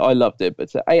 So I loved it, but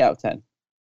it's an 8 out of 10.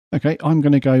 Okay. I'm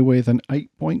going to go with an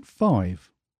 8.5.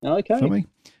 Okay. For me.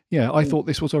 Yeah, I thought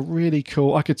this was a really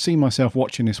cool. I could see myself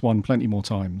watching this one plenty more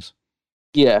times.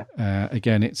 Yeah.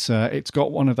 Again, it's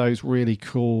got one of those really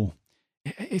cool.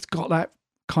 It's got that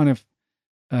kind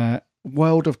of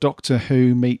world of Doctor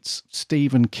Who meets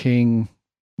Stephen King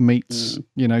meets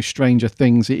Stranger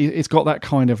Things. It's got that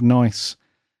kind of nice.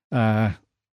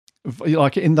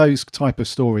 Like in those type of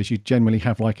stories, you generally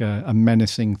have like a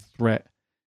menacing threat,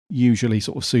 usually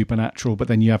sort of supernatural, but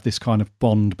then you have this kind of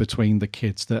bond between the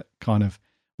kids that kind of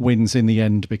wins in the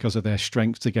end because of their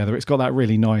strength together. It's got that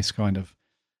really nice kind of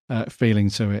feeling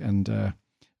to it, and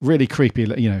really creepy.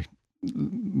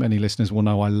 Many listeners will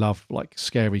know I love like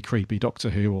scary, creepy Doctor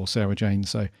Who or Sarah Jane.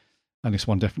 So, and this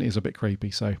one definitely is a bit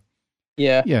creepy. So,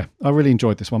 yeah, I really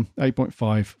enjoyed this one.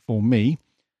 8.5 for me.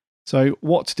 So,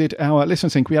 what did our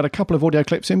listeners think? We had a couple of audio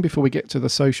clips in before we get to the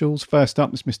socials. First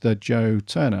up is Mr. Joe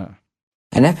Turner.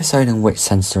 An episode in which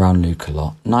centres around Luke a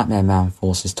lot, Nightmare Man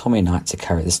forces Tommy Knight to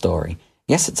carry the story.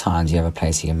 Yes, at times you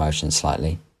overplays the emotions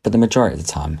slightly, but the majority of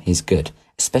the time he's good,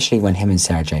 especially when him and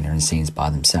Sarah Jane are in scenes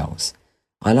by themselves.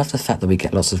 I love the fact that we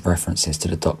get lots of references to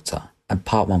the Doctor, and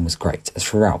part 1 was great, as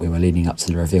throughout we were leading up to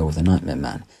the reveal of the Nightmare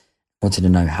Man, wanted to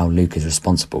know how Luke is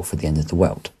responsible for the end of the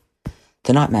world.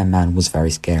 The Nightmare Man was very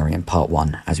scary in part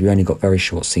 1, as we only got very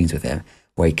short scenes with him,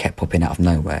 where he kept popping out of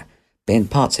nowhere. But in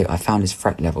part 2, I found his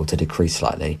threat level to decrease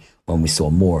slightly when we saw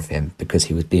more of him because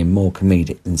he was being more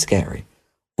comedic than scary.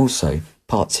 Also,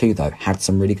 part 2 though had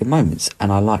some really good moments,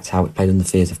 and I liked how it played on the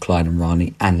fears of Clyde and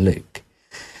Rani and Luke.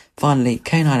 Finally,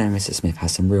 K9 and Mr. Smith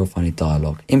has some real funny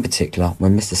dialogue, in particular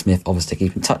when Mr. Smith offers to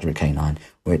keep in touch with K9,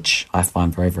 which I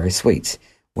find very, very sweet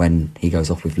when he goes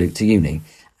off with Luke to uni,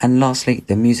 And lastly,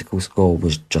 the musical score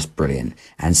was just brilliant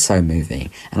and so moving,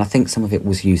 and I think some of it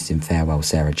was used in Farewell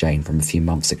Sarah Jane from a few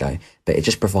months ago, but it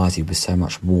just provides you with so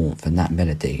much warmth, and that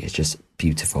melody is just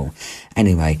beautiful.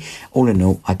 Anyway, all in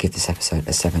all, I give this episode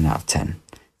a 7 out of 10.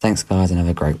 Thanks guys, and have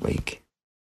a great week.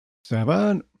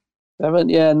 7.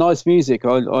 Yeah, nice music.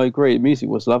 I agree. The music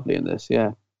was lovely in this,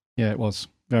 yeah. Yeah, it was.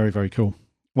 Very, very cool.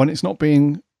 When it's not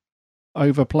being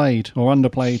overplayed or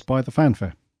underplayed by the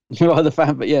fanfare. By the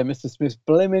fanfare, yeah, Mr. Smith's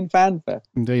blimmin' fanfare.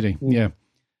 Indeedy, yeah.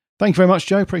 Thank you very much,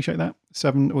 Joe. Appreciate that.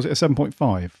 7, was it a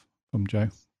 7.5 from Joe?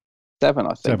 7, I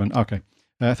think. 7, okay.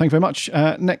 Thank you very much.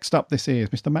 Next up, this is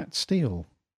Mr. Matt Steele.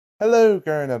 Hello,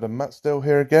 Gary and Adam. Matt Steele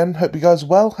here again. Hope you guys are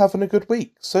well, having a good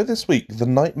week. So this week, The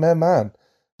Nightmare Man.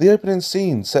 The opening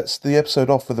scene sets the episode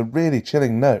off with a really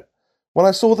chilling note. When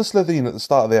I saw the Slitheen at the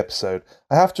start of the episode,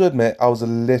 I have to admit I was a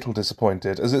little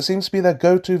disappointed, as it seems to be their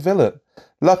go-to villain.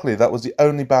 Luckily, that was the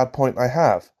only bad point I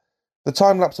have. The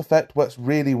time-lapse effect works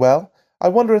really well. I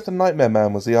wonder if the Nightmare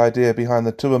Man was the idea behind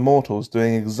the two immortals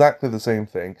doing exactly the same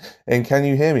thing in Can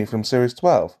You Hear Me from Series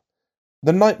 12.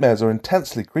 The nightmares are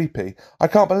intensely creepy. I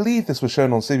can't believe this was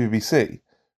shown on CBBC.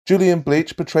 Julian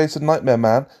Bleach portrays the Nightmare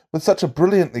Man with such a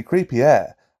brilliantly creepy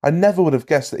air. I never would have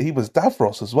guessed that he was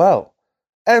Davros as well.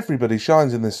 Everybody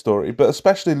shines in this story, but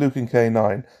especially Luke and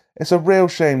K9. It's a real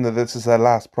shame that this is their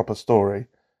last proper story.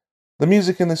 The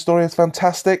music in this story is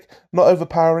fantastic, not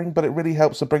overpowering, but it really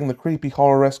helps to bring the creepy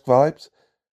horror-esque vibes.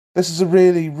 This is a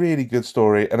really, really good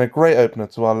story and a great opener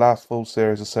to our last full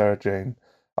series of Sarah Jane.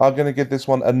 I'm going to give this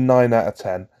one a 9 out of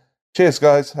 10. Cheers,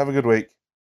 guys. Have a good week.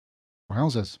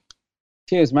 Wowzers.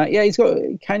 Cheers, Matt. Yeah, he's got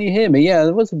Can You Hear Me? Yeah,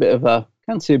 there was a bit of a...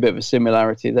 can see a bit of a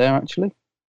similarity there, actually.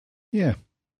 Yeah.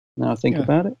 Now I think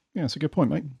about it. Yeah, that's a good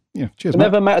point, mate. Yeah, cheers,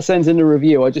 Whenever Matt sends in a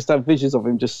review, I just have visions of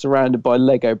him just surrounded by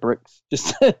Lego bricks,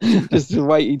 just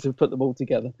waiting to put them all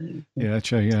together. Yeah,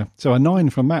 true, yeah. So a 9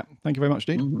 from Matt. Thank you very much,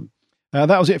 dude. Mm-hmm.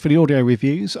 That was it for the audio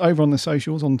reviews. Over on the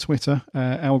socials, on Twitter,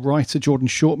 our writer Jordan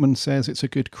Shortman says it's a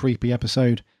good creepy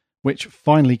episode, which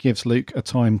finally gives Luke a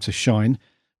time to shine.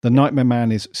 The Nightmare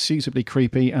Man is suitably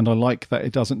creepy, and I like that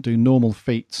it doesn't do normal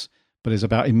feats, but is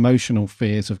about emotional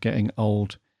fears of getting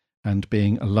old and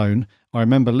being alone. I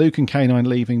remember Luke and K9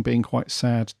 leaving being quite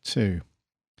sad too.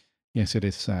 Yes, it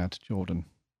is sad, Jordan.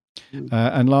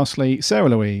 And lastly, Sarah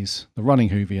Louise, the running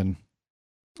Whovian,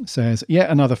 says,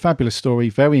 yet another fabulous story,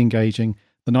 very engaging.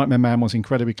 The Nightmare Man was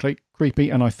incredibly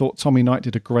creepy, and I thought Tommy Knight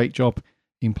did a great job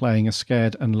in playing a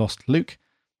scared and lost Luke,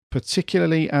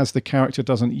 particularly as the character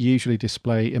doesn't usually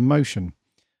display emotion.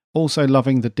 Also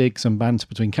loving the digs and banter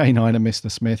between K9 and Mr.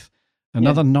 Smith.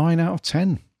 Another 9 out of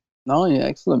 10. 9,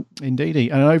 excellent.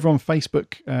 Indeedy. And over on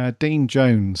Facebook, Dean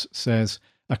Jones says,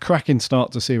 a cracking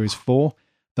start to Series 4.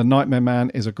 The Nightmare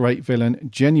Man is a great villain,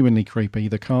 genuinely creepy.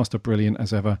 The cast are brilliant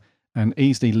as ever, and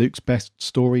easily Luke's best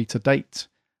story to date.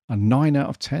 A 9 out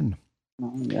of 10.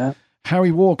 Oh, yeah.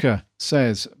 Harry Walker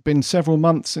says, been several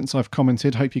months since I've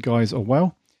commented. Hope you guys are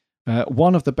well.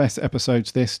 One of the best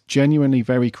episodes this, genuinely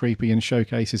very creepy and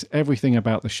showcases everything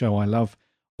about the show I love,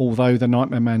 although the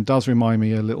Nightmare Man does remind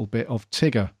me a little bit of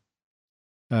Tigger.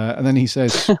 And then he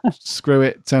says, screw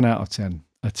it, 10 out of 10.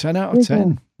 A 10 out of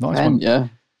 10. Nice one. Yeah.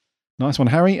 Nice one,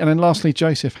 Harry. And then lastly,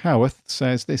 Joseph Howarth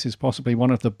says, this is possibly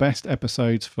one of the best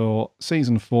episodes for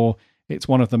Season 4. It's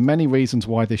one of the many reasons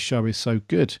why this show is so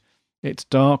good. It's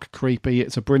dark, creepy.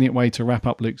 It's a brilliant way to wrap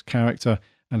up Luke's character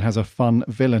and has a fun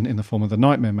villain in the form of the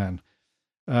Nightmare Man.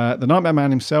 The Nightmare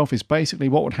Man himself is basically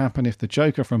what would happen if the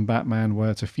Joker from Batman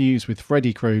were to fuse with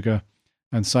Freddy Krueger,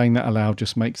 and saying that aloud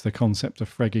just makes the concept of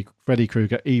Freddy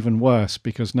Krueger even worse,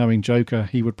 because knowing Joker,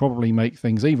 he would probably make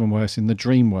things even worse in the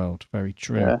dream world. Very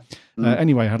true. Yeah.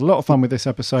 Anyway, had a lot of fun with this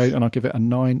episode, and I'll give it a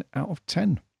 9 out of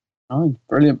 10. Oh,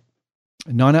 brilliant.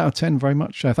 9 out of 10, very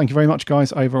much. Thank you very much,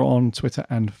 guys, over on Twitter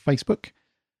and Facebook.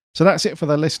 So that's it for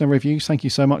the listener reviews. Thank you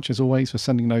so much, as always, for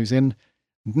sending those in.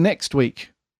 Next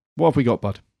week, what have we got,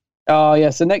 bud? Oh,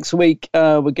 yeah. So next week,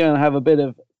 we're going to have a bit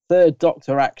of Third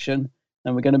Doctor action,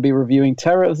 and we're going to be reviewing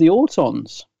Terror of the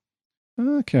Autons.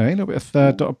 Okay, a little bit of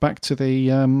Third Doctor, back to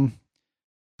the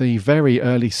very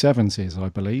early 70s, I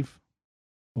believe.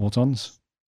 Autons.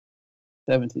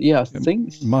 70s, yeah, I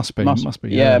think. Must be.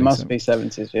 Yeah, it must be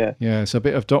 70s, yeah. Yeah, so a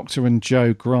bit of Doctor and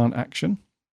Joe Grant action.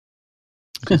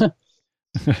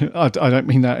 I don't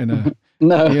mean that in a...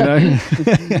 No, you know,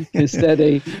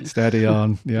 steady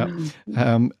on, yeah.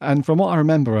 And from what I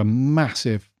remember, a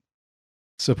massive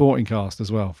supporting cast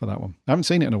as well for that one. I haven't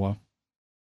seen it in a while.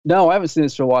 No, I haven't seen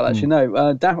this for a while, actually. No,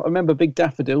 I remember Big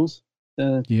Daffodils,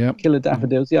 Killer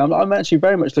Daffodils. Yeah, I'm actually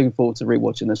very much looking forward to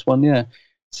rewatching this one. Yeah,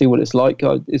 see what it's like.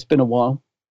 It's been a while.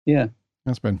 Yeah,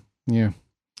 that's been, yeah.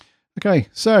 Okay,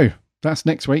 so That's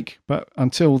next week. But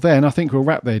until then, I think we'll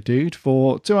wrap there, dude,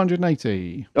 for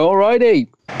 280. Alrighty.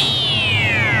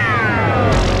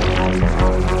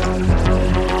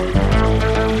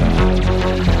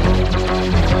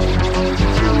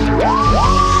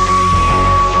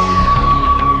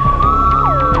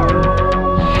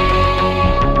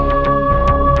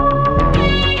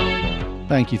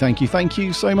 Thank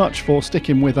you so much for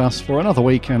sticking with us for another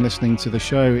week and listening to the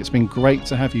show. It's been great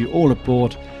to have you all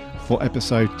aboard for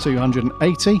episode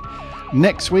 280.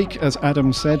 Next week, as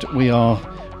Adam said, we are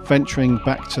venturing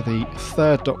back to the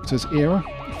Third Doctor's era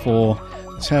for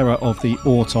Terror of the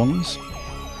Autons.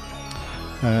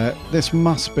 This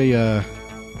must be a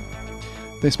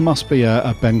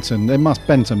Benton.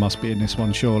 Benton must be in this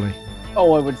one, surely.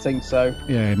 Oh, I would think so.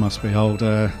 Yeah, it must be old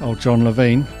John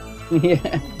Levine.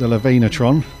 Yeah. The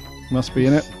Levinatron must be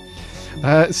in it.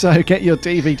 So get your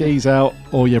DVDs out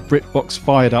or your BritBox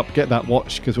fired up. Get that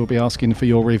watched because we'll be asking for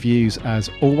your reviews as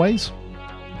always.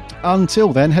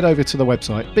 Until then, head over to the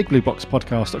website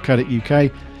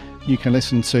bigblueboxpodcast.co.uk. You can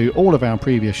listen to all of our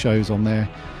previous shows on there.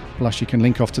 Plus, you can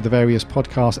link off to the various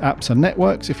podcast apps and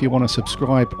networks if you want to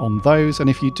subscribe on those. And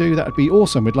if you do, that would be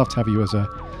awesome. We'd love to have you as a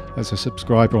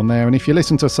subscriber on there. And if you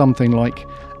listen to something like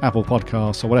Apple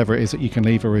Podcasts or whatever it is, that you can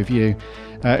leave a review.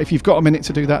 If you've got a minute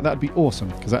to do that, that'd be awesome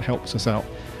because that helps us out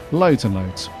loads and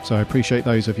loads. So I appreciate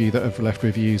those of you that have left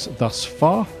reviews thus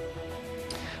far.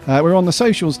 We're on the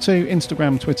socials too,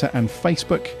 Instagram, Twitter and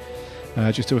Facebook.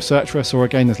 Just do a search for us, or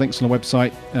again, there's links on the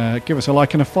website. Give us a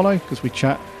like and a follow because we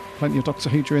chat plenty of Doctor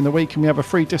Who during the week, and we have a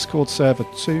free Discord server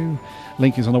too.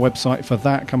 Link is on the website for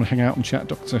that. Come and hang out and chat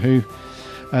Doctor Who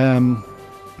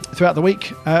throughout the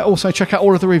week. Also check out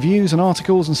all of the reviews and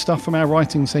articles and stuff from our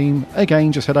writing team.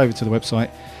 Again, just head over to the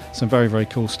website. Some very, very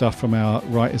cool stuff from our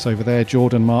writers over there,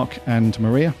 Jordan, Mark and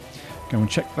Maria. Go and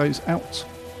check those out.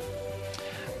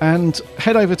 And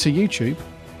head over to YouTube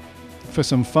for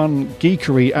some fun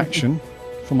geekery action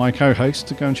from my co-host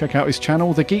to go and check out his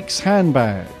channel, The Geek's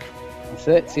Handbag. That's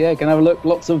it, yeah, can have a look.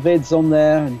 Lots of vids on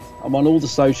there, and I'm on all the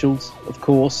socials, of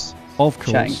course.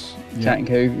 Chatting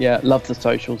Who, yeah, love the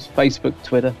socials. Facebook,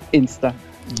 Twitter, Insta.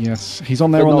 Yes, he's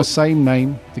on there on the same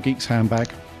name, The Geek's Handbag.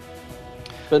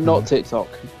 But not TikTok.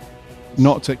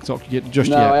 Not TikTok yet, just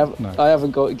no, yet. I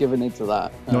haven't got given into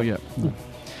that. Not yet. No.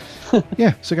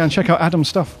 Yeah, so go and check out Adam's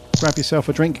stuff. Grab yourself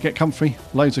a drink, get comfy.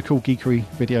 Loads of cool geekery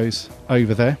videos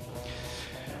over there.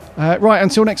 Right,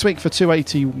 until next week for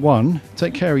 281.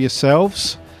 Take care of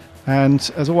yourselves. And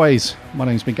as always, my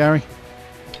name's been Gary.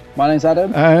 My name's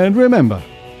Adam. And remember,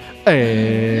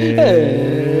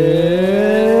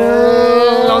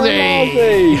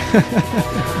 Lozzie!